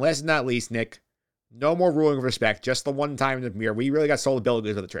 And last but not least, Nick, no more ruling of respect. Just the one time in the premiere. We really got sold bill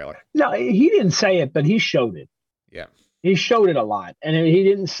goods with the trailer. No, he didn't say it, but he showed it. Yeah. He showed it a lot. And he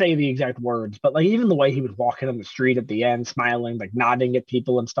didn't say the exact words, but even the way he was walking on the street at the end, smiling, nodding at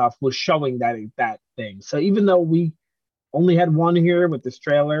people and stuff, was showing that thing. So even though we only had one here with this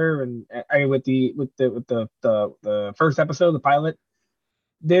trailer and with the first episode, the pilot,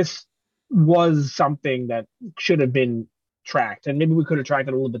 this was something that should have been tracked, and maybe we could have tracked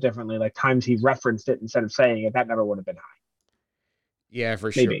it a little bit differently. Like times he referenced it instead of saying it, that never would have been high. Yeah,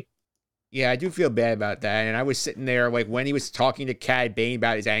 for sure. Maybe. Yeah, I do feel bad about that. And I was sitting there, like, when he was talking to Cad Bane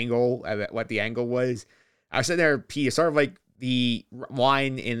about his angle, what the angle was, I was sitting there, Pete, sort of like the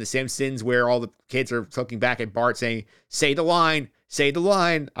line in The Simpsons where all the kids are looking back at Bart saying, say the line, say the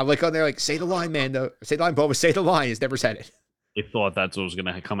line. I'm like on there, like, say the line, Mando. Say the line, Boba, say the line. He's never said it. He thought that's what was going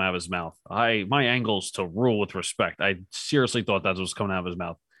to come out of his mouth. My angle's to rule with respect. I seriously thought that's what was coming out of his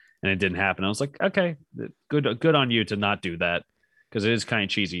mouth, and it didn't happen. I was like, okay, good on you to not do that, because it is kind of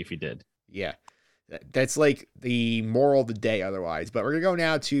cheesy if he did. Yeah, that's like the moral of the day otherwise. But we're going to go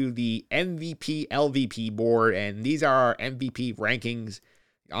now to the MVP, LVP board, and these are our MVP rankings.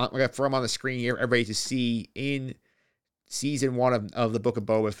 We're going to throw them on the screen here, everybody to see in season 1 of the Book of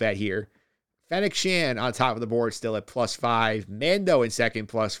Boba Fett here. Fennec Shan on top of the board still at +5. Mando in second,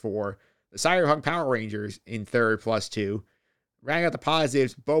 +4. The Cyberpunk Power Rangers in third, +2. Rounding out the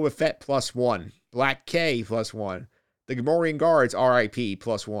positives, Boba Fett +1. Black K +1. The Gamorrean Guards RIP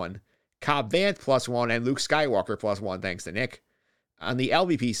 +1. Cobb Vanth +1, and Luke Skywalker +1, thanks to Nick. On the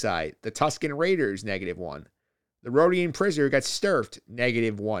LVP side, the Tusken Raiders -1. The Rodian Prisoner got sturfed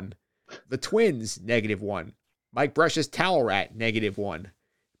 -1. The Twins -1. Mike Brescia's Towel Rat -1.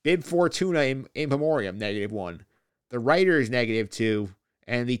 Bib Fortuna in Memoriam -1. The Writers -2.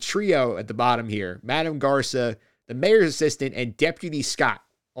 And the trio at the bottom here, Madame Garza, the Mayor's Assistant, and Deputy Scott,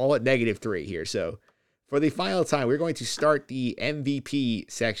 all at -3 here. So for the final time, we're going to start the MVP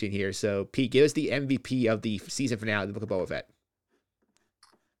section here. So, Pete, give us the MVP of the season finale of the Book of Boba Fett.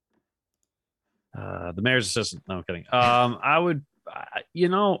 The Mayor's Assistant. No, I'm kidding.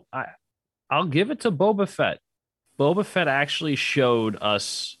 I'll give it to Boba Fett. Boba Fett actually showed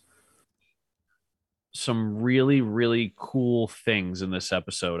us some really, really cool things in this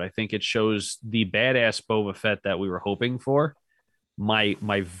episode. I think it shows the badass Boba Fett that we were hoping for. My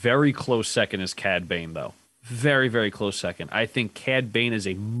very close second is Cad Bane, though. Very, very close second. I think Cad Bane is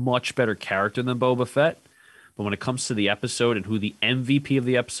a much better character than Boba Fett. But when it comes to the episode and who the MVP of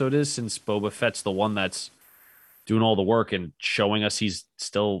the episode is, since Boba Fett's the one that's doing all the work and showing us he's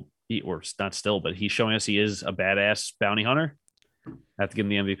still, or not still, but he's showing us he is a badass bounty hunter, I have to give him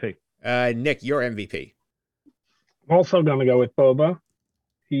the MVP. Nick, your MVP. I'm also going to go with Boba.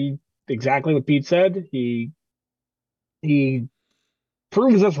 He, exactly what Pete said. He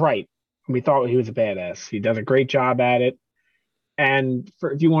proves us right. We thought he was a badass. He does a great job at it. And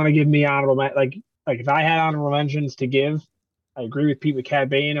if you want to give me honorable, like if I had honorable mentions to give, I agree with Pete with Cad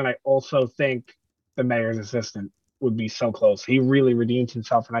Bane, and I also think the Mayor's Assistant would be so close. He really redeemed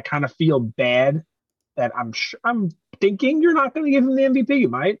himself, and I kind of feel bad that I'm thinking you're not going to give him the MVP. You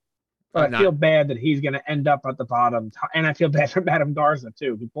might, but I feel bad that he's going to end up at the bottom. And I feel bad for Madame Garza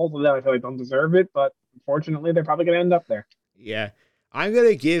too. Both of them, I feel like, don't deserve it, but unfortunately, they're probably going to end up there. Yeah. I'm going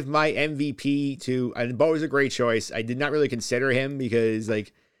to give my MVP to, and Bo is a great choice. I did not really consider him because,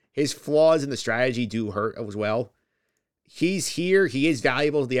 like, his flaws in the strategy do hurt as well. He's here. He is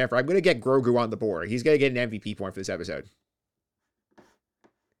valuable to the effort. I'm going to get Grogu on the board. He's going to get an MVP point for this episode.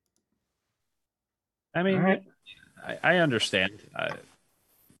 I mean, right. I understand. The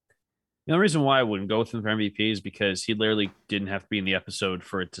only reason why I wouldn't go with him for MVP is because he literally didn't have to be in the episode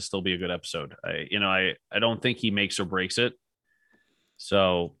for it to still be a good episode. I don't think he makes or breaks it.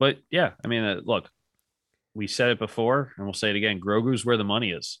 So, but yeah, I mean, look, we said it before and we'll say it again. Grogu's where the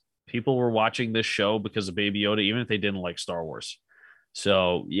money is. People were watching this show because of Baby Yoda, even if they didn't like Star Wars.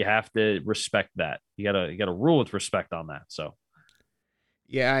 So you have to respect that. You gotta rule with respect on that. So,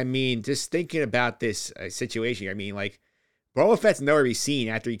 yeah, I mean, just thinking about this situation, I mean, like, Boba Fett's nowhere to be seen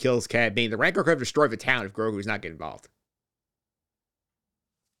after he kills Cad Bane. The Rancor could have destroyed the town if Grogu was not getting involved.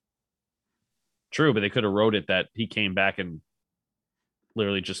 True, but they could have wrote it that he came back and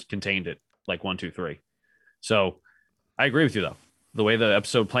literally just contained it, like 1, 2, 3. So I agree with you, though. The way the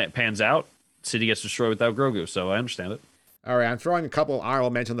episode pans out, city gets destroyed without Grogu, so I understand it. All right, I'm throwing a couple of honorable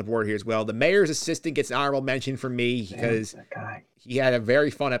mentions on the board here as well. The Mayor's Assistant gets an honorable mention from me because he had a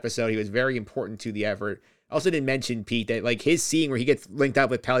very fun episode. He was very important to the effort. I also didn't mention, Pete, that like his scene where he gets linked up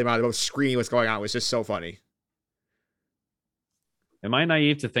with Peli Motto, both screaming what's going on, was just so funny. Am I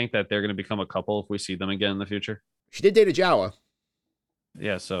naive to think that they're going to become a couple if we see them again in the future? She did date a Jawa.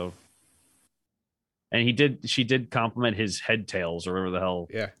 Yeah, so. And she did compliment his head tails or whatever the hell.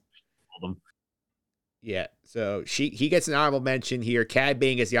 Yeah. Called them. Yeah, so he gets an honorable mention here. Cad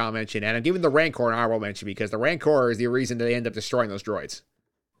Bane gets the honorable mention, and I'm giving the Rancor an honorable mention because the Rancor is the reason that they end up destroying those droids.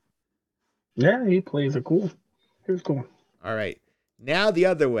 Yeah, he plays it cool. He was cool. All right. Now the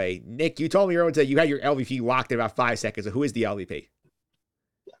other way. Nick, you told me earlier that you had your LVP locked in about 5 seconds. So who is the LVP?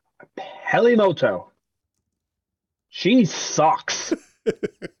 Pelimoto. She sucks.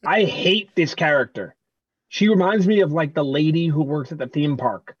 I hate this character. She reminds me of like the lady who works at the theme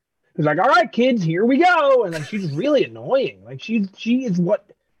park. Who's like, all right, kids, here we go. And like she's really annoying. Like she is what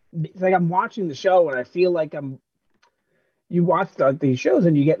it's like I'm watching the show and I feel like you watch these shows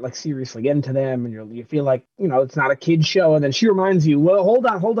and you get like seriously into them and you feel like it's not a kid show and then she reminds you, well, hold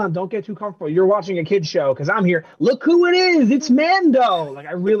on, don't get too comfortable, you're watching a kid show because I'm here, look who it is, it's Mando. Like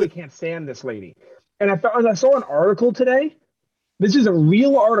I really can't stand this lady. And I saw an article today. This is a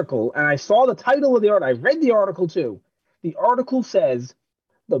real article and I saw the title of the article. I read the article too. The article says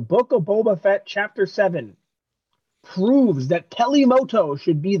the Book of Boba Fett chapter 7 proves that Kelly Moto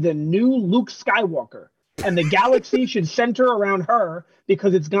should be the new Luke Skywalker and the galaxy should center around her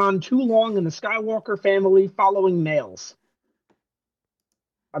because it's gone too long in the Skywalker family following males.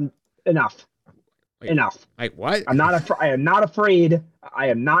 Enough. Enough. Like what? I am not afraid. I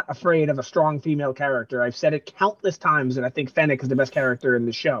am not afraid of a strong female character. I've said it countless times that I think Fennec is the best character in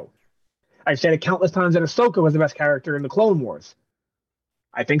the show. I've said it countless times that Ahsoka was the best character in the Clone Wars.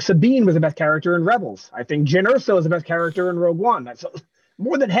 I think Sabine was the best character in Rebels. I think Jyn Erso is the best character in Rogue One. That's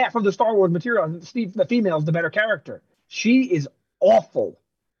more than half of the Star Wars material. The female is the better character. She is awful.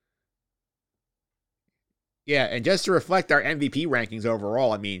 Yeah, and just to reflect our MVP rankings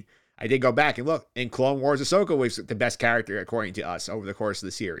overall, I mean, I did go back and look. In Clone Wars, Ahsoka was the best character, according to us, over the course of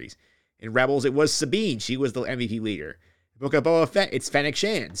the series. In Rebels, it was Sabine. She was the MVP leader. Book of Boba Fett, it's Fennec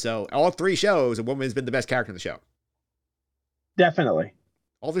Shand. So all 3 shows, a woman has been the best character in the show. Definitely.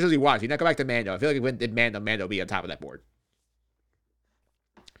 All 3 shows we watched. You not go back to Mando. I feel like if we did Mando would be on top of that board.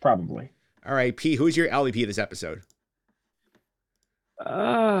 Probably. All right, P, who's your LVP of this episode?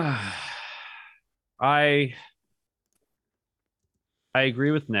 I agree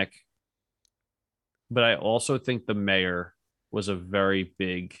with Nick, but I also think the mayor was a very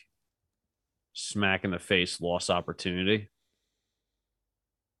big smack in the face lost opportunity.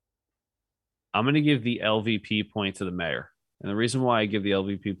 I'm going to give the LVP point to the mayor. And the reason why I give the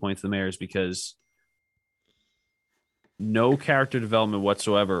LVP point to the mayor is because no character development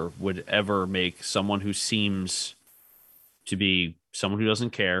whatsoever would ever make someone who seems to be someone who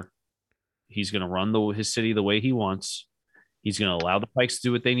doesn't care. He's going to run his city the way he wants. He's going to allow the Pikes to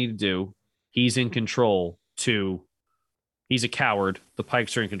do what they need to do. He's in control he's a coward. The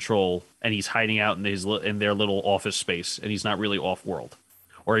Pikes are in control and he's hiding out in their little office space and he's not really off-world.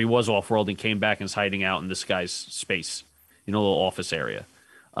 Or he was off-world and came back and is hiding out in this guy's space, in a little office area.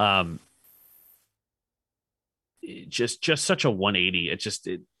 Just such a 180. It's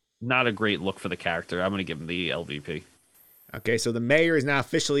not a great look for the character. I'm going to give him the LVP. Okay, so the mayor is now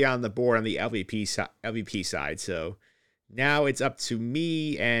officially on the board on the LVP side. So now it's up to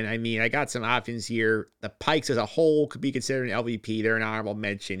me. And I mean, I got some options here. The Pikes as a whole could be considered an LVP. They're an honorable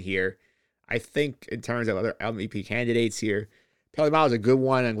mention here. I think in terms of other LVP candidates here, Peli Motto is a good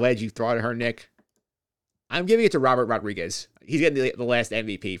one. I'm glad you thought of her, Nick. I'm giving it to Robert Rodriguez. He's getting the last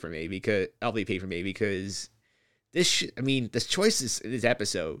MVP for me because the choices in this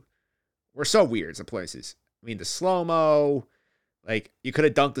episode were so weird some places. I mean, the slow-mo, like, you could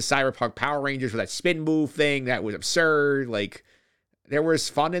have dunked the Cyberpunk Power Rangers with that spin move thing. That was absurd. Like, there was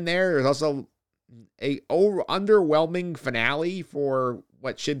fun in there. There's also a underwhelming finale for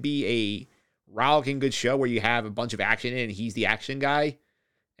what should be a rollicking good show where you have a bunch of action in it and he's the action guy.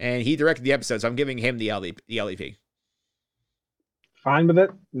 And he directed the episode, so I'm giving him the LVP. Fine with it.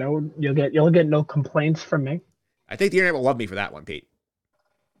 No, you'll get no complaints from me. I think the internet will love me for that one, Pete.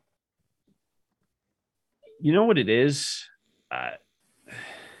 You know what it is?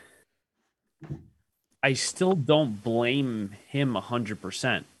 I still don't blame him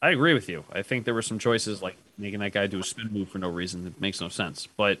 100%. I agree with you. I think there were some choices like making that guy do a spin move for no reason. It makes no sense.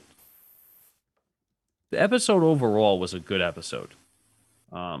 But the episode overall was a good episode.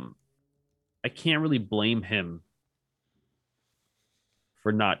 I can't really blame him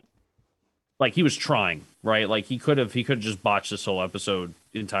for not, like, he was trying, right? Like he could have just botched this whole episode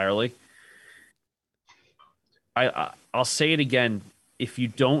entirely. I'll say it again. If you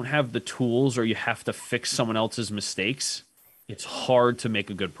don't have the tools or you have to fix someone else's mistakes, it's hard to make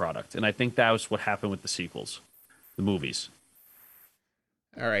a good product. And I think that was what happened with the sequels, the movies.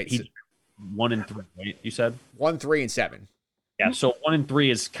 All right. 1 and 3, right? You said 1, 3, and 7. Yeah. So 1 and 3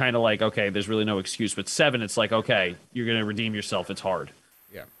 is kind of like, okay, there's really no excuse, but 7, it's like, okay, you're going to redeem yourself. It's hard.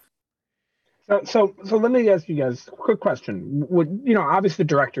 Yeah. So let me ask you guys a quick question. Obviously the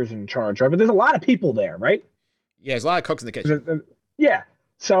director's in charge, right? But there's a lot of people there, right? Yeah, there's a lot of cooks in the kitchen. Yeah.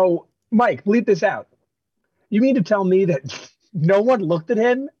 So, Mike, bleep this out. You mean to tell me that no one looked at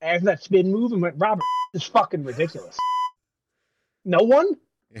him after that spin move and went, Robert, this is fucking ridiculous? No one?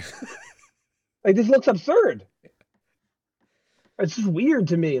 Like, this looks absurd. It's just weird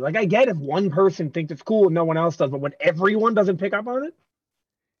to me. Like, I get if one person thinks it's cool and no one else does, but when everyone doesn't pick up on it,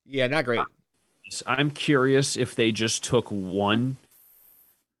 Yeah, not great. I'm curious if they just took one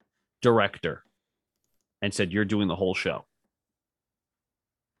director and said, "You're doing the whole show."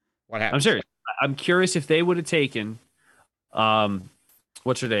 What happened? I'm serious. I'm curious if they would have taken,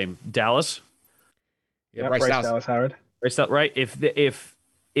 what's her name, Dallas, Yeah, Bryce Dallas. Dallas Howard. right?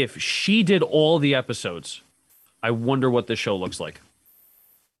 If she did all the episodes, I wonder what the show looks like.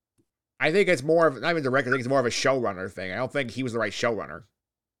 I think it's more of not even director. I think it's more of a showrunner thing. I don't think he was the right showrunner.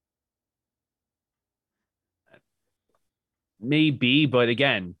 Maybe, but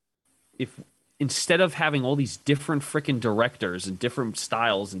again, if instead of having all these different freaking directors and different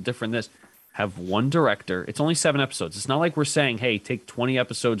styles and different this, have one director. It's only 7 episodes. It's not like we're saying, hey, take 20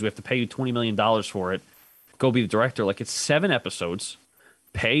 episodes. We have to pay you $20 million for it. Go be the director. Like, it's 7 episodes.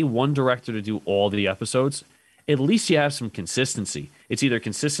 Pay one director to do all the episodes. At least you have some consistency. It's either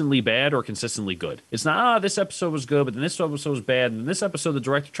consistently bad or consistently good. It's not, this episode was good, but then this episode was bad. And then this episode, the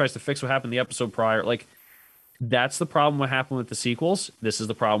director tries to fix what happened the episode prior. Like, that's the problem what happened with the sequels. This is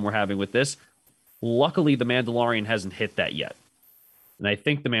the problem we're having with this. Luckily, The Mandalorian hasn't hit that yet. And I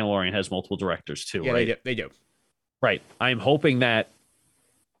think The Mandalorian has multiple directors too, Yeah, right? they do. Right. I'm hoping that,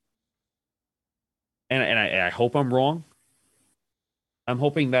 and I hope I'm wrong. I'm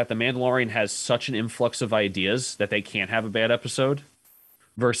hoping that The Mandalorian has such an influx of ideas that they can't have a bad episode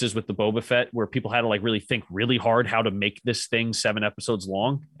versus with the Boba Fett, where people had to like really think really hard how to make this thing 7 episodes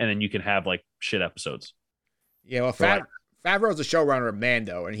long. And then you can have like shit episodes. Yeah, well, Favreau's the showrunner of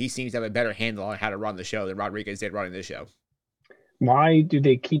Mando, and he seems to have a better handle on how to run the show than Rodriguez did running this show. Why do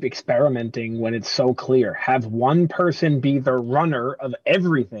they keep experimenting when it's so clear? Have one person be the runner of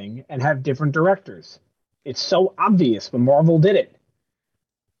everything and have different directors. It's so obvious, but Marvel did it.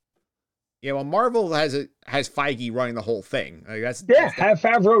 Yeah, well, Marvel has Feige running the whole thing. Like, have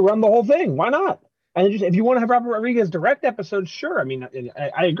Favreau run the whole thing. Why not? And just, if you want to have Robert Rodriguez direct episodes, sure. I mean,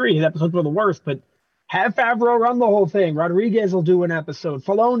 I agree. His episodes were the worst, but have Favreau run the whole thing. Rodriguez will do an episode.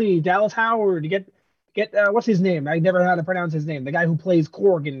 Filoni, Dallas Howard, get what's his name? I never know how to pronounce his name. The guy who plays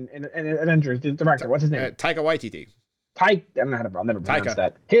Korg in Avengers, the director. What's his name? Taika Waititi. I don't know how to. I'll never pronounce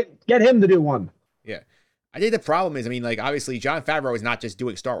that. Get him to do one. Yeah. I think the problem is, I mean, like, obviously, Jon Favreau is not just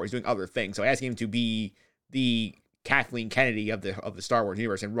doing Star Wars, he's doing other things. So asking him to be the Kathleen Kennedy of the Star Wars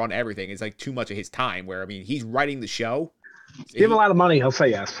universe and run everything is like too much of his time. Where, I mean, he's writing the show. Give him a lot of money, he'll say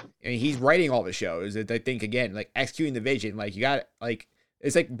yes. I mean, he's writing all the shows. I think, again, like, executing the vision, like, you got, like,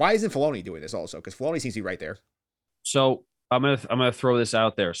 it's like, why isn't Filoni doing this also? Because Filoni seems to be right there. So I'm gonna throw this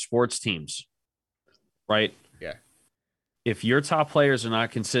out there. Sports teams, right? Yeah. If your top players are not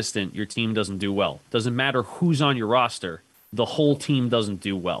consistent, your team doesn't do well. Doesn't matter who's on your roster, the whole team doesn't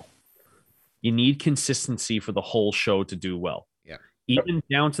do well. You need consistency for the whole show to do well. Yeah. Even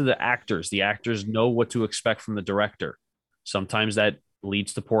down to the actors. The actors know what to expect from the director. Sometimes that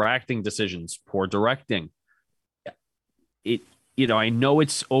leads to poor acting decisions, poor directing. I know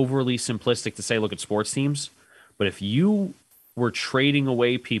it's overly simplistic to say, look at sports teams, but if you were trading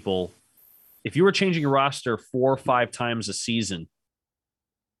away people, if you were changing your roster 4 or 5 times a season,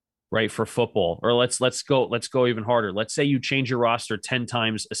 right, for football, or let's go even harder. Let's say you change your roster 10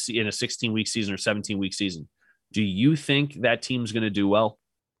 times in a 16-week season or 17-week season. Do you think that team's going to do well?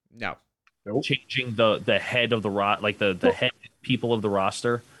 No. Nope. Changing the head of the head people of the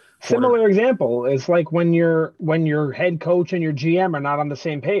roster. Similar example is like when your head coach and your GM are not on the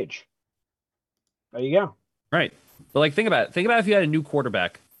same page. There you go. Right. But like, think about it. Think about if you had a new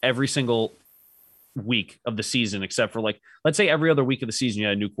quarterback every single week of the season, except for, like, let's say every other week of the season you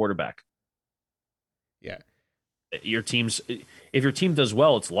had a new quarterback. Yeah. If your team does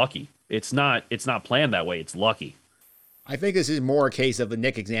well, it's lucky. It's not planned that way. It's lucky. I think this is more a case of the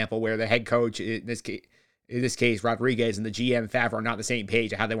Nick example where the head coach, in this case, Rodriguez, and the GM Favreau are not on the same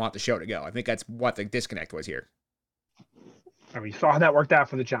page of how they want the show to go. I think that's what the disconnect was here. I mean, you saw how that worked out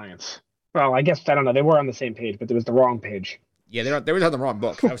for the Giants. Well, I guess, I don't know. They were on the same page, but it was the wrong page. Yeah, they was on the wrong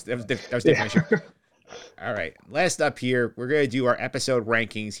book. That was different. Yeah. All right. Last up here, we're going to do our episode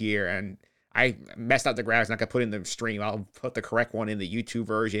rankings here. And I messed up the graphs. I'm not going to put in the stream. I'll put the correct one in the YouTube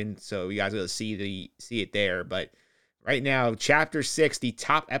version so you guys will see it there. But right now, Chapter 6, the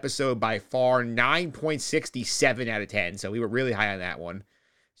top episode by far, 9.67 out of 10. So we were really high on that one.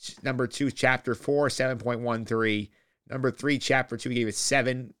 Number 2, Chapter 4, 7.13. Number 3, Chapter 2, we gave it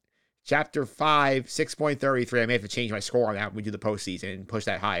 7. Chapter 5, 6.33. I may have to change my score on that when we do the postseason and push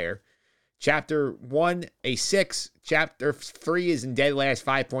that higher. Chapter 1, a 6. Chapter 3 is in dead last,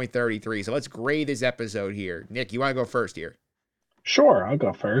 5.33. So let's grade this episode here. Nick, you want to go first here? Sure, I'll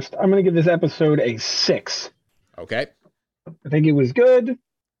go first. I'm going to give this episode a 6. Okay. I think it was good. It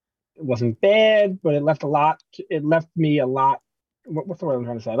wasn't bad, but it left a lot. It left me a lot. What's the word I'm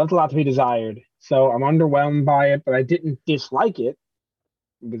trying to say? It left a lot to be desired. So I'm underwhelmed by it, but I didn't dislike it.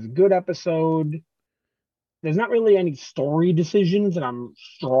 It was a good episode. There's not really any story decisions that I'm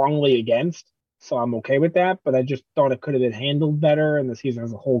strongly against, so I'm okay with that. But I just thought it could have been handled better, and the season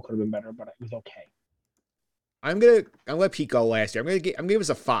as a whole could have been better. But it was okay. I'm gonna let Pete go last year. I'm gonna give us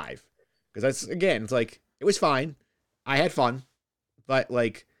a 5 because that's again, it's like it was fine. I had fun, but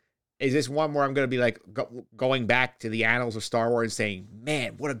like, is this one where I'm gonna be like going back to the annals of Star Wars and saying,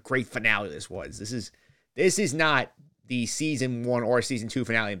 man, what a great finale this was. This is not the season 1 or season 2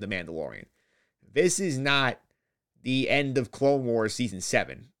 finale of The Mandalorian. This is not the end of Clone Wars season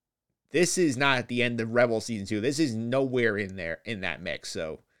 7. This is not the end of Rebel season 2. This is nowhere in there in that mix.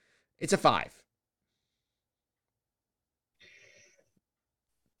 So it's a 5.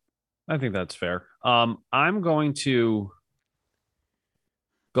 I think that's fair. I'm going to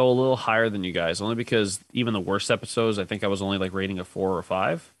go a little higher than you guys, only because even the worst episodes, I think I was only like rating a 4 or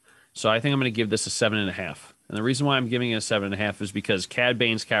 5. So I think I'm going to give this a 7.5. And the reason why I'm giving it a 7.5 is because Cad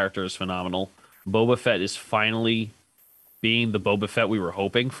Bane's character is phenomenal. Boba Fett is finally being the Boba Fett we were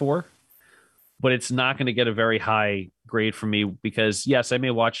hoping for, but it's not going to get a very high grade from me because, yes, I may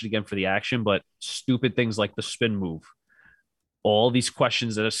watch it again for the action, but stupid things like the spin move, all these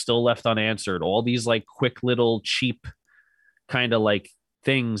questions that are still left unanswered, all these like quick little cheap kind of like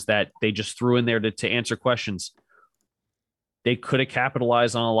things that they just threw in there to answer questions. They could have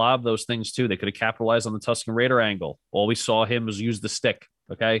capitalized on a lot of those things too. They could have capitalized on the Tusken Raider angle. All we saw him was use the stick.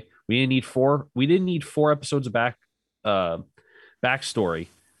 Okay, we didn't need 4. We didn't need 4 episodes of backstory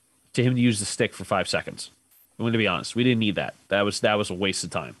to him to use the stick for 5 seconds. I'm going to be honest. We didn't need that. That was a waste of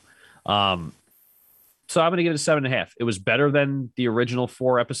time. So I'm going to give it a 7.5. It was better than the original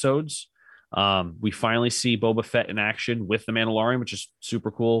 4 episodes. We finally see Boba Fett in action with the Mandalorian, which is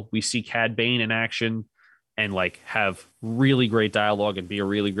super cool. We see Cad Bane in action and like have really great dialogue and be a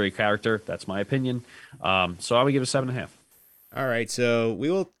really great character. That's my opinion. So I'm gonna give it a 7.5. All right, so we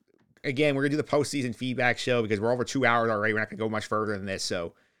will we're gonna do the postseason feedback show because we're over 2 hours already. We're not gonna go much further than this,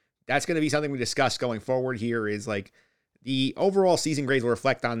 so that's gonna be something we discuss going forward. Here is like the overall season grades will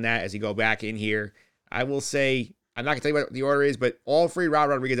reflect on that as you go back in here. I will say I'm not gonna tell you what the order is, but all 3 Rod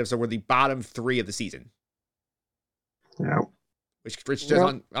Rodriguez episodes were the bottom 3 of the season. Yeah. Which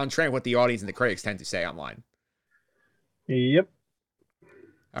just on trend what the audience and the critics tend to say online. Yep.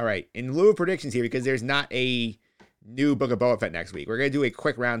 All right. In lieu of predictions here, because there's not a new Book of Boba Fett next week, we're going to do a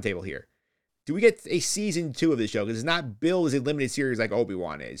quick roundtable here. Do we get a season 2 of this show? Because it's not billed as a limited series like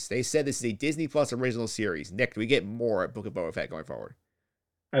Obi-Wan is. They said this is a Disney Plus original series. Nick, do we get more at Book of Boba Fett going forward?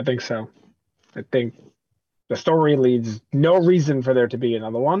 I think so. I think the story leads no reason for there to be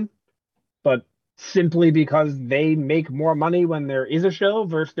another one, but simply because they make more money when there is a show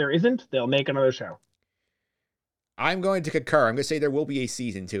versus there isn't, they'll make another show. I'm going to concur. I'm going to say there will be a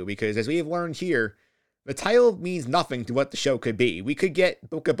season 2 because as we have learned here, the title means nothing to what the show could be. We could get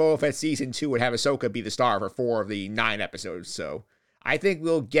Book of Boba Fett season 2 and have Ahsoka be the star for 4 of the 9 episodes. So I think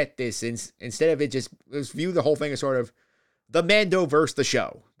we'll get this instead of it just let's view the whole thing as sort of the Mando versus the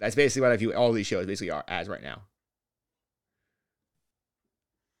show. That's basically what I view all these shows basically are as right now.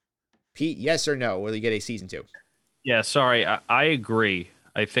 Pete, yes or no? Will you get a season 2? Yeah, sorry, I agree.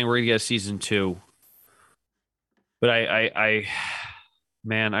 I think we're gonna get a season 2, but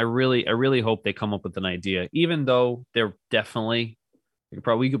man, I really hope they come up with an idea. Even though they're definitely,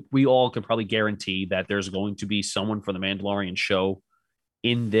 we all could probably guarantee that there's going to be someone for the Mandalorian show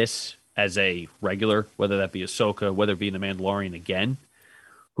in this as a regular, whether that be Ahsoka, whether it be the Mandalorian again.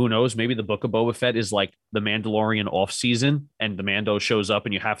 Who knows? Maybe the Book of Boba Fett is like the Mandalorian off season, and the Mando shows up,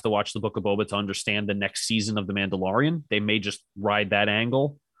 and you have to watch the Book of Boba to understand the next season of the Mandalorian. They may just ride that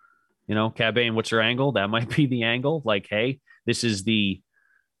angle. You know, Cad Bane, what's your angle? That might be the angle. Like, hey, this is I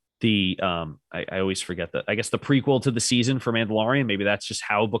always forget that. I guess the prequel to the season for Mandalorian. Maybe that's just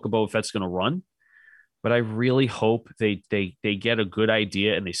how Book of Boba Fett's going to run. But I really hope they get a good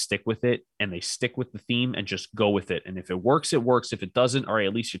idea and they stick with it and they stick with the theme and just go with it. And if it works, it works. If it doesn't, all right,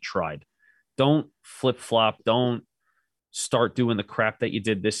 at least you tried. Don't flip flop. Don't start doing the crap that you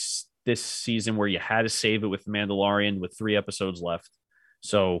did this season where you had to save it with Mandalorian with 3 episodes left.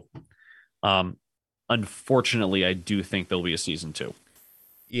 So, unfortunately, I do think there'll be a season 2.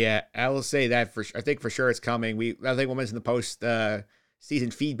 Yeah, I will say that I think for sure it's coming. I think we'll mention the post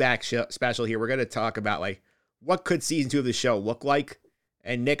season feedback special here. We're going to talk about like what could season 2 of the show look like.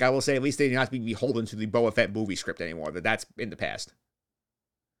 And Nick, I will say at least they do not have to be beholden to the Boba Fett movie script anymore. That's in the past.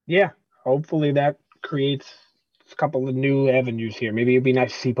 Yeah, hopefully that creates a couple of new avenues here. Maybe it'd be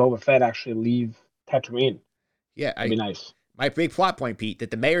nice to see Boba Fett actually leave Tatooine. Yeah, That'd be nice. my big plot point, Pete,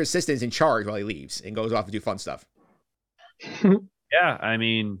 that the mayor's assistant is in charge while he leaves and goes off to do fun stuff. Yeah, I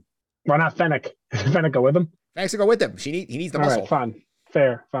mean, Why not Fennec? Fennec go with him? Thanks to go with him. He needs the All muscle. right, fun.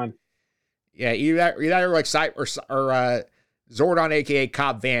 Fair, fun. Yeah, either that or like Zordon, aka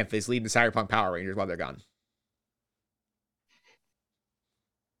Cobb Vanth, is leading the Cyberpunk Power Rangers while they're gone.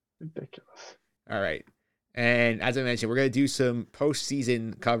 Ridiculous. All right. And as I mentioned, we're going to do some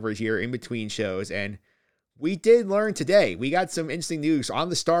postseason coverage here in between shows. And we did learn today, we got some interesting news on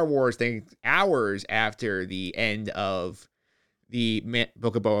the Star Wars thing hours after the end of the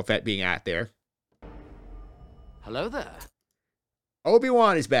Book of Boba Fett being out there. Hello there.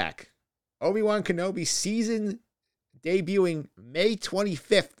 Obi-Wan is back. Obi-Wan Kenobi season debuting May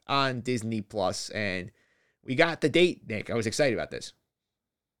 25th on Disney Plus, and we got the date, Nick. I was excited about this.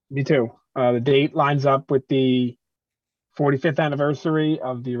 Me too. The date lines up with the 45th anniversary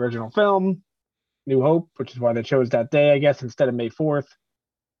of the original film, New Hope, which is why they chose that day, I guess, instead of May 4th.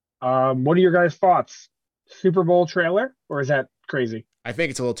 What are your guys' thoughts? Super Bowl trailer, or is that crazy? I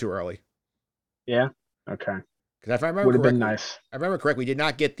think it's a little too early. Yeah? Okay. Because if I remember Would have correctly, been nice. I remember correctly, we did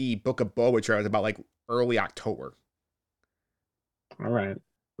not get the Book of Boba trailer. It was about like early October. All right.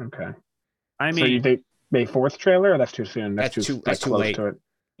 Okay. I So you mean, think May 4th trailer, or that's too soon? That's too close late. to it.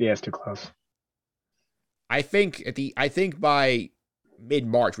 Yeah, it's too close. I think by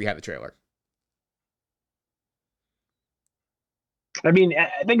mid-March we have the trailer. I mean,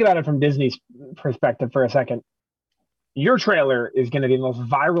 think about it from Disney's perspective for a second. Your trailer is going to be the most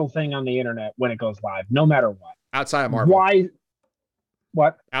viral thing on the internet when it goes live, no matter what. Outside of Marvel. Why?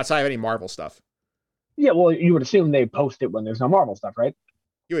 What? Outside of any Marvel stuff. Yeah, well, you would assume they post it when there's no Marvel stuff, right?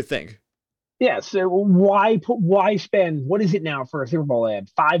 You would think. Yeah, so why spend, what is it now for a Super Bowl ad?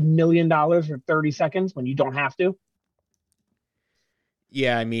 $5 million for 30 seconds when you don't have to?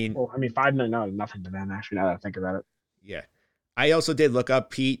 Yeah, I mean, Well, I mean, $5 million, no, nothing to them, actually, now that I think about it. yeah. I also did look up,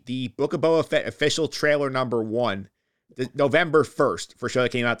 Pete, the Book of Boba Fett official trailer number 1, November 1st, for a show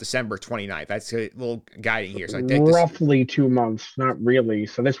that came out December 29th. That's a little guiding here. So I think Roughly 2 months, not really.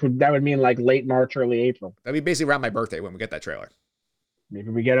 So that would mean like late March, early April. that'd be basically around my birthday when we get that trailer. Maybe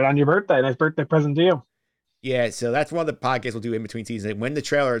we get it on your birthday. Nice birthday present to you. Yeah, so that's one of the podcasts we'll do in between seasons. When the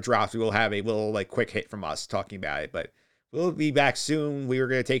trailer drops, we will have a little like quick hit from us talking about it. But we'll be back soon. We were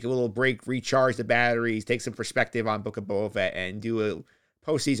going to take a little break, recharge the batteries, take some perspective on Book of Boba Fett, and do a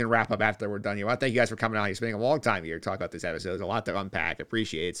postseason wrap up after we're done here. I want to thank you guys for coming on. You're spending a long time here to talk about this episode. There's a lot to unpack.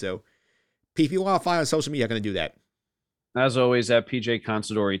 Appreciate it. So, Pete, if you want to find on social media, I'm going to do that. as always, at PJ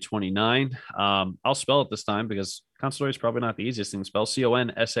Considori 29. I'll spell it this time because Considori is probably not the easiest thing to spell.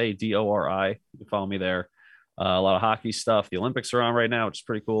 Consadori. You can follow me there. A lot of hockey stuff. The Olympics are on right now, which is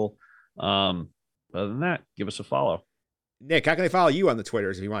pretty cool. Other than that, give us a follow. Nick, how can they follow you on the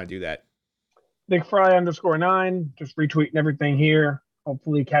Twitters if you want to do that? Nick Fry _9. Just retweeting everything here.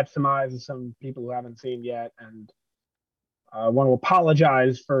 Hopefully catch some eyes of some people who haven't seen yet. And I want to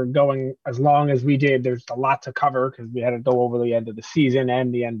apologize for going as long as we did. There's a lot to cover because we had to go over the end of the season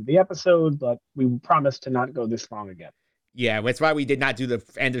and the end of the episode, but we promised to not go this long again. Yeah, that's why we did not do the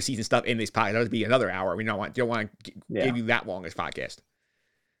end of season stuff in this podcast. That would be another hour. We don't want to give you that long as podcast.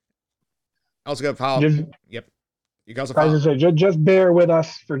 Also, go follow. Yep. You can also follow. Just bear with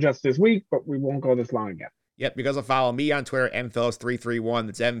us for just this week, but we won't go this long again. Yep. You can also follow me on Twitter, mphillips331.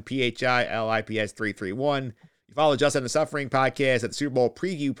 That's MPHILIPS331. You follow Just End the Suffering podcast at the Super Bowl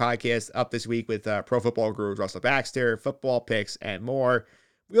preview podcast up this week with Pro Football Gurus Russell Baxter, football picks, and more.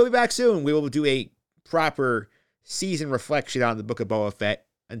 We'll be back soon. We will do a proper season reflection on the Book of Boba Fett.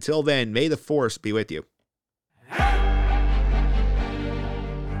 Until then, may the Force be with you.